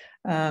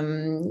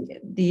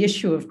 The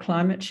issue of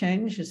climate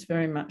change is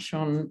very much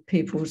on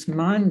people's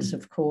minds,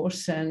 of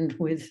course, and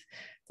with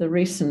the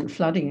recent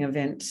flooding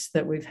events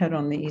that we've had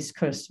on the east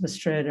coast of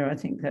Australia, I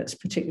think that's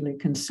particularly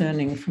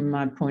concerning from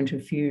my point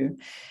of view.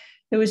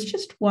 There was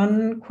just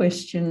one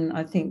question,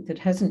 I think, that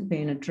hasn't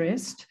been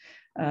addressed,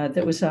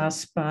 that was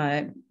asked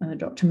by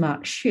Dr.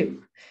 Mark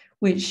Shipp,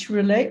 which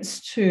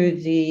relates to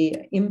the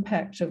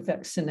impact of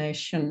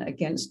vaccination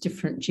against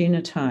different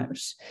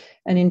genotypes,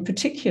 and in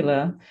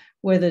particular,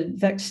 whether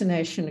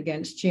vaccination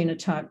against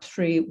genotype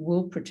 3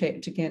 will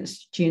protect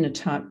against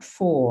genotype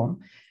 4.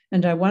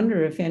 And I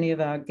wonder if any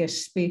of our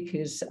guest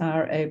speakers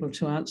are able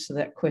to answer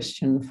that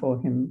question for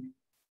him.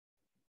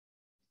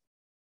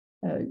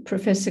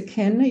 Professor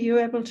Ken, are you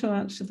able to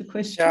answer the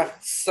question? Yeah,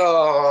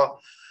 so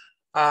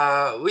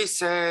we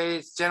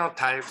say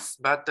genotypes,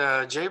 but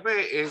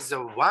JV is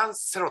one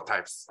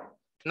serotypes,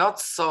 not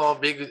so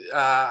big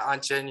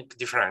unchanged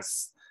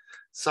difference.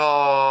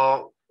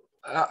 So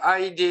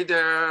I did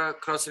a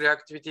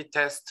cross-reactivity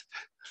test.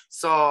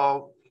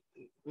 So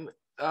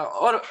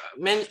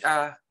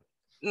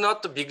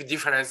not a big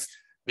difference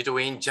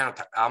between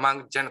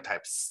among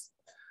genotypes.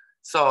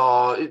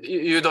 So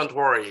you don't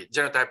worry,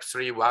 genotype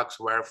 3 works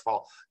well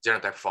for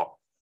genotype 4.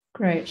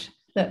 Great.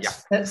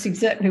 That's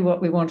exactly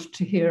what we wanted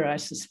to hear, I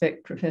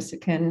suspect, Professor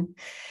Ken.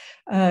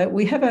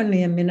 We have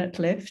only a minute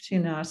left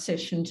in our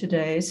session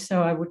today,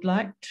 so I would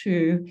like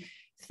to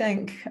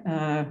thank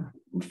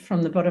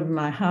from the bottom of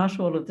my heart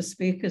all of the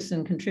speakers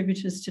and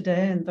contributors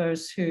today and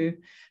those who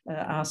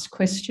asked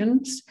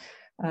questions.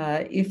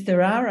 If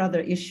there are other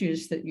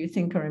issues that you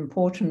think are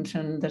important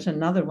and that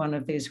another one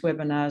of these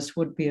webinars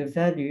would be of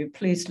value,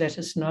 please let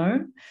us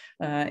know.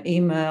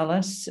 Email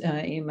us,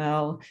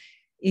 email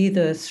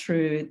either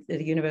through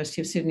the University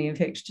of Sydney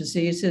Infectious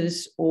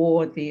Diseases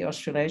or the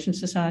Australasian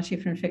Society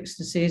for Infectious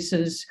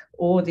Diseases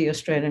or the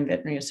Australian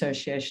Veterinary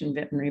Association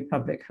Veterinary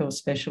Public Health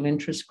Special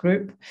Interest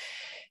Group.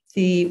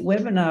 The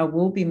webinar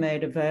will be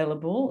made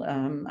available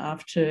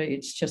after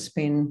it's just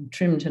been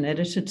trimmed and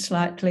edited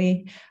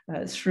slightly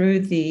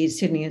through the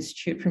Sydney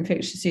Institute for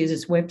Infectious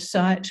Diseases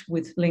website,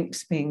 with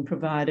links being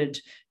provided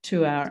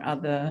to our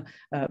other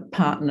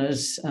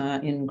partners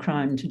in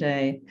crime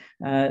today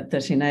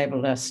that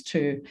enabled us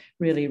to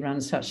really run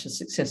such a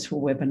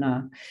successful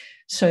webinar.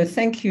 So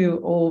thank you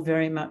all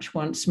very much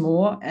once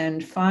more.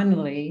 And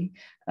finally,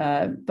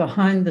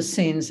 behind the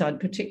scenes, I'd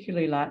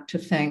particularly like to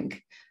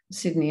thank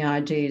Sydney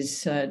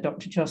ID's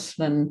Dr.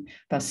 Jocelyn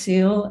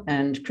Basile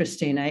and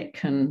Christine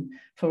Aitken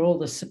for all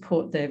the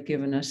support they've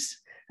given us.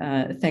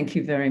 Thank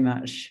you very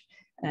much.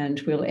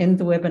 And we'll end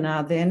the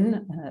webinar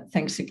then.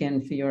 Thanks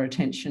again for your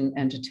attention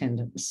and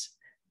attendance.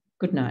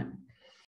 Good night.